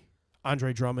Curry,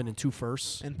 Andre Drummond, and 2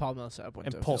 firsts. And Paul Millsap went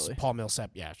to Philly. Paul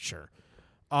Millsap, yeah, sure.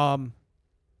 I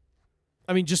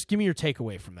mean, just give me your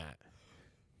takeaway from that.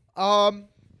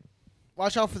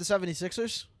 Watch out for the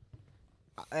 76ers.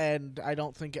 And I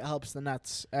don't think it helps the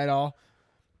Nets at all.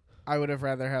 I would have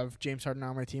rather have James Harden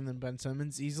on my team than Ben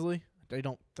Simmons easily. I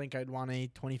don't think I'd want a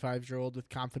 25-year-old with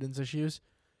confidence issues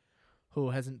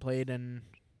who hasn't played in,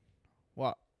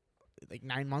 like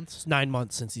 9 months? It's 9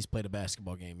 months since he's played a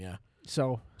basketball game, yeah.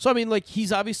 So I mean, like,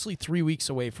 he's obviously 3 weeks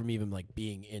away from even, like,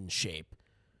 being in shape.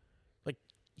 Like,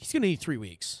 he's going to need 3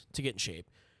 weeks to get in shape.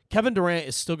 Kevin Durant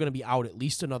is still going to be out at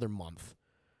least another month.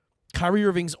 Kyrie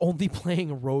Irving's only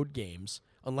playing road games,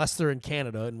 unless they're in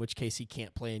Canada, in which case he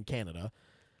can't play in Canada.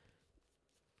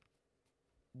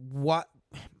 What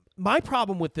my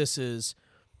problem with this is,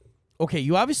 okay,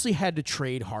 you obviously had to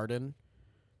trade Harden.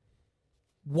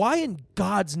 Why in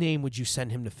God's name would you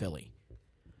send him to Philly?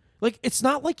 Like, it's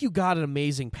not like you got an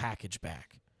amazing package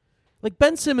back. Like,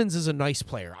 Ben Simmons is a nice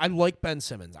player. I like Ben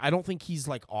Simmons. I don't think he's,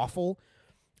 like, awful.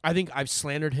 I think I've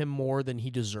slandered him more than he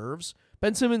deserves.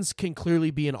 Ben Simmons can clearly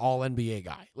be an all-NBA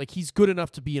guy. Like, he's good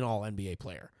enough to be an all-NBA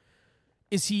player.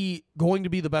 Is he going to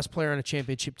be the best player on a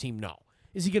championship team? No.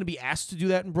 Is he going to be asked to do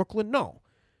that in Brooklyn? No.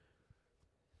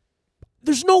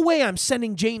 There's no way I'm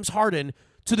sending James Harden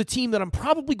to the team that I'm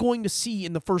probably going to see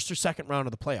in the first or second round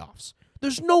of the playoffs.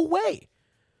 There's no way.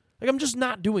 Like, I'm just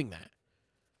not doing that.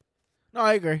 No,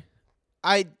 I agree.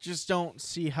 I just don't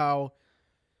see how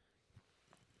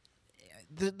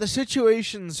the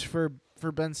situations for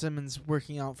Ben Simmons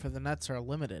working out for the Nets are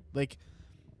limited. Like,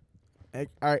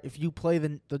 if you play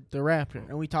the Raptors,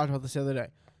 and we talked about this the other day,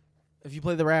 if you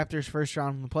play the Raptors first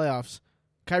round in the playoffs,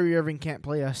 Kyrie Irving can't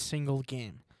play a single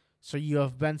game. So you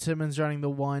have Ben Simmons running the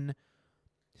 1,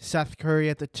 Seth Curry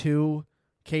at the 2,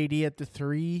 KD at the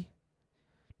 3,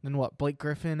 then Blake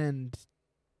Griffin and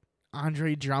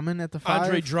Andre Drummond at the 5?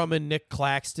 Andre Drummond, Nick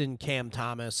Claxton, Cam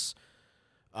Thomas,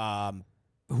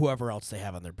 whoever else they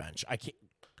have on their bench. I can't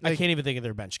even think of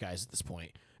their bench guys at this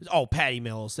point. Oh, Patty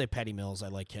Mills. They have Patty Mills. I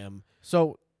like him.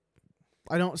 So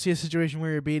I don't see a situation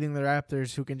where you're beating the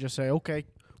Raptors who can just say, okay.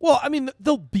 Well, I mean,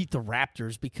 they'll beat the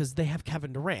Raptors because they have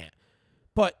Kevin Durant.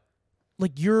 But,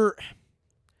 like,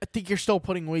 I think you're still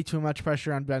putting way too much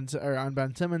pressure on Ben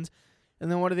Simmons.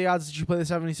 And then what are the odds that you play the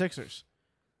 76ers?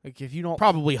 Like, if you don't...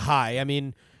 Probably high. I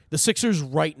mean, the Sixers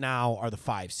right now are the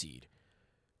 5 seed.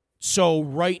 So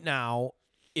right now,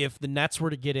 if the Nets were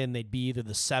to get in, they'd be either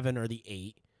the 7 or the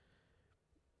 8.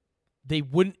 They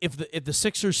wouldn't... If the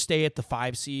Sixers stay at the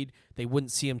 5 seed, they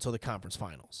wouldn't see them till the conference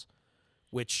finals.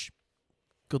 Which,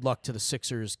 good luck to the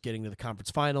Sixers getting to the conference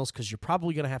finals, because you're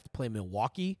probably going to have to play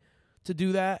Milwaukee to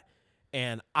do that.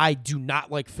 And I do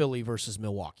not like Philly versus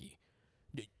Milwaukee.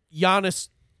 Giannis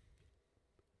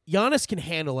Giannis can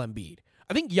handle Embiid.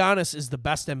 I think Giannis is the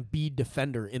best Embiid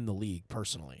defender in the league,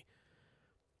 personally.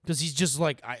 Because he's just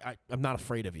like, I'm not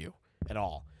afraid of you at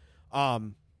all.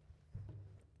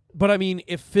 But, I mean,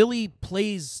 if Philly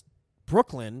plays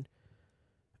Brooklyn,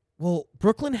 well,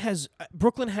 Brooklyn has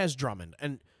Drummond.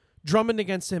 And Drummond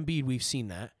against Embiid, we've seen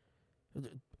that.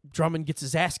 Drummond gets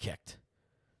his ass kicked.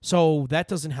 So that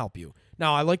doesn't help you.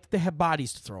 Now, I like that they have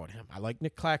bodies to throw at him. I like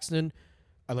Nick Claxton.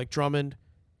 I like Drummond.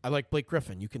 I like Blake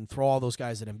Griffin. You can throw all those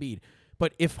guys at Embiid.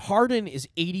 But if Harden is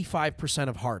 85%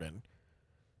 of Harden,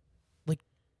 like,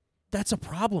 that's a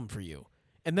problem for you.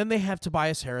 And then they have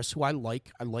Tobias Harris, who I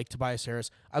like. I like Tobias Harris.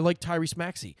 I like Tyrese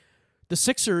Maxey. The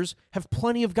Sixers have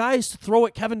plenty of guys to throw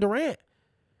at Kevin Durant.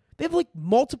 They have, like,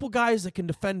 multiple guys that can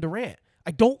defend Durant.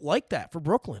 I don't like that for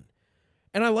Brooklyn.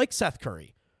 And I like Seth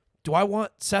Curry. Do I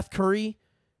want Seth Curry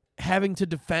having to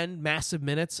defend massive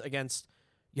minutes against,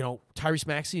 Tyrese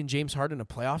Maxey and James Harden in a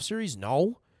playoff series?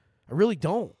 No, I really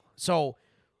don't. So,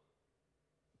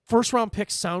 first-round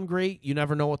picks sound great. You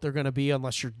never know what they're going to be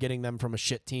unless you're getting them from a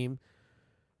shit team.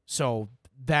 So,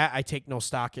 that I take no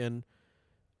stock in.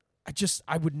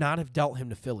 I would not have dealt him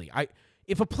to Philly.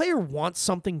 If a player wants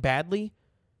something badly,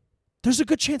 there's a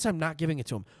good chance I'm not giving it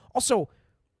to him. Also,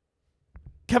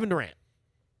 Kevin Durant,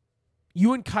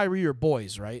 you and Kyrie are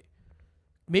boys, right?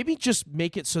 Maybe just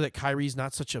make it so that Kyrie's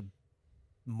not such a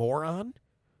moron.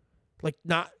 Like,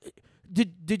 not...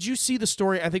 Did you see the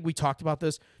story? I think we talked about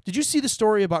this. Did you see the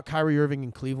story about Kyrie Irving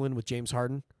in Cleveland with James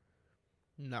Harden?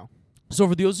 No. So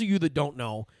for those of you that don't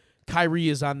know, Kyrie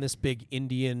is on this big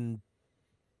Indian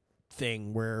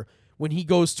thing where when he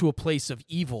goes to a place of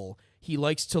evil, he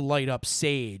likes to light up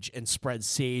sage and spread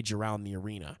sage around the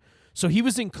arena. So he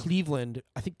was in Cleveland,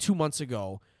 I think 2 months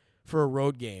ago, for a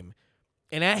road game,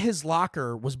 and at his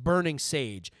locker was burning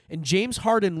sage. And James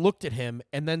Harden looked at him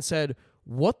and then said,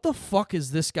 "What the fuck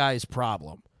is this guy's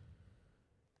problem?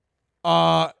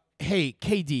 Hey,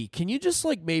 KD, can you just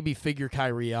maybe figure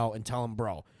Kyrie out and tell him,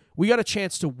 bro, we got a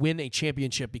chance to win a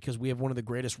championship because we have one of the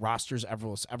greatest rosters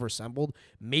ever assembled.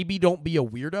 Maybe don't be a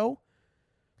weirdo.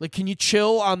 Can you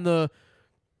chill on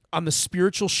the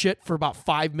spiritual shit for about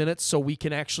 5 minutes so we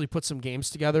can actually put some games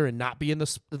together and not be in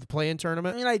the play-in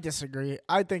tournament?" I mean, I disagree.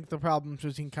 I think the problems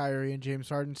between Kyrie and James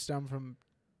Harden stem from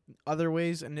other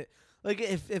ways, and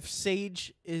if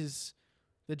Sage is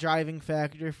the driving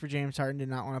factor for James Harden to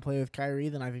not want to play with Kyrie,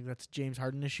 then I think that's a James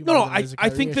Harden issue. I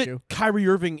think that Kyrie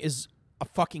Irving is a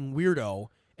fucking weirdo,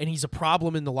 and he's a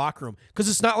problem in the locker room. Because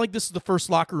it's not like this is the first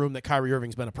locker room that Kyrie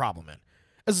Irving's been a problem in.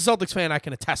 As a Celtics fan, I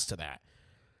can attest to that.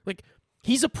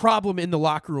 He's a problem in the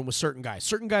locker room with certain guys.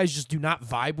 Certain guys just do not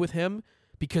vibe with him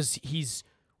because he's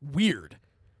weird.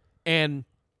 And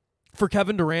for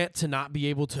Kevin Durant to not be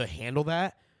able to handle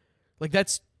that,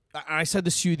 that's... I said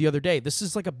this to you the other day. This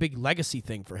is a big legacy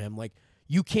thing for him.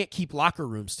 You can't keep locker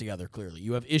rooms together, clearly.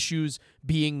 You have issues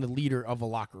being the leader of a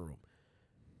locker room.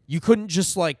 You couldn't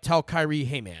just, tell Kyrie,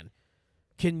 hey, man,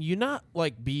 can you not,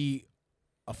 be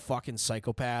a fucking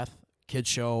psychopath kid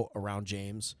show around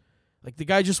James? The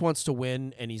guy just wants to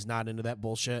win, and he's not into that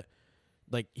bullshit.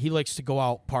 He likes to go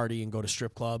out, party, and go to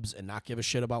strip clubs and not give a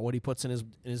shit about what he puts in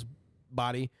his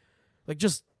body.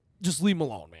 Just leave him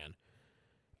alone, man.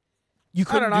 You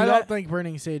couldn't do that? I don't think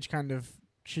burning sage kind of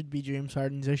should be James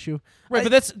Harden's issue. Right,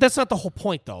 but that's not the whole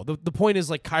point, though. The point is,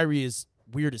 Kyrie is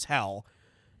weird as hell.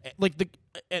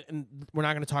 And we're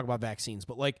not going to talk about vaccines,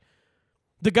 but,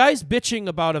 the guy's bitching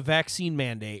about a vaccine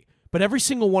mandate, but every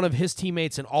single one of his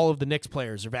teammates and all of the Knicks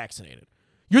players are vaccinated.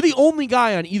 You're the only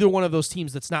guy on either one of those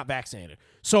teams that's not vaccinated.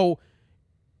 So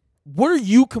what are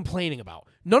you complaining about?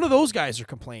 None of those guys are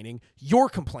complaining. You're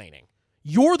complaining.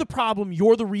 You're the problem.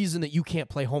 You're the reason that you can't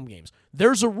play home games.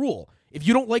 There's a rule. If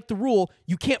you don't like the rule,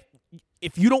 you can't.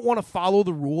 If you don't want to follow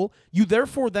the rule, you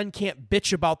therefore then can't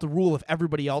bitch about the rule if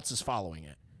everybody else is following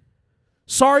it.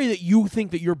 Sorry that you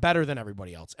think that you're better than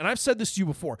everybody else. And I've said this to you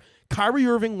before. Kyrie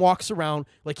Irving walks around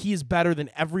like he is better than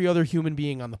every other human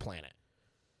being on the planet.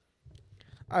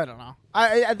 I don't know.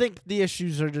 I think the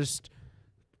issues are just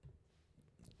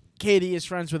KD is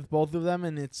friends with both of them,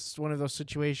 and it's one of those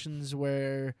situations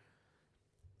where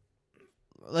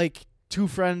two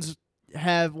friends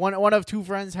have one of two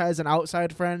friends has an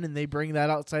outside friend, and they bring that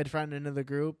outside friend into the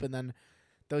group, and then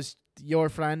your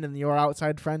friend and your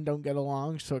outside friend don't get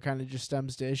along, so it kind of just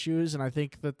stems to issues. And I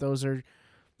think that those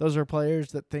are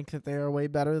players that think that they are way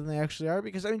better than they actually are,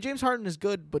 because James Harden is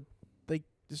good, but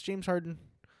is James Harden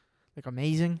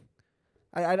amazing?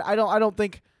 I don't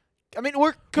think.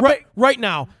 We're right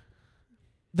now.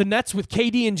 The Nets with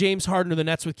KD and James Harden, or the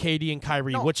Nets with KD and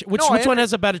Kyrie? Which one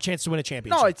has a better chance to win a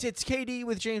championship? No, it's KD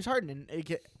with James Harden.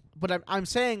 But I'm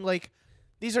saying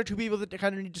these are two people that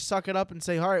kind of need to suck it up and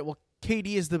say, all right, well,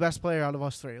 KD is the best player out of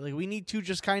us three. Like, we need to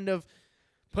just kind of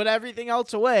put everything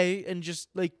else away and just,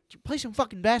 like, play some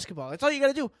fucking basketball. That's all you got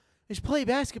to do is play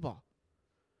basketball.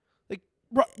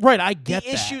 Right, I get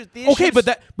that. Okay,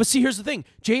 but see, here's the thing: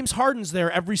 James Harden's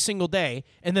there every single day,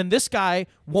 and then this guy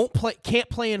can't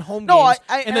play in home games,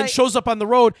 and then shows up on the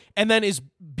road, and then is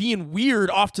being weird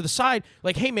off to the side.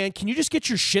 Like, hey man, can you just get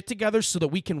your shit together so that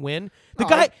we can win? The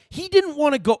guy, he didn't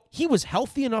want to go. He was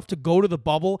healthy enough to go to the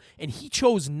bubble, and he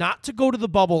chose not to go to the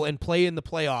bubble and play in the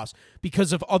playoffs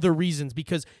because of other reasons.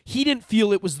 Because he didn't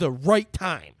feel it was the right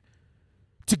time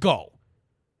to go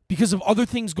because of other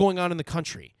things going on in the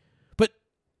country.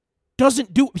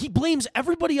 He blames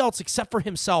everybody else except for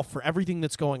himself for everything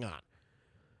that's going on.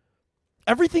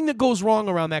 Everything that goes wrong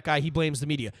around that guy, he blames the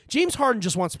media. James Harden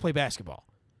just wants to play basketball.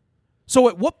 So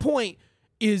at what point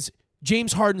is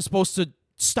James Harden supposed to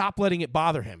stop letting it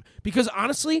bother him? Because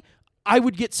honestly, I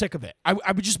would get sick of it. I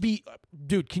would just be,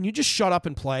 dude, can you just shut up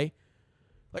and play?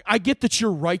 Like, I get that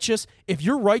you're righteous. If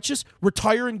you're righteous,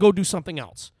 retire and go do something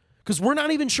else. Because we're not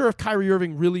even sure if Kyrie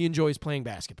Irving really enjoys playing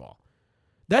basketball.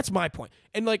 That's my point.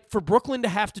 And, like, for Brooklyn to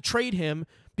have to trade him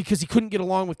because he couldn't get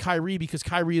along with Kyrie because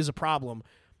Kyrie is a problem,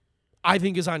 I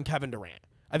think is on Kevin Durant.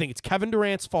 I think it's Kevin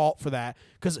Durant's fault for that.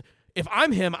 Because if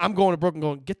I'm him, I'm going to Brooklyn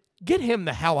going, get him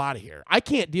the hell out of here. I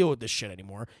can't deal with this shit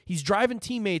anymore. He's driving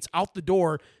teammates out the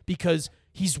door because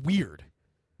he's weird.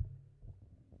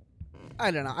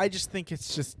 I don't know. I just think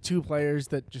it's just two players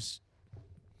that just...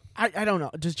 I don't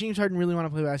know. Does James Harden really want to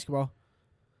play basketball?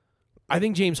 I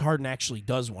think James Harden actually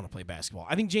does want to play basketball.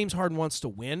 I think James Harden wants to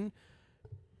win.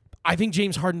 I think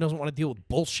James Harden doesn't want to deal with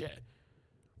bullshit.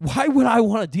 Why would I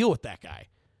want to deal with that guy?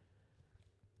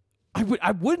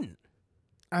 I wouldn't.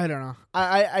 I don't know.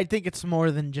 I think it's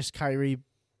more than just Kyrie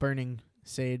burning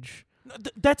sage.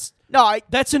 That's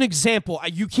an example.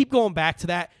 You keep going back to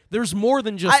that. There's more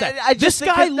than just that. This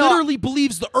guy literally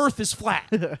believes the earth is flat.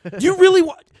 Do you really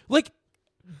want... Like...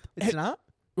 It's not?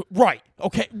 Right.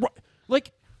 Okay. Right.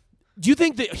 Like... Do you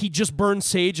think that he just burns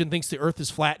sage and thinks the earth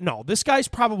is flat? No, this guy's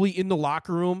probably in the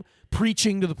locker room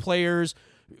preaching to the players.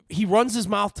 He runs his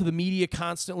mouth to the media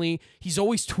constantly. He's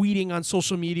always tweeting on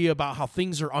social media about how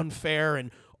things are unfair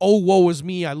and, oh, woe is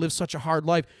me, I live such a hard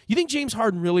life. You think James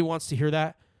Harden really wants to hear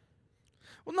that?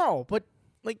 Well, no, but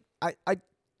like I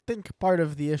think part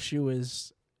of the issue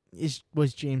was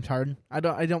James Harden. I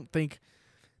don't think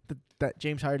that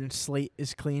James Harden's slate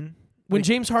is clean. When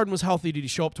James Harden was healthy, did he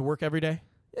show up to work every day?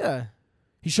 Yeah.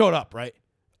 He showed up, right?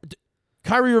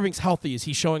 Kyrie Irving's healthy. Is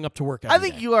he showing up to work every day? I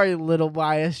think you are a little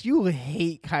biased. You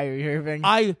hate Kyrie Irving.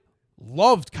 I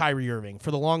loved Kyrie Irving for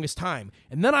the longest time.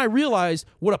 And then I realized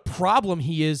what a problem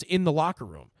he is in the locker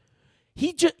room.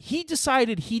 He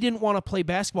decided he didn't want to play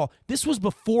basketball. This was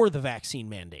before the vaccine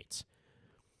mandates.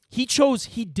 He chose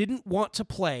he didn't want to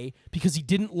play because he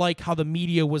didn't like how the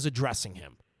media was addressing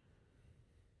him.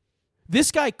 This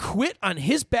guy quit on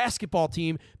his basketball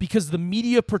team because the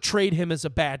media portrayed him as a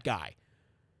bad guy.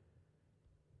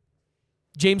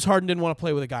 James Harden didn't want to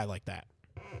play with a guy like that.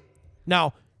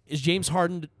 Now, is James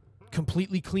Harden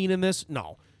completely clean in this?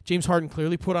 No. James Harden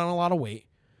clearly put on a lot of weight.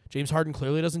 James Harden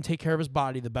clearly doesn't take care of his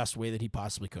body the best way that he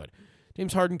possibly could.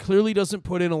 James Harden clearly doesn't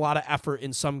put in a lot of effort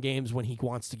in some games when he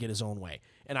wants to get his own way.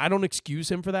 And I don't excuse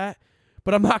him for that,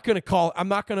 but I'm not going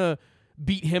to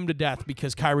beat him to death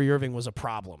because Kyrie Irving was a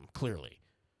problem, clearly.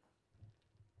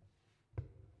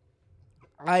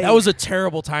 That was a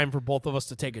terrible time for both of us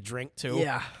to take a drink, too.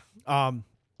 Yeah. All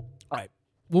right.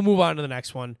 We'll move on to the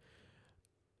next one.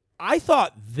 I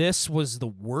thought this was the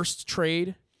worst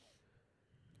trade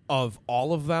of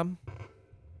all of them.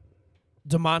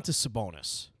 Domantas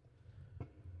Sabonis.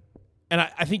 And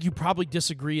I think you probably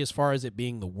disagree as far as it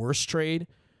being the worst trade.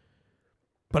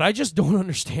 But I just don't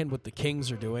understand what the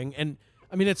Kings are doing. And,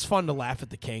 I mean, it's fun to laugh at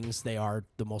the Kings. They are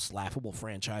the most laughable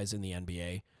franchise in the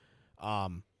NBA.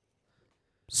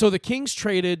 So the Kings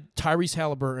traded Tyrese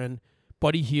Halliburton,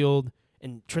 Buddy Hield,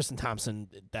 and Tristan Thompson.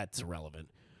 That's irrelevant.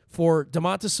 For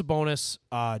Domantas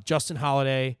Sabonis, Justin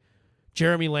Holiday,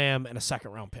 Jeremy Lamb, and a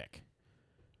second-round pick.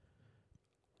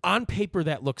 On paper,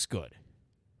 that looks good.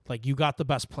 Like, you got the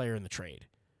best player in the trade.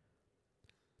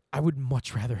 I would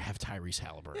much rather have Tyrese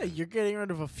Halliburton. Yeah, you're getting rid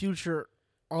of a future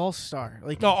all-star.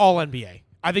 No, all-NBA.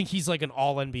 I think he's like an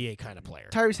all-NBA kind of player.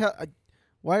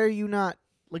 Why are you not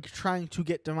like trying to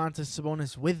get Domantas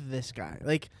Sabonis with this guy?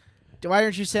 Like, why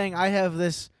aren't you saying I have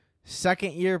this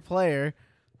second-year player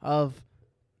of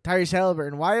Tyrese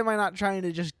Halliburton? Why am I not trying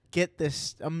to just get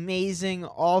this amazing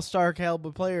all-star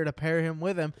caliber player to pair him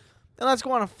with him? And let's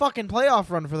go on a fucking playoff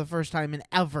run for the first time in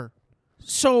ever.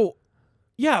 So,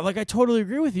 yeah, like I totally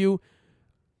agree with you.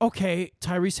 okay,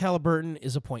 Tyrese Halliburton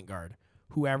is a point guard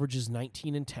who averages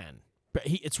 19 and 10. But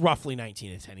it's roughly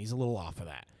 19 and 10. He's a little off of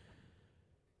that.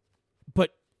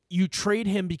 But you trade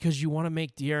him because you want to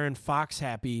make De'Aaron Fox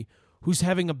happy, who's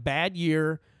having a bad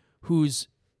year, who's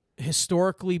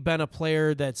historically been a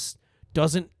player that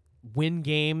doesn't win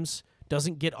games,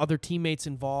 doesn't get other teammates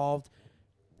involved,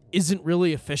 isn't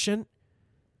really efficient.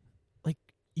 Like,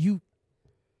 you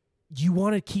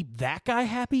want to keep that guy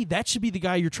happy? That should be the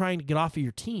guy you're trying to get off of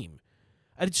your team.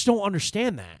 I just don't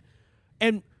understand that.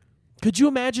 And could you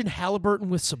imagine Halliburton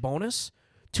with Sabonis?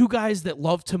 Two guys that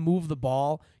love to move the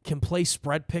ball, can play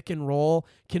spread pick and roll,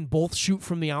 can both shoot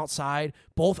from the outside,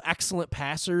 both excellent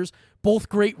passers, both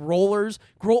great rollers,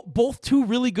 both two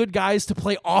really good guys to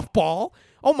play off ball.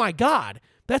 Oh my God,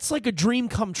 that's like a dream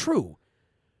come true.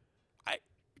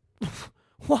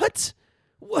 What?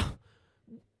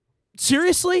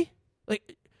 Seriously?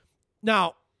 Like,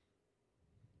 now,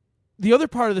 the other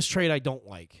part of this trade I don't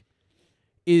like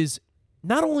is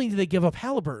not only do they give up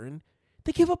Halliburton,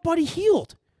 they give up Buddy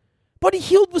Hield. Buddy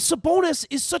Hield with Sabonis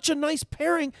is such a nice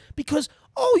pairing because,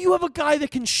 you have a guy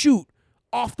that can shoot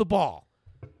off the ball.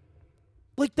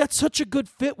 Like, that's such a good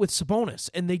fit with Sabonis.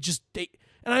 And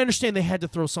and I understand they had to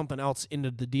throw something else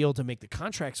into the deal to make the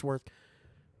contracts work.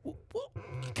 Well,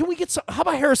 can we get some? How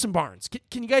about Harrison Barnes?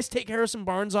 Can you guys take Harrison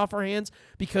Barnes off our hands?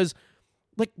 Because,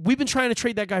 like, we've been trying to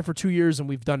trade that guy for 2 years and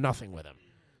we've done nothing with him.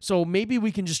 So maybe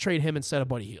we can just trade him instead of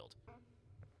Buddy Hield.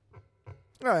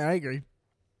 All right, I agree.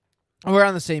 We're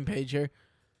on the same page here.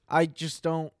 I just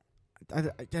don't. I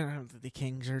don't think the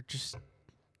Kings are just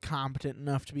competent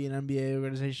enough to be an NBA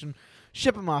organization.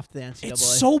 Ship them off to the NCAA. It's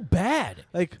so bad.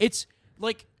 It's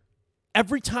like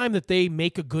every time that they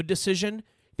make a good decision,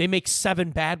 they make 7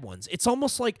 bad ones. It's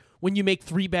almost like when you make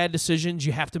 3 bad decisions,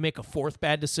 you have to make a 4th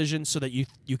bad decision so that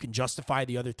you can justify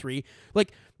the other 3.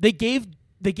 Like, they gave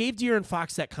De'Aaron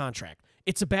Fox that contract.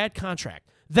 It's a bad contract.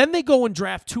 Then they go and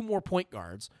draft 2 more point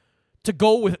guards to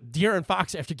go with De'Aaron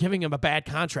Fox after giving him a bad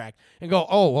contract and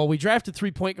go, we drafted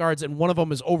 3 point guards and one of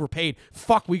them is overpaid.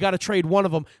 Fuck, we got to trade one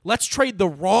of them. Let's trade the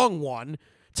wrong one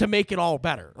to make it all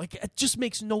better. Like, it just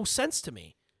makes no sense to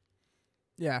me.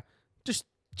 Yeah. Just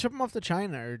chip them off to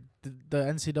China or the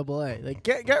NCAA. Like,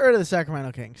 get rid of the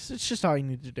Sacramento Kings. It's just all you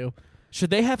need to do.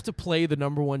 Should they have to play the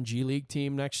number 1 G League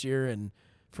team next year and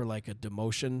for like a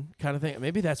demotion kind of thing?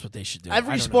 Maybe that's what they should do.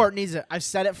 Every sport needs it. I've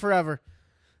said it forever.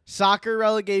 Soccer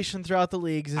relegation throughout the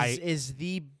leagues is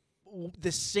the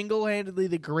single-handedly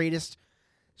the greatest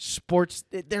sports.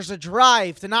 There's a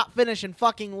drive to not finish in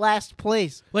fucking last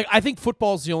place. Like, I think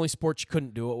football's the only sport you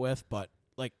couldn't do it with, but,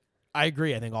 like, I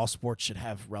agree. I think all sports should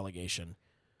have relegation.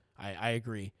 I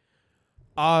agree.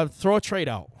 Throw a trade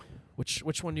out. Which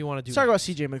one do you want to do? Let's talk about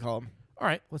C.J. McCollum. All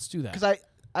right, let's do that. Because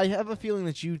I have a feeling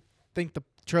that you think the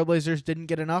Trailblazers didn't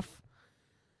get enough,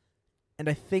 and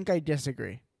I think I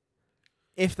disagree.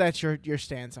 If that's your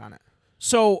stance on it.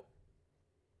 So,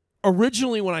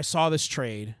 originally when I saw this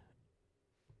trade,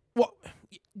 well,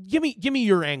 give me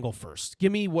your angle first.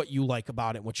 Give me what you like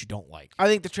about it and what you don't like. I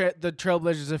think the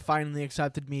Trailblazers have finally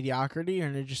accepted mediocrity,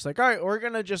 and they're just like, all right, we're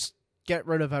gonna just get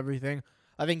rid of everything.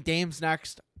 I think Dame's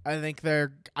next. I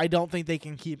don't think they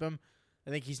can keep him. I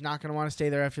think he's not gonna want to stay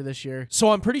there after this year.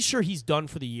 So I'm pretty sure he's done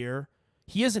for the year.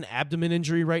 He has an abdomen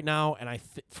injury right now, and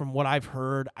from what I've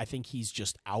heard, I think he's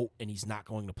just out and he's not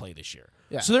going to play this year.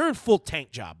 Yeah. So they're in full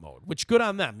tank job mode, which good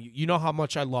on them. You know how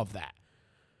much I love that.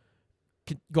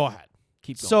 Go ahead.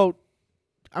 Keep going. So,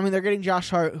 I mean, they're getting Josh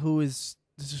Hart, this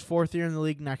is 4th year in the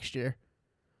league next year.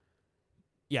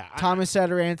 Yeah. Thomas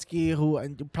Sadaransky, who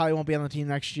probably won't be on the team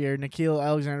next year. Nickeil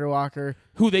Alexander-Walker.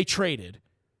 Who they traded,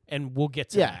 and we'll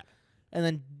get to that. And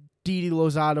then Didi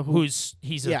Lozada,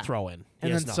 he's a throw-in.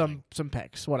 And then some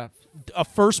picks, whatever. A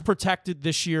first protected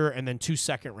this year, and then 2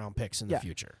 second-round picks in the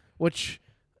future. Which,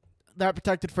 that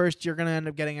protected first, you're going to end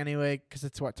up getting anyway, because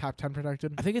it's, top 10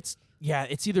 protected? I think it's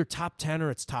either top 10 or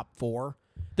it's top 4.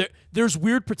 There's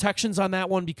weird protections on that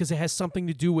one because it has something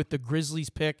to do with the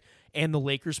Grizzlies pick and the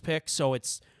Lakers pick, so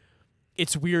it's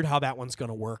weird how that one's going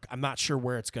to work. I'm not sure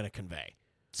where it's going to convey.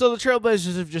 So the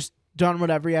Trailblazers have just done what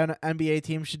every NBA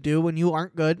team should do when you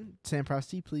aren't good. Sam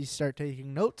Presti, please start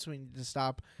taking notes. We need to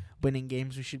stop winning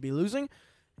games we should be losing.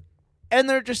 And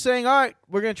they're just saying, all right,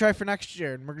 we're going to try for next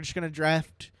year, and we're just going to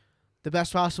draft the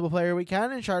best possible player we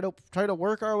can and try to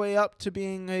work our way up to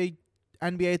being a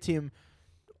NBA team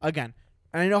again.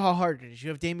 And I know how hard it is. You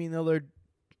have Damian Lillard,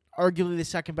 arguably the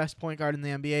second best point guard in the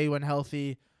NBA when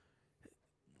healthy.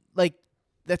 Like,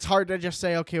 that's hard to just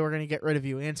say, okay, we're going to get rid of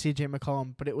you and C.J.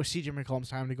 McCollum, but it was C.J. McCollum's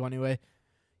time to go anyway.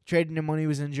 Trading him when he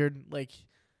was injured, like,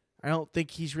 I don't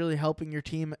think he's really helping your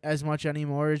team as much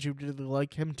anymore as you'd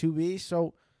like him to be.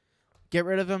 So get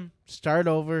rid of him, start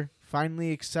over,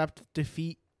 finally accept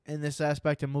defeat in this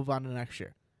aspect, and move on to next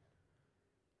year.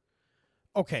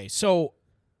 Okay, so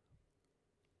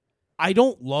I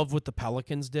don't love what the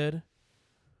Pelicans did,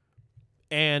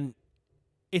 and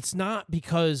it's not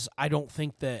because I don't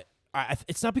think that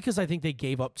it's not because I think they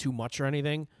gave up too much or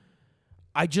anything.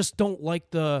 I just don't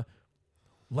like the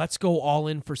let's go all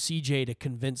in for CJ to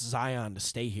convince Zion to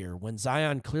stay here when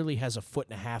Zion clearly has a foot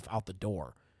and a half out the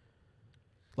door.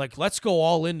 Like, let's go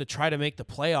all in to try to make the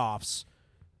playoffs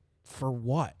for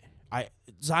what?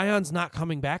 Zion's not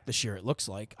coming back this year, it looks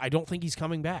like. I don't think he's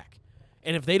coming back.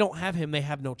 And if they don't have him, they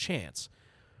have no chance.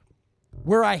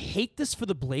 Where I hate this for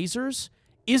the Blazers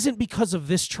isn't because of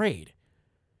this trade.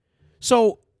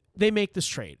 So they make this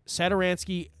trade.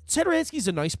 Satoransky's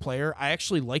a nice player. I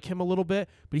actually like him a little bit,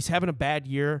 but he's having a bad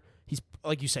year. He's,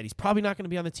 like you said, he's probably not going to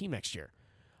be on the team next year.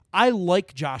 I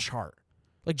like Josh Hart.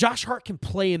 Like, Josh Hart can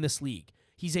play in this league.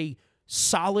 He's a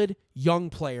solid young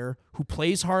player who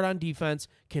plays hard on defense,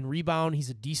 can rebound. He's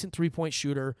a decent three-point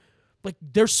shooter. Like,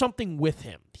 there's something with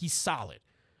him. He's solid.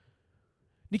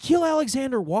 Nickeil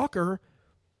Alexander-Walker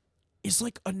is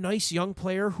like a nice young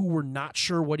player who we're not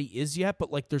sure what he is yet,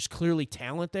 but like there's clearly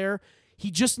talent there. He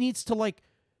just needs to like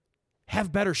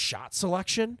have better shot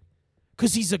selection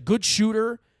because he's a good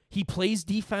shooter. He plays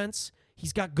defense.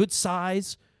 He's got good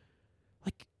size.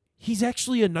 Like, he's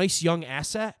actually a nice young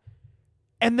asset.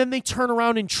 And then they turn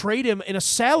around and trade him in a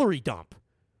salary dump.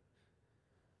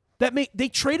 They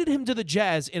traded him to the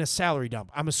Jazz in a salary dump.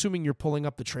 I'm assuming you're pulling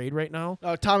up the trade right now.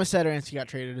 Oh, Thomas Satoransky got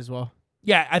traded as well.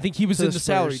 Yeah, I think he was in the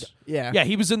salary dump. Yeah,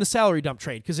 he was in the salary dump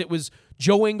trade because it was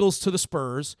Joe Ingles to the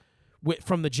Spurs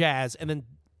from the Jazz, and then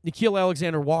Nickeil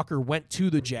Alexander-Walker went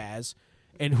to the Jazz.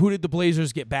 And who did the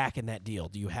Blazers get back in that deal?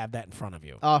 Do you have that in front of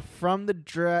you? From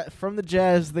the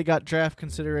Jazz, they got draft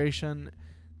consideration.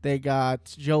 They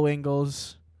got Joe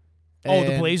Ingles. Oh,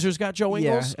 the Blazers got Joe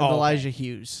Ingles? Yeah, and Elijah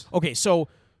Hughes. Okay, so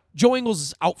Joe Ingles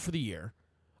is out for the year.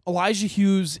 Elijah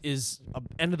Hughes is an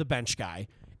end-of-the-bench guy.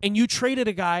 And you traded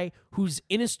a guy who's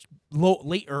in his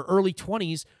late or early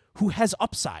 20s who has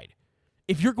upside.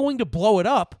 If you're going to blow it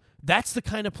up, that's the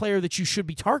kind of player that you should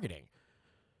be targeting.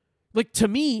 Like, to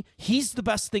me, he's the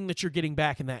best thing that you're getting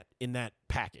back in that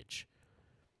package.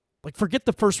 Like, forget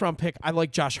the first-round pick. I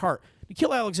like Josh Hart.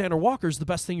 Nickeil Alexander-Walker is the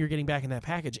best thing you're getting back in that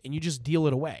package, and you just deal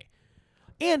it away.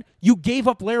 And you gave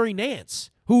up Larry Nance,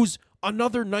 who's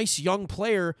another nice young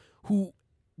player who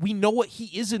we know what he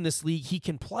is in this league. He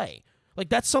can play. Like,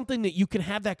 that's something that you can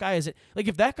have that guy as it. Like,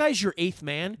 if that guy's your eighth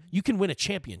man, you can win a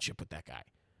championship with that guy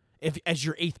as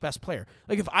your eighth best player.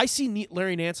 Like, if I see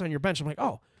Larry Nance on your bench, I'm like,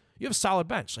 oh, you have a solid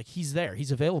bench. Like, he's there.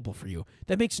 He's available for you.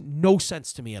 That makes no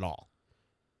sense to me at all.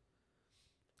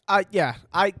 I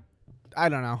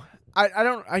don't know.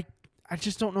 I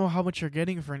just don't know how much you're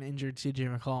getting for an injured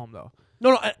CJ McCollum, though.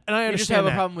 No, and I understand you just have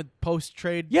that. a problem with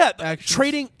post-trade. Yeah,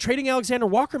 actions. trading Alexander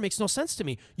Walker makes no sense to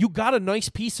me. You got a nice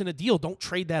piece in a deal. Don't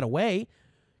trade that away.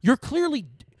 You're clearly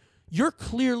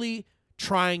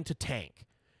trying to tank,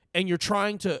 and you're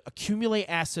trying to accumulate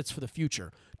assets for the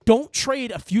future. Don't trade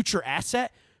a future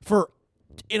asset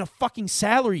in a fucking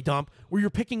salary dump where you're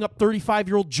picking up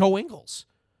 35-year-old Joe Ingles.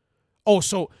 Oh,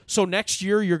 so next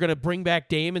year you're going to bring back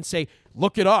Dame and say,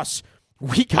 look at us.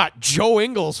 We got Joe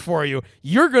Ingles for you.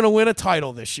 You're going to win a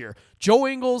title this year. Joe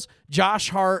Ingles,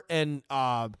 Josh Hart, and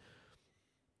the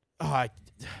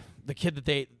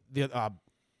kid that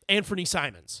Anthony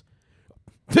Simons.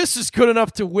 This is good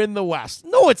enough to win the West.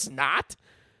 No, it's not.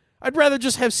 I'd rather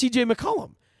just have C.J.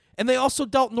 McCollum. And they also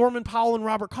dealt Norman Powell and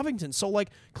Robert Covington. So, like,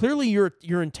 clearly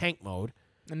you're in tank mode.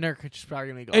 And Nurkic is probably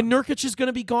going to be gone. And Nurkic is going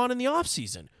to be gone in the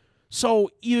offseason.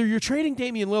 So either you're trading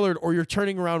Damian Lillard or you're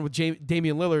turning around with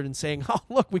Damian Lillard and saying, oh,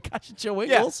 look, we got you Joe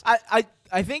Ingles. Yeah,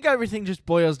 I think everything just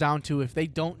boils down to if they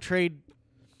don't trade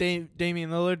Damian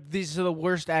Lillard, these are the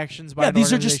worst actions by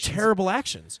these are just terrible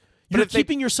actions. You're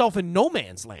keeping yourself in no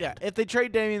man's land. Yeah, if they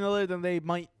trade Damian Lillard, then they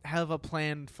might have a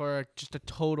plan for just a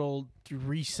total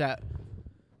reset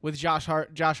with Josh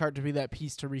Hart to be that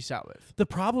piece to reset with. The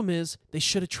problem is they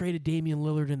should have traded Damian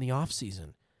Lillard in the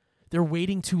offseason. They're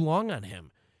waiting too long on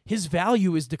him. His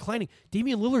value is declining.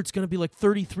 Damian Lillard's going to be like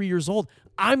 33 years old.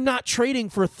 I'm not trading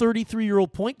for a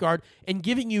 33-year-old point guard and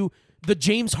giving you the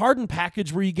James Harden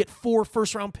package where you get 4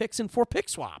 first-round picks and 4 pick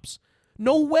swaps.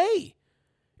 No way.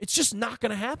 It's just not going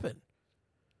to happen.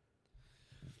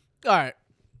 All right.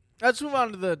 Let's move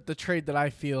on to the trade that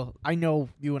I feel I know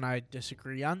you and I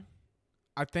disagree on,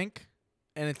 I think,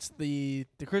 and it's the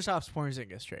Kristaps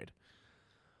Porzingis trade.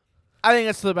 I think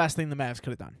that's the best thing the Mavs could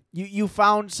have done. You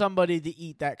found somebody to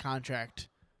eat that contract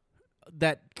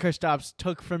that Kristaps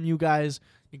took from you guys.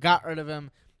 You got rid of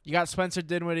him. You got Spencer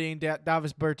Dinwiddie and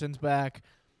Davis Bertans back.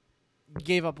 You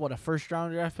gave up, a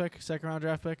first-round draft pick? Second-round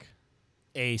draft pick?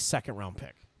 A second-round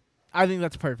pick. I think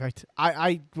that's perfect.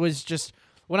 I was just...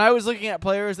 When I was looking at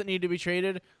players that need to be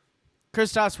traded,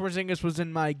 Kristaps Porzingis was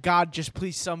in my, God, just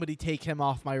please somebody take him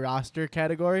off my roster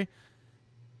category.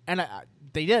 And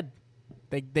they did.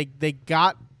 They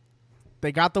got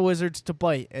the Wizards to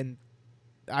bite, and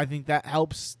I think that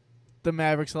helps the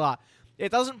Mavericks a lot.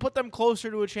 It doesn't put them closer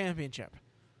to a championship,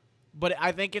 but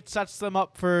I think it sets them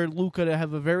up for Luka to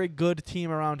have a very good team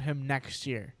around him next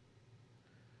year.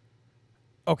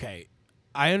 Okay,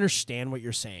 I understand what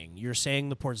you're saying. You're saying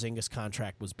the Porzingis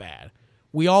contract was bad.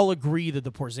 We all agree that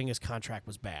the Porzingis contract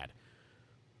was bad.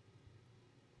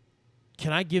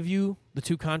 Can I give you the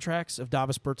two contracts of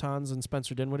Davis Bertans and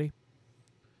Spencer Dinwiddie?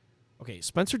 Okay,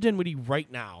 Spencer Dinwiddie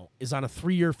right now is on a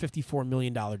 3-year, $54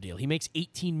 million deal. He makes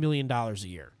 $18 million a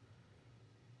year.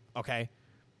 Okay?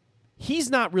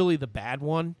 He's not really the bad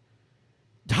one.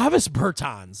 Davis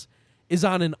Bertans is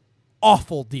on an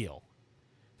awful deal.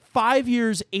 5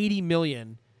 years, $80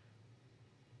 million.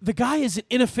 The guy is an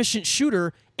inefficient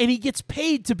shooter, and he gets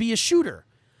paid to be a shooter.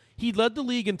 He led the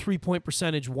league in three-point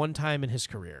percentage one time in his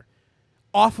career.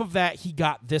 Off of that, he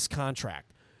got this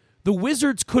contract. The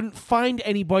Wizards couldn't find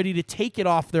anybody to take it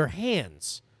off their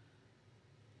hands.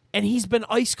 And he's been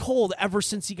ice cold ever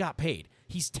since he got paid.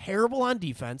 He's terrible on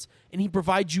defense, and he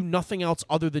provides you nothing else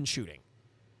other than shooting.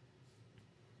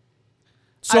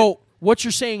 So what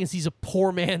you're saying is he's a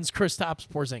poor man's Kristaps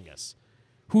Porzingis,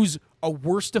 who's a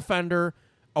worse defender,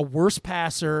 a worse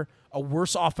passer, a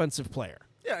worse offensive player.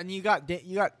 Yeah, and you got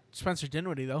Spencer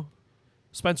Dinwiddie, though.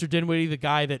 Spencer Dinwiddie, the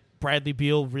guy that Bradley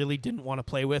Beal really didn't want to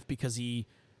play with because he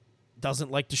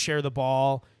doesn't like to share the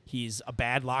ball. He's a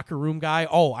bad locker room guy.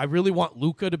 Oh, I really want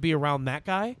Luka to be around that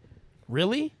guy?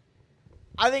 Really?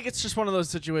 I think it's just one of those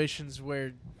situations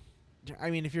where,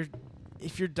 I mean, if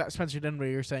you're Spencer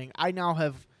Dinwiddie, you're saying, I now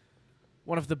have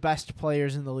one of the best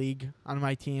players in the league on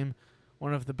my team,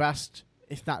 one of the best,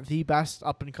 if not the best,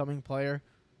 up-and-coming player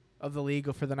of the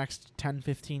league for the next 10,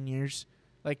 15 years.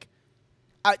 Like,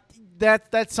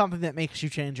 that's something that makes you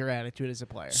change your attitude as a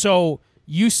player. So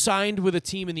you signed with a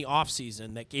team in the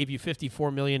offseason that gave you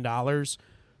 $54 million,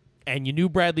 and you knew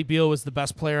Bradley Beal was the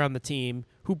best player on the team,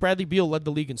 who Bradley Beal led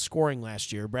the league in scoring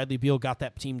last year. Bradley Beal got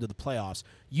that team to the playoffs.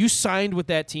 You signed with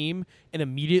that team and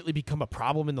immediately become a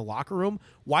problem in the locker room.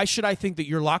 Why should I think that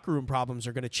your locker room problems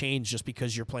are going to change just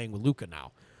because you're playing with Luka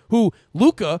now? Who,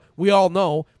 Luka, we all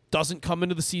know, doesn't come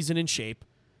into the season in shape,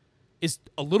 is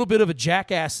a little bit of a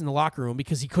jackass in the locker room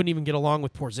because he couldn't even get along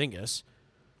with Porzingis.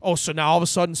 Oh, so now all of a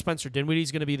sudden Spencer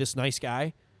Dinwiddie's going to be this nice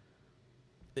guy?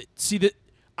 See, that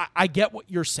I get what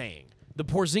you're saying. The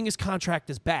Porzingis contract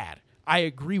is bad. I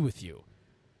agree with you.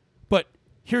 But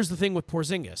here's the thing with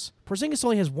Porzingis. Porzingis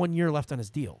only has 1 year left on his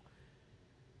deal.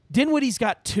 Dinwiddie's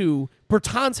got 2.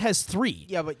 Bertans has 3.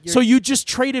 Yeah, but so you just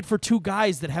traded for 2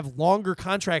 guys that have longer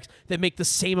contracts that make the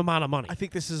same amount of money. I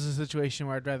think this is a situation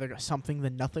where I'd rather get something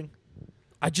than nothing.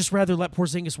 I'd just rather let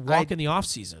Porzingis walk in the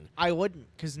offseason. I wouldn't,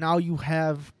 because now you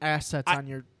have assets on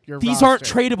your These roster. aren't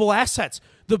tradable assets.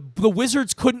 The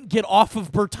Wizards couldn't get off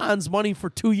of Bertans' money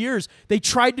for 2 years. They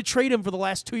tried to trade him for the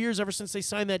last 2 years ever since they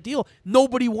signed that deal.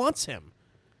 Nobody wants him.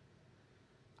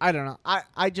 I don't know.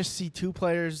 I just see 2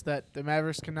 players that the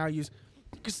Mavericks can now use.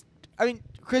 Because, I mean,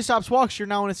 Kristaps walks, you're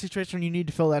now in a situation where you need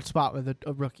to fill that spot with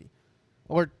a rookie.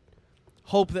 Or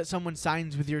hope that someone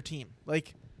signs with your team.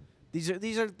 Like, these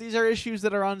are issues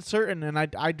that are uncertain, and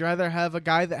I'd rather have a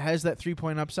guy that has that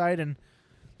 3-point upside. And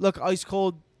look, ice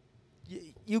cold.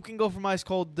 You can go from ice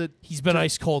cold. He's been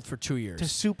ice cold for 2 years to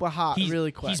super hot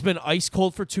really quick. He's been ice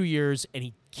cold for 2 years, and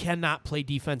he cannot play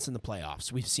defense in the playoffs.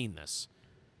 We've seen this.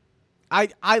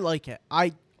 I like it.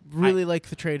 I really like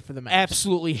the trade for the Mavericks.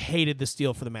 Absolutely hated this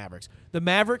deal for the Mavericks. The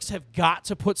Mavericks have got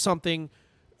to put something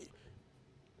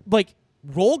like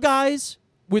role guys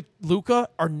with Luka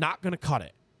are not going to cut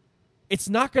it. It's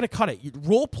not going to cut it.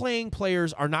 Role-playing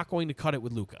players are not going to cut it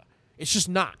with Luka. It's just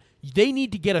not. They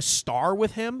need to get a star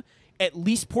with him. At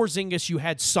least Porzingis, you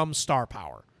had some star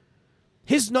power.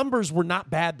 His numbers were not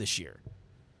bad this year.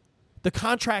 The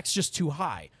contract's just too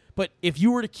high. But if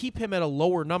you were to keep him at a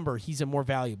lower number, he's a more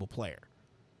valuable player.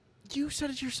 You said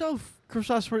it yourself.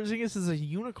 Kristaps Porzingis is a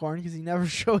unicorn because he never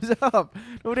shows up.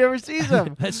 Nobody ever sees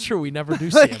him. That's true. We never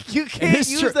do see him. You can't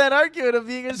use that argument of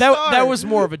being a star. That was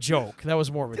more of a joke. That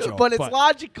was more of a joke. But it's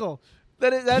logical.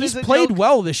 He's played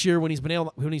well this year when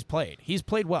he's played. He's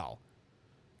played well.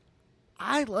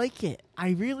 I like it.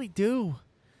 I really do.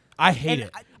 I hate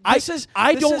it.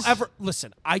 I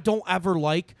don't ever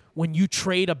like when you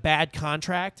trade a bad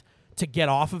contract to get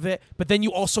off of it, but then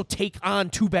you also take on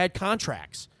 2 bad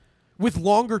contracts. with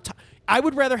longer time. I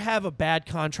would rather have a bad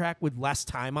contract with less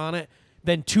time on it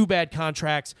than 2 bad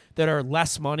contracts that are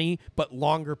less money but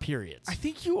longer periods. I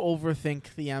think you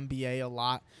overthink the NBA a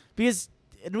lot because,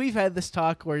 and we've had this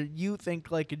talk where you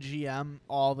think like a GM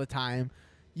all the time.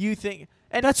 You think,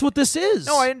 and that's what this is.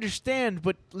 No, I understand,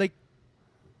 but like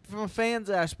from a fan's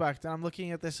aspect, I'm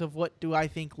looking at this of what do I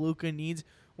think Luka needs.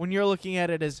 When you're looking at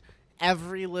it as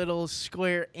every little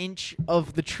square inch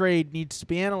of the trade needs to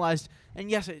be analyzed, and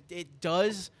yes, it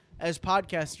does as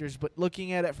podcasters, but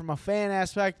looking at it from a fan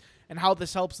aspect and how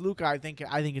this helps Luka, I think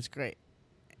it's great.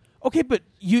 Okay, but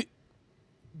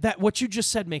what you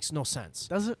just said makes no sense.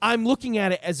 Does it? I'm looking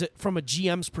at it as from a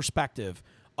GM's perspective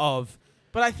of.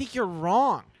 But I think you're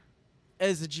wrong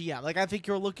as a GM. Like I think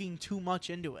you're looking too much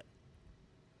into it.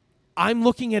 I'm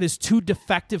looking at as 2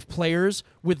 defective players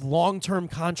with long-term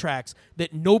contracts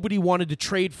that nobody wanted to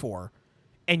trade for,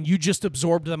 and you just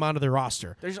absorbed them onto their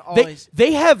roster. There's always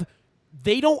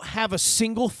they don't have a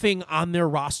single thing on their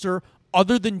roster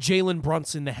other than Jalen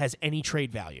Brunson that has any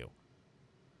trade value.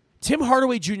 Tim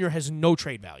Hardaway Jr. has no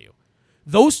trade value.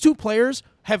 Those 2 players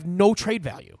have no trade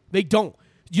value. They don't.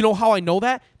 You know how I know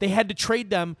that? They had to trade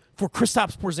them for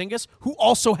Kristaps Porzingis, who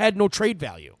also had no trade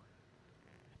value.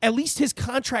 At least his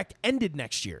contract ended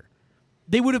next year.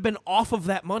 They would have been off of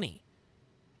that money.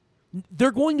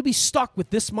 They're going to be stuck with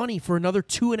this money for another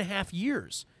 2.5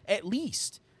 years, at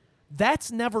least.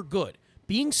 That's never good.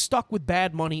 Being stuck with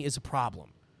bad money is a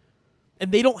problem.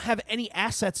 And they don't have any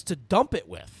assets to dump it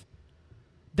with.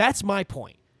 That's my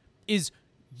point, is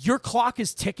your clock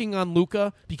is ticking on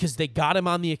Luka because they got him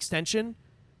on the extension.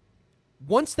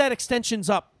 Once that extension's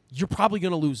up, you're probably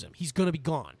going to lose him. He's going to be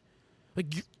gone.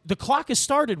 Like the clock has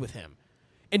started with him.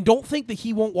 And don't think that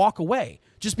he won't walk away.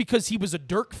 Just because he was a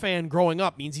Dirk fan growing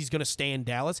up means he's going to stay in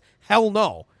Dallas. Hell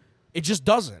no. It just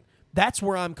doesn't. That's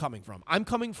where I'm coming from. I'm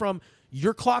coming from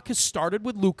your clock has started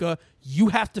with Luka. You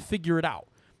have to figure it out.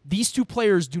 These 2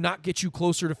 players do not get you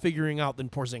closer to figuring out than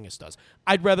Porzingis does.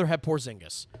 I'd rather have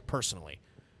Porzingis, personally.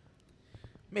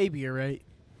 Maybe you're right.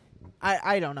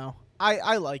 I don't know.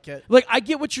 I like it. Like, I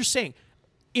get what you're saying.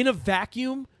 In a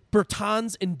vacuum,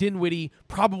 Bertans and Dinwiddie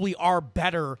probably are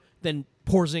better than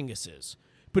Porzingis is.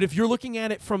 But if you're looking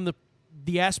at it from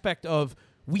the aspect of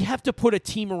we have to put a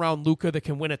team around Luka that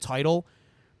can win a title,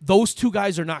 those 2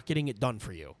 guys are not getting it done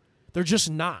for you. They're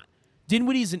just not.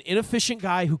 Dinwiddie's an inefficient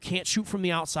guy who can't shoot from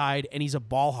the outside, and he's a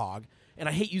ball hog. And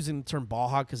I hate using the term ball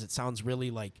hog because it sounds really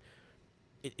like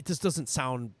it just doesn't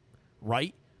sound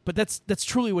right. But that's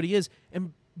truly what he is.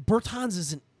 And Bertans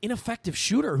is an ineffective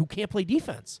shooter who can't play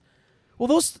defense.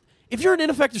 Well, if you're an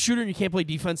ineffective shooter and you can't play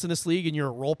defense in this league and you're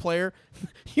a role player,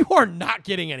 you are not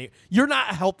getting any. You're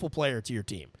not a helpful player to your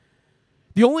team.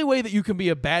 The only way that you can be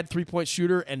a bad 3-point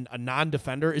shooter and a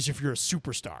non-defender is if you're a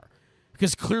superstar.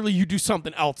 Because clearly you do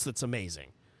something else that's amazing.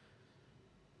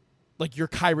 Like you're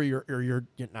Kyrie or you're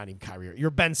not even Kyrie. You're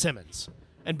Ben Simmons.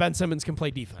 And Ben Simmons can play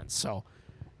defense. So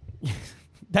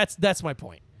that's my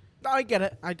point. I get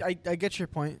it. I get your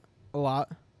point a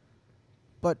lot.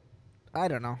 But I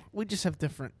don't know. We just have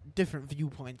different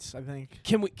viewpoints, I think.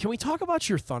 Can we talk about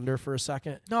your Thunder for a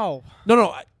second? No.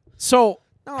 No. So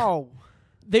no.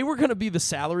 They were going to be the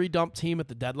salary dump team at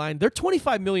the deadline. They're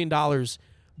 $25 million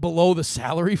below the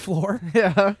salary floor.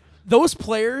 Yeah. Those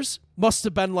players must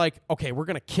have been like, okay, we're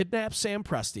going to kidnap Sam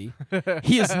Presti.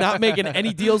 He is not making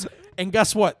any deals. And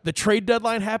guess what? The trade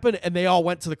deadline happened, and they all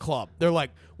went to the club. They're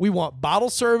like, we want bottle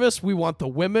service. We want the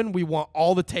women. We want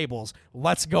all the tables.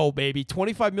 Let's go, baby.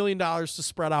 $25 million to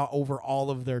spread out over all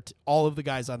of the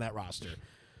guys on that roster.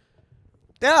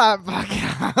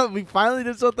 Yeah, we finally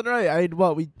did something right. I mean,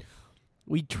 what,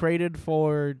 we traded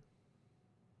for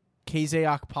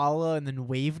KZ Okpala and then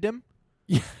waived him?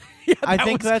 Yeah, I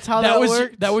think that's how that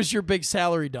worked. That was your big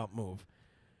salary dump move.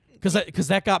 Because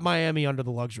that got Miami under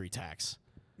the luxury tax.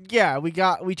 Yeah, we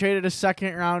traded a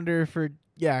second rounder for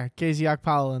KZ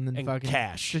Okpala and then fucking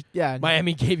cash. Yeah,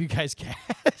 Miami gave you guys cash.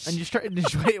 And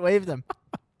just waved them.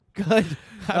 Good.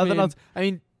 Nothing else. I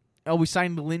mean, we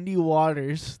signed Lindy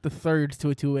Waters the third to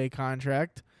a 2-way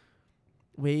contract.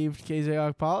 Waived KZ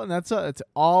Okpala, and that's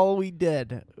all we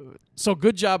did. So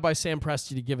good job by Sam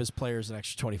Presti to give his players an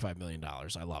extra $25 million.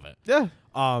 I love it. Yeah.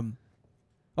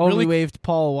 We waived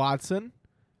Paul Watson.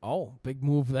 Oh, big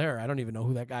move there. I don't even know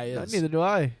who that guy is. Neither do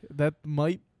I. That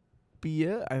might be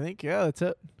it. I think, yeah, that's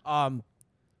it.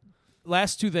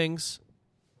 Last 2 things.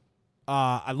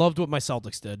 I loved what my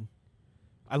Celtics did.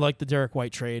 I liked the Derek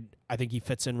White trade. I think he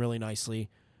fits in really nicely.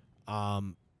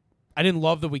 I didn't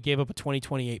love that we gave up a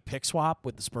 2028 pick swap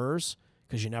with the Spurs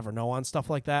because you never know on stuff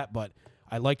like that, but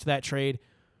I liked that trade.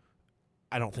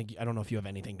 I don't know if you have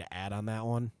anything to add on that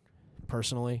one.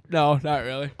 personally. No, not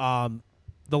really.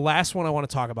 The last one I want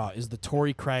to talk about is the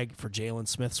Torrey Craig for Jalen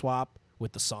Smith swap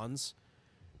with the Suns.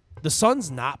 The Suns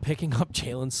not picking up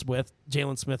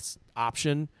Jalen Smith's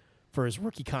option for his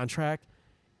rookie contract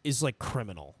is like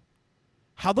criminal.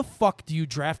 How the fuck do you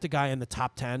draft a guy in the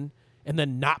top 10 and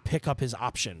then not pick up his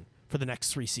option for the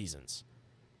next 3 seasons?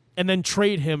 And then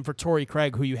trade him for Torrey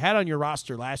Craig, who you had on your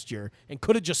roster last year and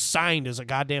could have just signed as a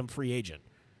goddamn free agent.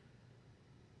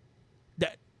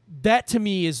 That to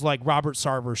me is like Robert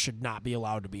Sarver should not be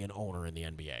allowed to be an owner in the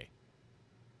NBA.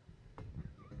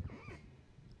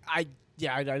 I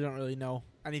don't really know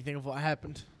anything of what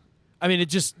happened. I mean, it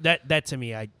just that to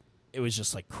me, it was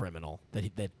just like criminal that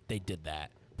they did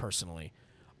that personally.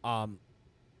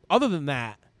 Other than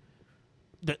that,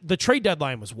 the trade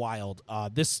deadline was wild.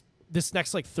 This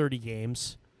next like 30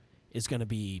 games is going to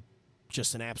be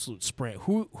just an absolute sprint.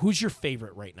 Who's your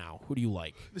favorite right now? Who do you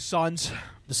like? The Suns.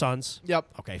 The Suns? Yep.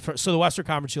 Okay. So the Western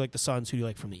Conference, you like the Suns. Who do you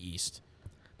like from the East?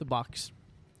 The Bucks.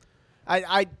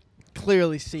 I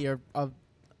clearly see a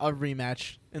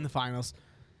rematch in the finals.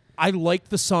 I like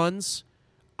the Suns.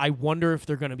 I wonder if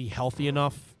they're going to be healthy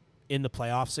enough in the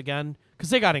playoffs again because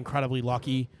they got incredibly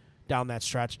lucky down that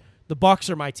stretch. The Bucks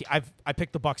are my team. I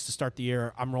picked the Bucks to start the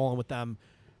year. I'm rolling with them.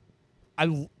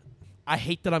 I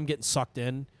hate that I'm getting sucked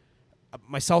in.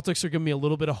 My Celtics are giving me a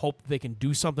little bit of hope that they can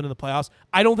do something in the playoffs.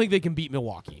 I don't think they can beat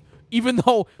Milwaukee, even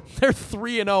though they're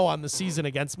 3-0 on the season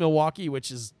against Milwaukee, which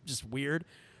is just weird.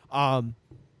 But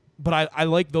I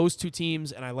like those two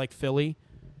teams, and I like Philly.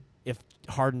 If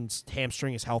Harden's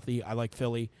hamstring is healthy, I like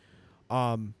Philly.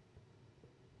 I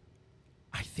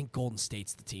think Golden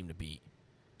State's the team to beat.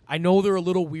 I know they're a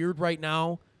little weird right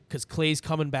now because Klay's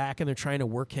coming back and they're trying to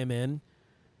work him in,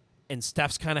 and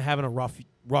Steph's kind of having a rough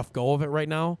go of it right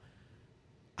now.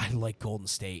 I like Golden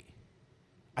State.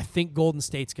 I think Golden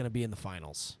State's going to be in the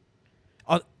finals.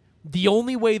 The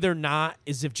only way they're not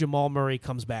is if Jamal Murray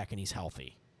comes back and he's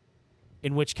healthy.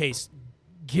 In which case,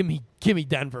 give me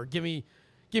Denver. Give me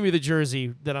the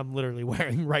jersey that I'm literally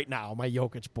wearing right now, my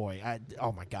Jokic boy.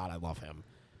 Oh my God, I love him.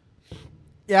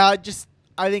 Yeah,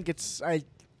 I think it's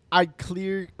I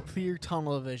clear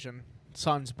tunnel vision.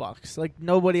 Suns Bucks. Like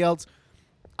nobody else.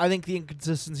 I think the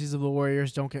inconsistencies of the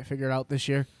Warriors don't get figured out this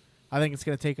year. I think it's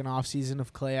going to take an off season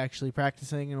of Klay actually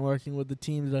practicing and working with the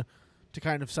team to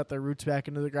kind of set their roots back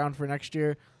into the ground for next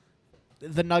year.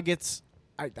 The Nuggets,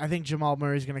 I think Jamal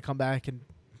Murray is going to come back and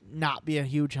not be a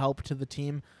huge help to the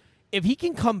team. If he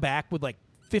can come back with like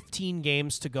 15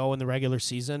 games to go in the regular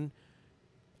season,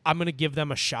 I'm going to give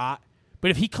them a shot. But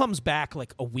if he comes back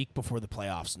like a week before the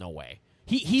playoffs, no way.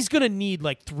 He's going to need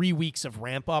like 3 weeks of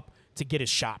ramp up to get his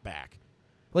shot back.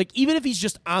 Like even if he's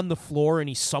just on the floor and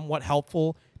he's somewhat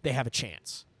helpful, they have a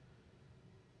chance.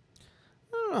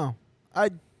 I don't know.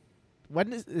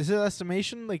 When is his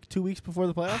estimation? Like 2 weeks before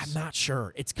the playoffs? I'm not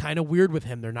sure. It's kind of weird with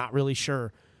him. They're not really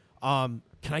sure. Can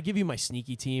I give you my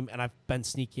sneaky team? And I've been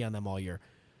sneaky on them all year.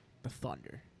 The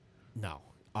Thunder. No.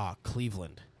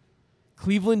 Cleveland.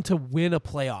 Cleveland to win a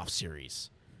playoff series.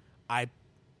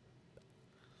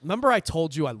 Remember I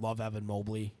told you I love Evan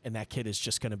Mobley, and that kid is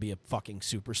just going to be a fucking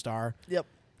superstar? Yep.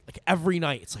 Like every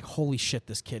night, it's like, holy shit,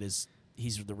 this kid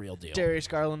he's the real deal. Darius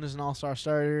Garland is an all-star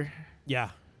starter. Yeah.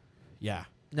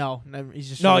 No,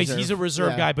 he's just he's a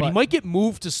reserve guy, but he might get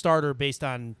moved to starter based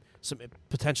on some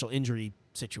potential injury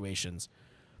situations.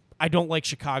 I don't like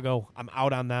Chicago. I'm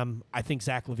out on them. I think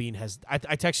Zach LaVine has. I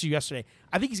texted you yesterday.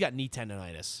 I think he's got knee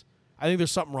tendonitis. I think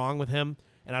there's something wrong with him,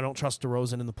 and I don't trust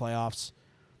DeRozan in the playoffs.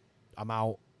 I'm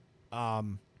out.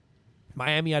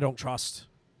 Miami, I don't trust.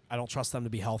 I don't trust them to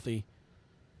be healthy.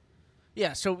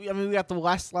 Yeah, so I mean, we got the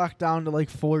West locked down to like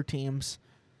 4 teams,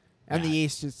 and the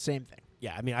East is the same thing.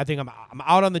 Yeah, I mean, I think I'm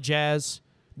out on the Jazz.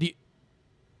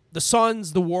 The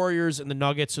Suns, the Warriors, and the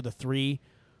Nuggets are the 3.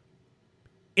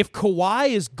 If Kawhi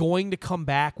is going to come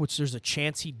back, which there's a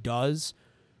chance he does,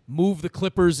 move the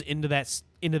Clippers into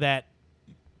that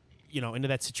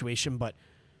situation. But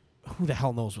who the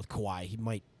hell knows with Kawhi? He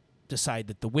might decide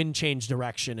that the wind changed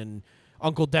direction, and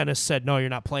Uncle Dennis said, "No, you're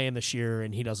not playing this year,"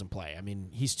 and he doesn't play. I mean,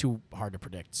 he's too hard to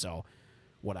predict. So,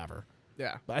 whatever.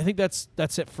 Yeah, but I think that's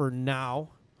it for now.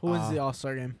 Who wins the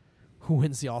All-Star game? Who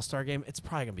wins the All-Star game? It's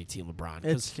probably going to be Team LeBron.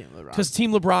 It's Team LeBron. Because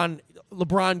Team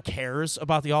LeBron cares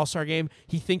about the All-Star game.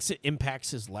 He thinks it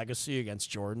impacts his legacy against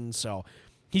Jordan. So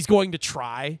he's going to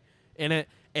try in it.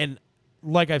 And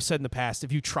like I've said in the past,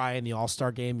 if you try in the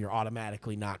All-Star game, you're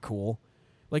automatically not cool.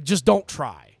 Like, just don't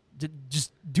try.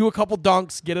 Just do a couple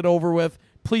dunks, get it over with.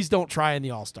 Please don't try in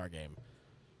the All-Star game.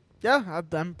 Yeah,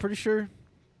 I'm pretty sure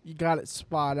you got it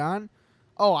spot on.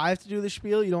 Oh, I have to do the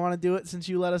spiel? You don't want to do it since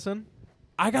you let us in?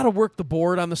 I got to work the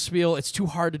board on the spiel. It's too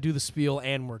hard to do the spiel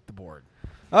and work the board.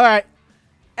 All right.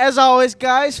 As always,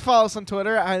 guys, follow us on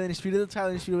Twitter at Highly Undisputed. That's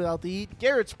Highly Undisputed without the E.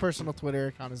 Garrett's personal Twitter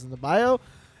account is in the bio.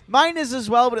 Mine is as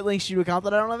well, but it links you to an account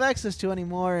that I don't have access to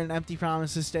anymore, and empty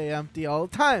promises stay empty all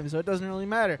the time, so it doesn't really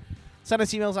matter. Send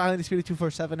us emails at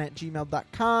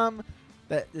highlydisputed247@gmail.com.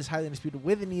 That is Highly Undisputed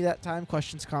with an E that time.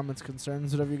 Questions, comments,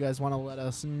 concerns, whatever you guys want to let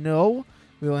us know.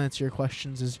 We will answer your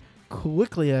questions as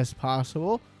quickly as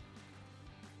possible.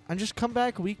 And just come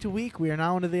back week to week. We are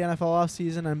now into the NFL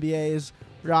offseason. NBA is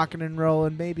rocking and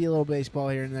rolling. Maybe a little baseball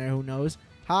here and there. Who knows?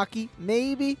 Hockey,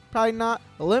 maybe. Probably not.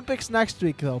 Olympics next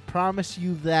week, though. Promise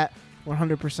you that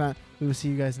 100%. We will see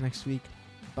you guys next week.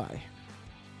 Bye.